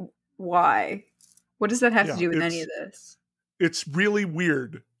like, why? What does that have to do with any of this? It's really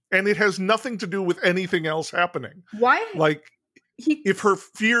weird. And it has nothing to do with anything else happening. Why? Like, if her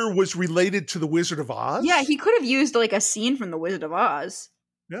fear was related to the Wizard of Oz? Yeah, he could have used like a scene from The Wizard of Oz.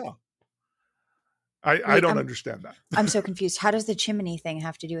 Yeah. I don't understand that. I'm so confused. How does the chimney thing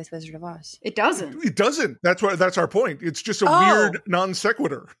have to do with Wizard of Oz? It doesn't. It doesn't. That's our point. It's just a weird non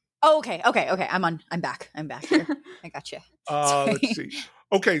sequitur. Oh, okay. I'm back here. I got you. Let's see.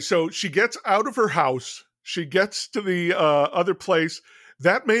 Okay, so she gets out of her house. She gets to the other place.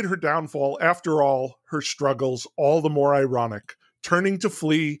 That made her downfall. After all, her struggles, all the more ironic. Turning to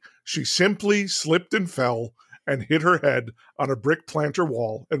flee, she simply slipped and fell and hit her head on a brick planter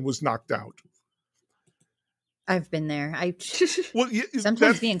wall and was knocked out. I've been there. Well,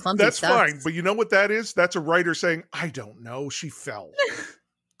 Sometimes being clumsy that's sucks. fine. But you know what that is? That's a writer saying, I don't know. She fell.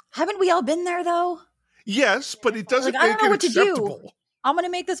 Haven't we all been there though? Yes, but it doesn't Like, I make don't know it what to do. acceptable. I'm gonna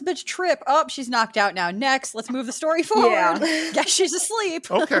make this bitch trip. Oh, she's knocked out now. Next, let's move the story forward. Yeah. Guess she's asleep.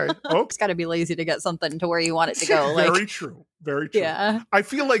 Okay. It's got to be lazy to get something to where you want it to go. Like, Very true. Very true. yeah. I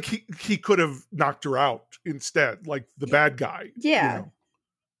feel like he could have knocked her out instead, like the bad guy. Yeah. You know?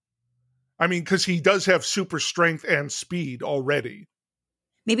 I mean, because he does have super strength and speed already.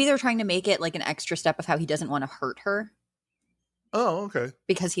 Maybe they're trying to make it like an extra step of how he doesn't want to hurt her Oh, okay.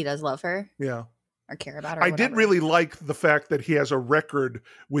 because he does love her Yeah. or care about her. I did really like the fact that he has a record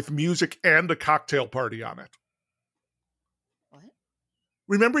with music and a cocktail party on it. What?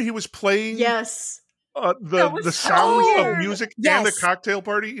 Remember he was playing Yes. the was so sounds weird. of music Yes. and a cocktail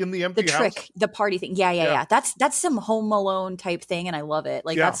party in the empty The house? trick, the party thing. Yeah. That's some Home Alone type thing, and I love it.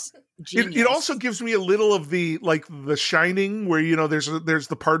 Like Yeah. Genius. It also gives me a little of the Shining, where there's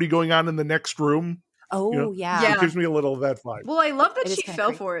the party going on in the next room. Oh yeah. It gives me a little of that vibe. Well, I love that It is she kinda fell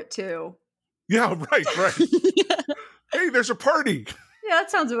creepy. for it too. Yeah, right. Hey, there's a party. Yeah,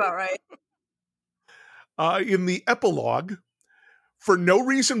 that sounds about right. In the epilogue, for no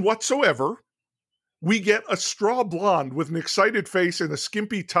reason whatsoever, we get a straw blonde with an excited face and a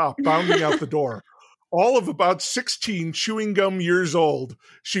skimpy top bounding out the door. All of about 16, chewing gum years old.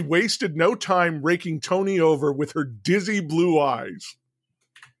 She wasted no time raking Tony over with her dizzy blue eyes.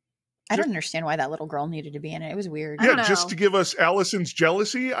 I don't understand why that little girl needed to be in it. It was weird. I don't Yeah, just know. to give us Allison's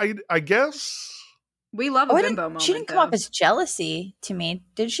jealousy, I guess. We love a bimbo moment. She didn't come off as jealousy to me,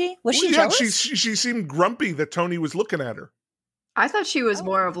 did she? Was she Yeah, jealous? she seemed grumpy that Tony was looking at her. I thought she was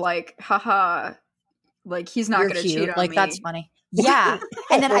more of like, haha, like he's not You're going to cute. cheat on Like me. that's funny. Yeah.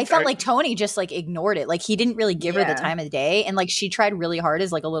 And then I felt Okay. like Tony just like ignored it. Like he didn't really give her the Yeah. time of the day. And like she tried really hard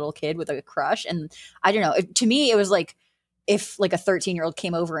as like a little kid with a crush. And I don't know. To me, it was like if like a 13-year-old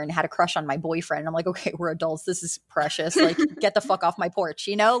came over and had a crush on my boyfriend, and I'm like, okay, we're adults. This is precious. Like, get the fuck off my porch,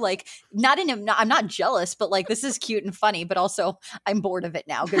 Like, I'm not jealous, but like, this is cute and funny, but also I'm bored of it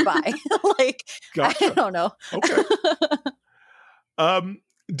now. Goodbye. Like, Gotcha. I don't know. Okay.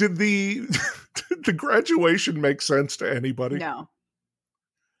 Did the the graduation make sense to anybody? No.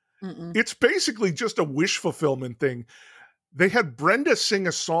 Mm-mm. It's basically just a wish fulfillment thing. They had Brenda sing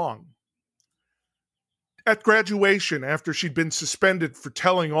a song at graduation after she'd been suspended for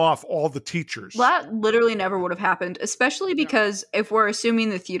telling off all the teachers. That literally never would have happened, especially because if we're assuming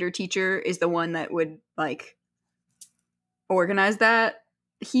the theater teacher is the one that would like organize that,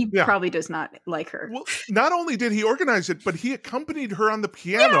 he Yeah. probably does not like her. Well, not only did he organize it, but he accompanied her on the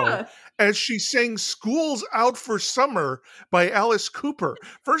piano Yeah. as she sang School's Out for Summer by Alice Cooper.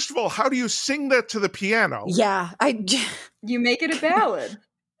 First of all, how do you sing that to the piano? Yeah. You make it a ballad.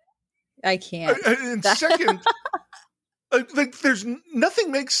 I can't. And second, there's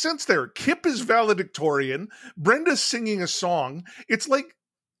nothing makes sense there. Kip is valedictorian. Brenda's singing a song. It's like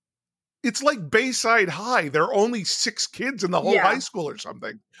Bayside High. There are only 6 kids in the whole Yeah. high school or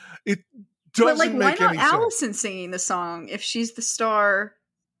something. It But doesn't like, why make not any sense. Allison singing the song if she's the star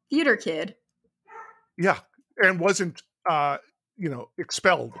theater kid? Yeah, and wasn't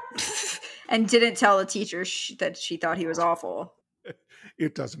expelled. And didn't tell the teacher that she thought he was awful.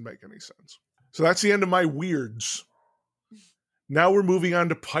 It doesn't make any sense. So that's the end of my weirds. Now we're moving on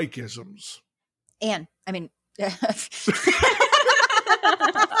to Pikeisms. And I mean,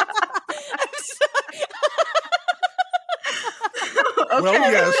 Okay. Well,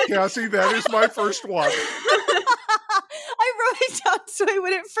 yes, Cassie, that is my first one. I wrote it down so I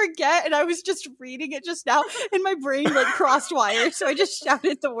wouldn't forget, and I was just reading it just now, and my brain like crossed wires, so I just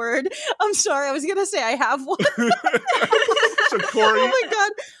shouted the word. I'm sorry, I was gonna say I have one. So Corey, Oh my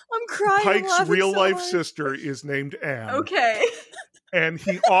god, I'm crying. I'm Pike's laughing real so life hard. sister is named Anne. Okay. And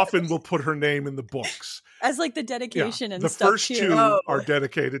he often will put her name in the books. As like the Yeah, dedication and the stuff first too. 2 Oh. are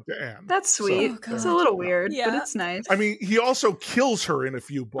dedicated to Anne. That's sweet. Oh, It's God. a little weird, Yeah. but it's nice. I mean, he also kills her in a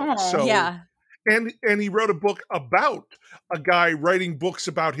few books. Aw. So Yeah, and he wrote a book about a guy writing books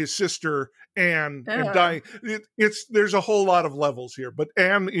about his sister Anne and Yeah. dying. There's a whole lot of levels here, but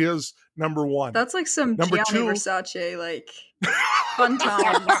Anne is number 1. That's like some Number Gianni 2. Versace, like fun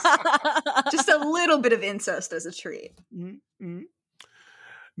times. Just a little bit of incest as a treat. Mhm.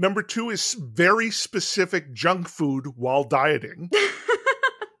 Number 2 is very specific junk food while dieting.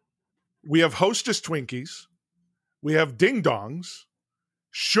 We have Hostess Twinkies. We have Ding Dongs.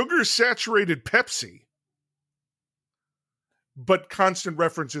 Sugar-saturated Pepsi. But constant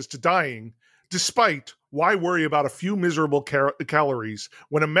references to dying, despite why worry about a few miserable calories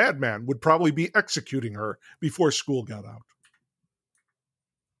when a madman would probably be executing her before school got out.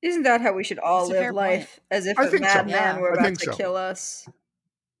 Isn't that how we should all That's a fair live life? As if I a think so. madman Yeah. were I about think to so. kill us.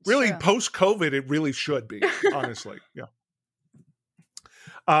 Really, True. post-COVID, it really should be, honestly. Yeah.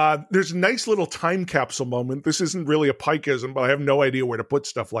 There's a nice little time capsule moment. This isn't really a Pikeism, but I have no idea where to put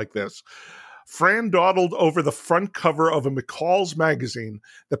stuff like this. Fran dawdled over the front cover of a McCall's magazine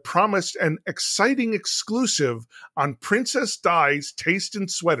that promised an exciting exclusive on Princess Di's taste in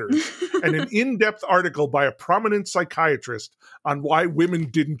sweaters and an in-depth article by a prominent psychiatrist on why women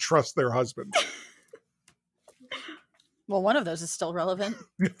didn't trust their husbands. Well, one of those is still relevant.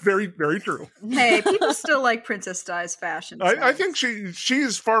 Very, very true. Hey, people still like Princess Di's fashion. I think she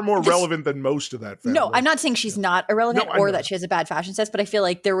is far more relevant than most of that family. No, I'm not saying she's not irrelevant No, I or know. that she has a bad fashion sense, but I feel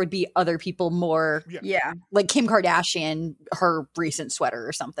like there would be other people more Yeah. like Kim Kardashian, her recent sweater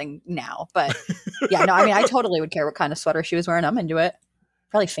or something now. But yeah, no, I mean, I totally would care what kind of sweater she was wearing. I'm into it.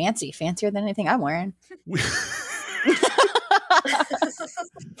 Probably fancier than anything I'm wearing.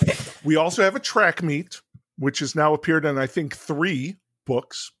 We also have a track meet, which has now appeared in, I think, 3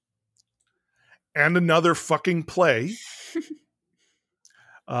 books. And another fucking play.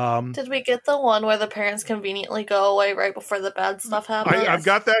 Did we get the one where the parents conveniently go away right before the bad stuff happens? I've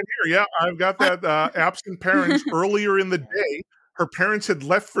got that here. Yeah, I've got that. Absent parents. Earlier in the day, her parents had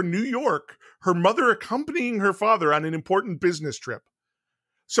left for New York, her mother accompanying her father on an important business trip.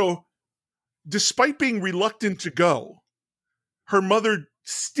 So, despite being reluctant to go, her mother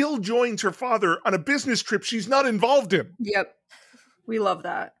still joins her father on a business trip she's not involved in. Yep. We love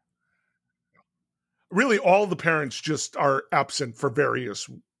that. Really, all the parents just are absent for various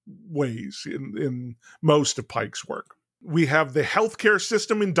ways in most of Pike's work. We have the healthcare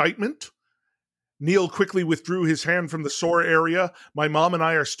system indictment. Neil quickly withdrew his hand from the sore area. My mom and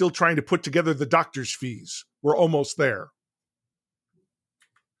I are still trying to put together the doctor's fees. We're almost there.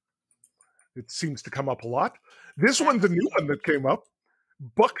 It seems to come up a lot. This one, the new one that came up,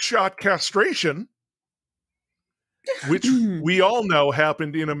 buckshot castration, which we all know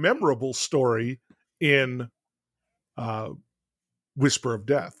happened in a memorable story in Whisper of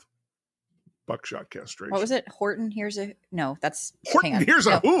Death. Buckshot castration. What was it? Horton here's a no. That's Horton here's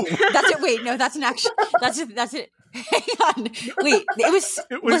a who? That's it. Wait, no, that's an action. That's it. Hang on. Wait,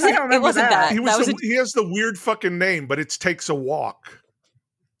 it wasn't that. He has the weird fucking name, but it's Takes a Walk,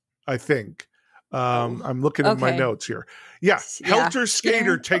 I think. I'm looking at my notes here. Yeah, Helter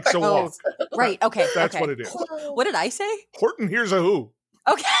Skater Takes a Walk. Right. Okay. That's what it is. What did I say? Horton here's a who?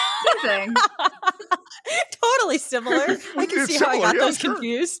 Okay. Thing. Totally similar. I can see how I got those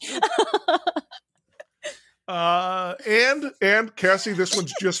confused. And Cassie, this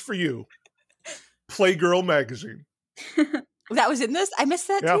one's just for you. Playgirl magazine. That was in this? I missed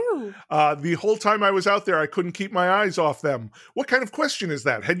that too. The whole time I was out there, I couldn't keep my eyes off them. What kind of question is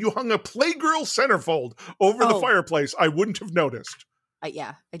that? Had you hung a Playgirl centerfold over the fireplace, I wouldn't have noticed.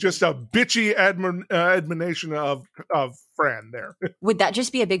 Yeah. Just a bitchy admonition of Fran there. Would that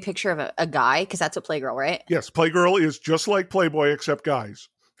just be a big picture of a guy? Because that's a Playgirl, right? Yes, Playgirl is just like Playboy, except guys.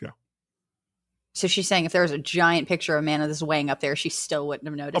 Yeah. So she's saying if there was a giant picture of Amanda that's weighing up there, she still wouldn't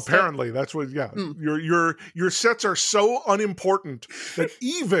have noticed. Apparently, that's what. Yeah, your sets are so unimportant that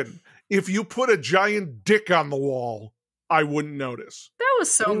even if you put a giant dick on the wall, I wouldn't notice. That was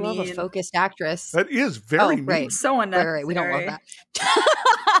so mean. We love a focused actress. That is very mean. Right. So unnecessary. Right. We don't love that.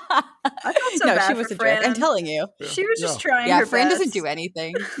 I felt so bad she was for a Fran. jerk. I'm telling you. She was just trying her Fran best. doesn't do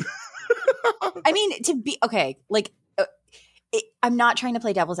anything. I mean, to be okay, like I'm not trying to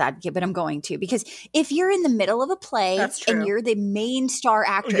play devil's advocate, but I'm going to, because if you're in the middle of a play and you're the main star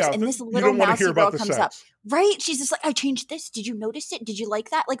actress and this little mousy girl comes up, right? She's just like, I changed this. Did you notice it? Did you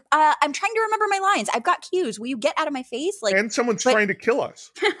like that? Like, I'm trying to remember my lines. I've got cues. Will you get out of my face? Like, and someone's trying to kill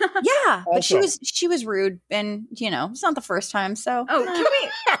us. Yeah, but she was rude, and it's not the first time. So can we?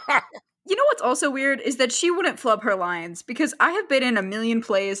 You know what's also weird is that she wouldn't flub her lines, because I have been in a million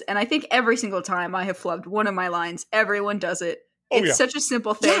plays and I think every single time I have flubbed one of my lines. Everyone does it. It's such a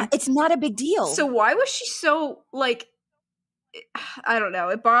simple thing. Yeah, it's not a big deal. So why was she so, like, I don't know.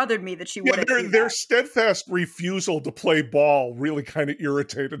 It bothered me that she wouldn't do that. Their steadfast refusal to play ball really kind of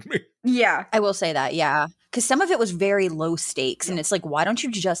irritated me. Yeah. I will say that, yeah. Because some of it was very low stakes, and it's like, why don't you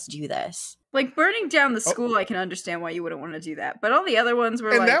just do this? Like, burning down the school, I can understand why you wouldn't want to do that. But all the other ones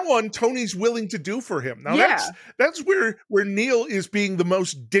were and that one, Tony's willing to do for him. Now, that's where Neil is being the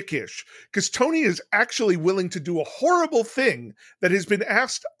most dickish. Because Tony is actually willing to do a horrible thing that has been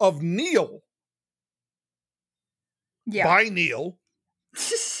asked of Neil. Yeah. By Neil.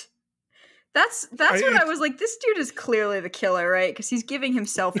 That's what I was like, this dude is clearly the killer, right? Because he's giving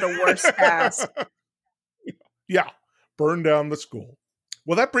himself the worst pass. Yeah. Burn down the school.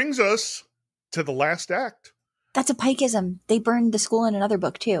 Well, that brings us to the last act. That's a Pikeism. They burned the school in another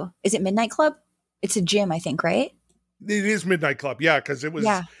book too. Is it Midnight Club? It's a gym, I think, right? It is Midnight Club, yeah, because it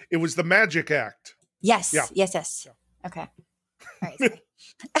was the magic act. Yes. Yeah. Yes. Yeah. Okay. All right.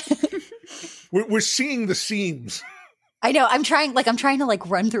 We're seeing the seams. I know. I'm trying to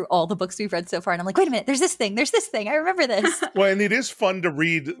run through all the books we've read so far, and I'm like, wait a minute, there's this thing. I remember this. Well, and it is fun to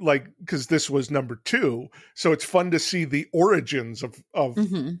read, because this was number 2, so it's fun to see the origins of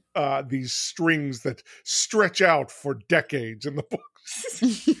these strings that stretch out for decades in the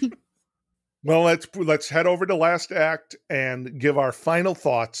books. Well, let's head over to last act and give our final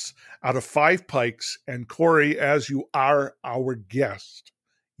thoughts out of 5 Pikes. And Corey, as you are our guest,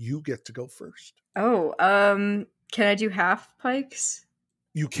 you get to go first. Oh, can I do half Pikes?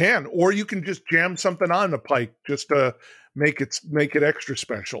 You can, or you can just jam something on a Pike just to make it extra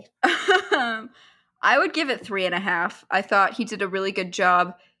special. I would give it 3.5. I thought he did a really good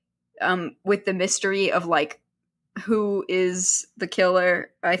job with the mystery of, like, who is the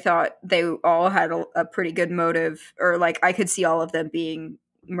killer. I thought they all had a pretty good motive, or like I could see all of them being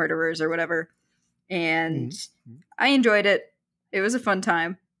murderers or whatever. And I enjoyed it. It was a fun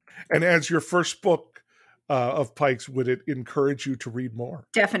time. And as your first book of Pike's, would it encourage you to read more?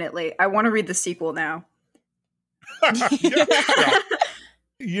 Definitely. I want to read the sequel now. Yeah.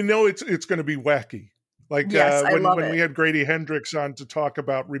 You know it's going to be wacky. Like yes, when we had Grady Hendrix on to talk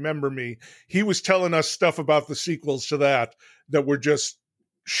about Remember Me, he was telling us stuff about the sequels to that were just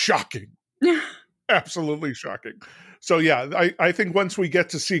shocking. Absolutely shocking. So yeah, I think once we get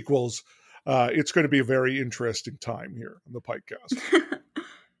to sequels, it's going to be a very interesting time here on the PikeCast.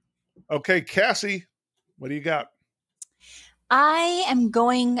 Okay, Cassie, what do you got? I am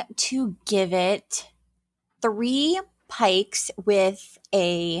going to give it 3 Pikes with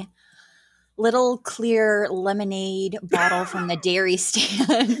a little clear lemonade bottle from the dairy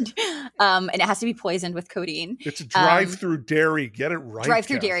stand. And it has to be poisoned with codeine. It's a drive-through dairy. Get it right.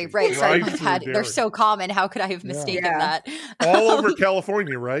 Drive-through dairy, right. Sorry, my bad. They're so common. How could I have mistaken that? All over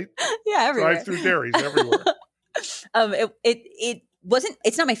California, right? Yeah, everywhere. Drive-through dairies everywhere.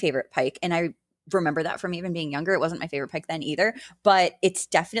 It's not my favorite Pike, and I remember that from even being younger. It wasn't my favorite Pike then either, but it's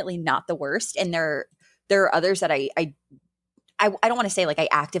definitely not the worst. And there are others that I don't want to say like I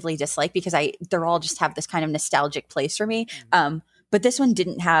actively dislike, because they're all just have this kind of nostalgic place for me. But this one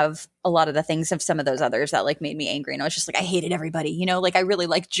didn't have a lot of the things of some of those others that like made me angry. And I was just like, I hated everybody, you know, like I really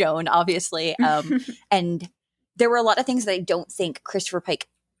liked Joan, obviously. And there were a lot of things that I don't think Christopher Pike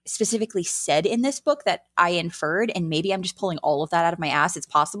specifically said in this book that I inferred. And maybe I'm just pulling all of that out of my ass. It's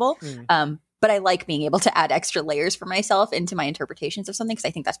possible. But I like being able to add extra layers for myself into my interpretations of something, because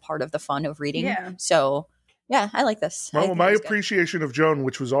I think that's part of the fun of reading. Yeah. So yeah, I like this. Well, my appreciation of Joan,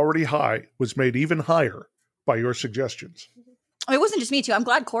 which was already high, was made even higher by your suggestions. It wasn't just me too. I'm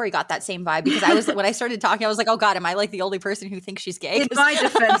glad Cory got that same vibe, because when I started talking, I was like, oh God, am I like the only person who thinks she's gay? In my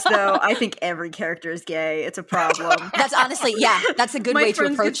defense, though, I think every character is gay. It's a problem. That's honestly, that's a good way to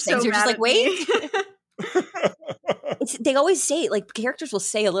approach things. You're just like, wait. They always say, like, characters will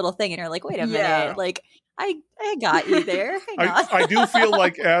say a little thing and you're like, wait a minute. Like, I got you there. I do feel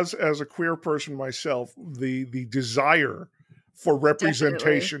like as a queer person myself, the desire for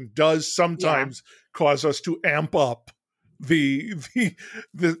representation does sometimes cause us to amp up the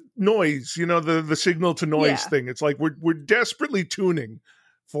noise, you know, the signal to noise thing. It's like we're desperately tuning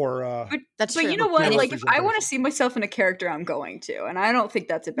for but you know what? Like, if I want to see myself in a character, I'm going to, and I don't think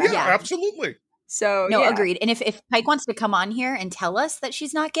that's a bad thing. Absolutely. So no, agreed. And if Pike wants to come on here and tell us that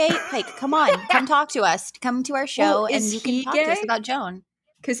she's not gay, Pike, come on, come talk to us, come to our show, and you can talk to us about Joan.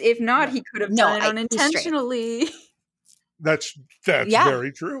 Because if not, he could have done it unintentionally. That's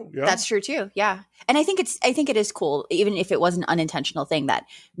very true. Yeah, that's true too. Yeah, and I think it is cool, even if it was an unintentional thing, that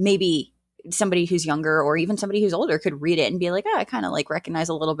maybe somebody who's younger or even somebody who's older could read it and be like, oh, I kind of like recognize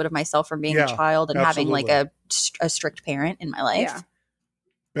a little bit of myself from being a child and having like a strict parent in my life. Yeah.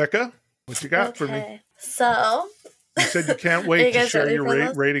 Becca, what you got for me? So you said you can't wait to share your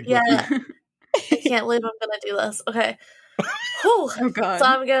rating with me. I can't believe I'm going to do this. Okay. Oh God. So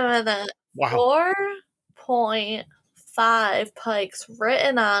I'm giving it 4.5 Pikes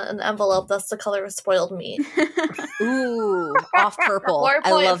written on an envelope that's the color of spoiled meat. Ooh, off purple. 4.5.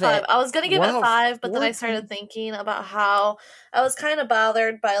 I love it. I was going to give it 5, but then I started thinking about how I was kind of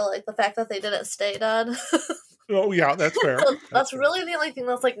bothered by like the fact that they didn't stay dead. Oh yeah, that's fair. So that's really the only thing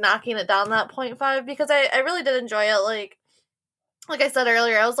that's like knocking it down that 0.5, because I really did enjoy it. Like I said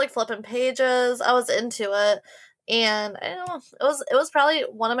earlier, I was like flipping pages. I was into it, and I don't know, it was probably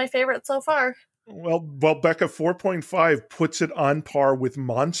one of my favorites so far. Well, Becca, 4.5 puts it on par with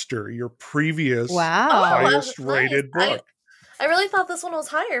Monster, your previous highest rated book. I really thought this one was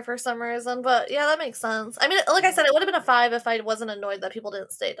higher for some reason, but yeah, that makes sense. I mean, like I said, it would have been a 5 if I wasn't annoyed that people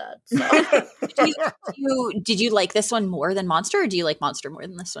didn't stay dead. So. Did you like this one more than Monster, or do you like Monster more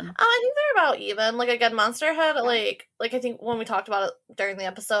than this one? I think they're about even. Like, again, Monster had like I think when we talked about it during the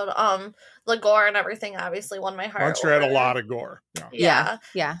episode, the gore and everything obviously won my heart. Monster had a lot of gore. Yeah.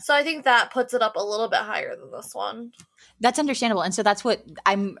 So I think that puts it up a little bit higher than this one. That's understandable, and so that's what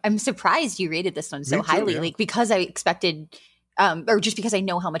I'm surprised you rated this one so highly, like, because I expected. Or just because I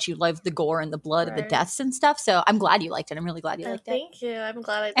know how much you love the gore and the blood and the deaths and stuff. So I'm glad you liked it. I'm really glad you liked it. Thank you. I'm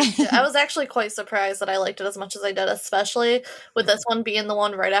glad I did too. I was actually quite surprised that I liked it as much as I did, especially with this one being the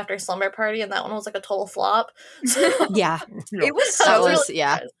one right after Slumber Party, and that one was like a total flop. So, it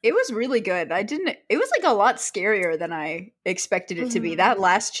was really good. It was like a lot scarier than I expected it to be. That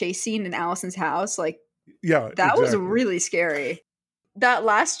last chase scene in Allison's house, like, that was really scary. that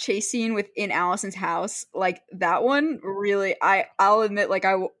last chase scene within Allison's house, like that one really, I'll admit, like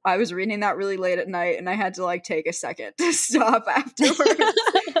I was reading that really late at night and I had to like take a second to stop afterwards.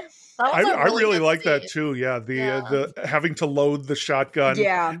 I really like that too. Yeah, the having to load the shotgun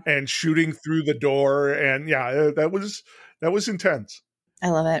and shooting through the door, and that was intense. I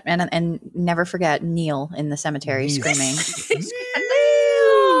love it, and never forget Neil in the cemetery screaming.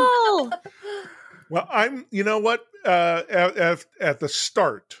 Neil! Well, you know what? At the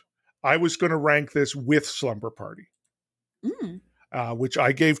start, I was going to rank this with Slumber Party, which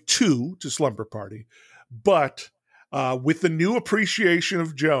I gave 2 to Slumber Party, but with the new appreciation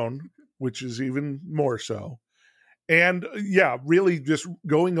of Joan, which is even more so, and really just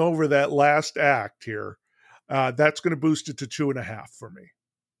going over that last act here, that's going to boost it to 2.5 for me.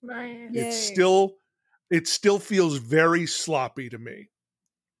 Nice. It still feels very sloppy to me,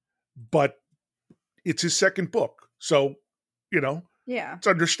 but it's his second book, so it's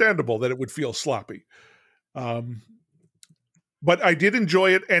understandable that it would feel sloppy. But I did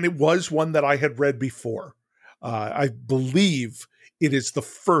enjoy it, and it was one that I had read before. I believe it is the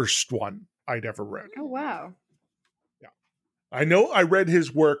first one I'd ever read. Oh wow! Yeah, I know I read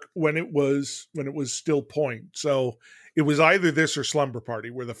his work when it was still Point, so it was either this or Slumber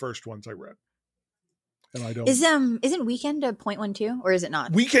Party were the first ones I read. And I don't. Isn't Weekend a Point one too, or is it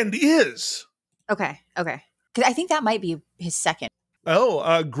not? Weekend is. Okay. Because I think that might be his second.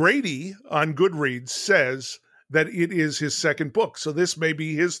 Oh, Grady on Goodreads says that it is his second book, so this may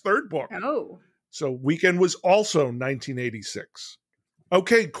be his third book. Oh. So Weekend was also 1986.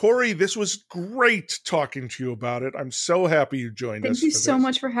 Okay, Cory, this was great talking to you about it. I'm so happy you joined us. Thank you so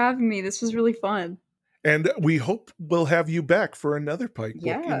much for having me. This was really fun. And we hope we'll have you back for another Pike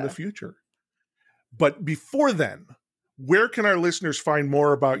book in the future. But before then, where can our listeners find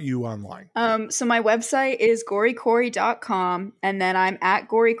more about you online? So my website is gorycory.com, and then I'm at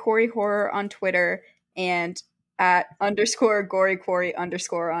Gory Cory Horror on Twitter and at _Gory Cory _ on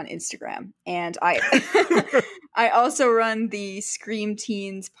Instagram. And I also run the Scream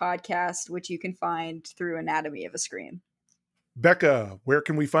Teens podcast, which you can find through Anatomy of a Scream. Becca, where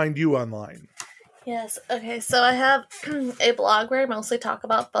can we find you online? Yes. Okay. So I have a blog where I mostly talk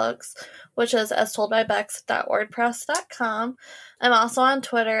about books, which is astoldbybex.wordpress.com. I'm also on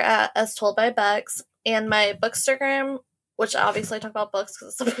Twitter at astoldbybex, and my Bookstagram, which obviously I talk about books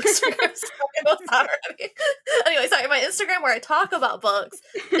because it's a Bookstagram. So I know that already. Anyway, sorry. My Instagram where I talk about books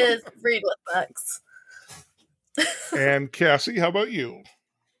is Read with Bex. And Cassie, how about you?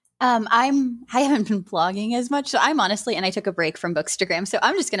 I haven't been blogging as much, so I'm honestly, and I took a break from Bookstagram, so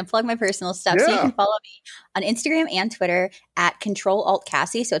I'm just going to plug my personal stuff. So you can follow me on Instagram and Twitter at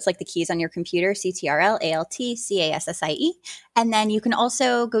Control-Alt-Cassie. So it's like the keys on your computer, CTRL-ALT-CASSIE. And then you can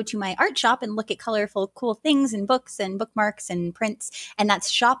also go to my art shop and look at colorful, cool things and books and bookmarks and prints. And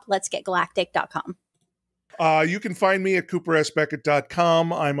that's shopletsgetgalactic.com. You can find me at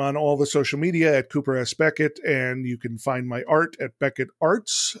coopersbeckett.com. I'm on all the social media at Cooper S. Beckett, and you can find my art at Beckett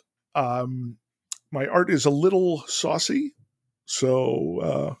Arts. My art is a little saucy,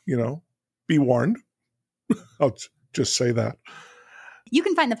 so, be warned. I'll just say that. You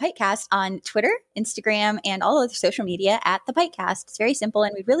can find the PikeCast on Twitter, Instagram, and all other social media at the PikeCast. It's very simple,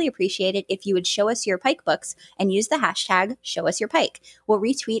 and we'd really appreciate it if you would show us your Pike books and use the hashtag #ShowUsYourPike. We'll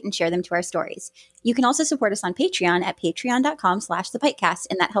retweet and share them to our stories. You can also support us on Patreon at patreon.com/thepikecast,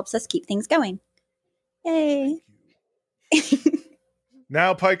 and that helps us keep things going. Yay!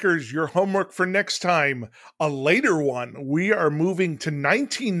 Now, Pikers, your homework for next time, a later one. We are moving to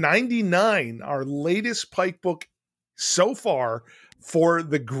 1999, our latest Pike book so far, for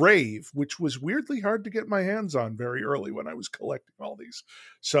The Grave, which was weirdly hard to get my hands on very early when I was collecting all these.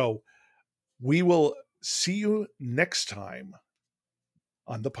 So we will see you next time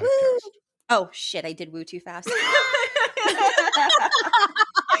on the PikeCast. Oh, shit, I did woo too fast.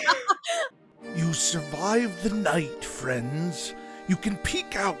 You survived the night, friends. You can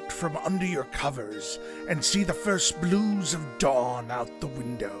peek out from under your covers and see the first blues of dawn out the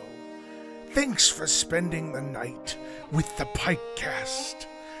window. Thanks for spending the night with the PikeCast,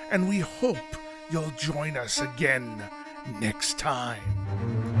 and we hope you'll join us again next time.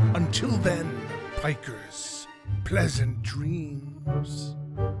 Until then, Pikers, pleasant dreams.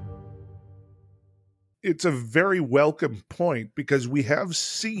 It's a very welcome point because we have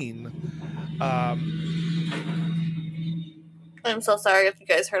seen... I'm so sorry if you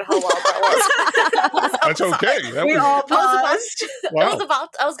guys heard how loud that was. That's okay. We all paused. Wow.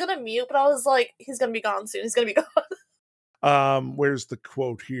 I was gonna mute, but I was like, he's gonna be gone soon. He's gonna be gone. Where's the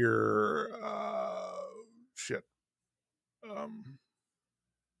quote here? Shit.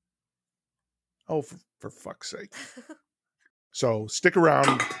 Oh, for fuck's sake. So stick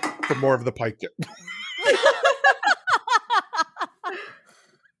around for more of the Pike.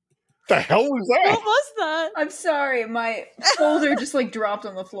 The hell was that? What was that? I'm sorry, my folder just like dropped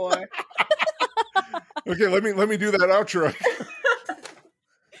on the floor. Okay, let me do that outro.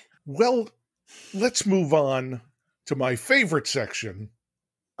 Well, let's move on to my favorite section.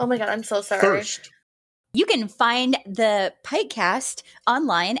 Oh my god, I'm so sorry. First. You can find the PikeCast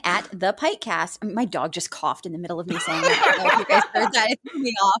online at the PikeCast. My dog just coughed in the middle of me saying that. I don't know if you guys heard that. It threw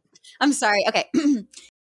me off. I'm sorry. Okay.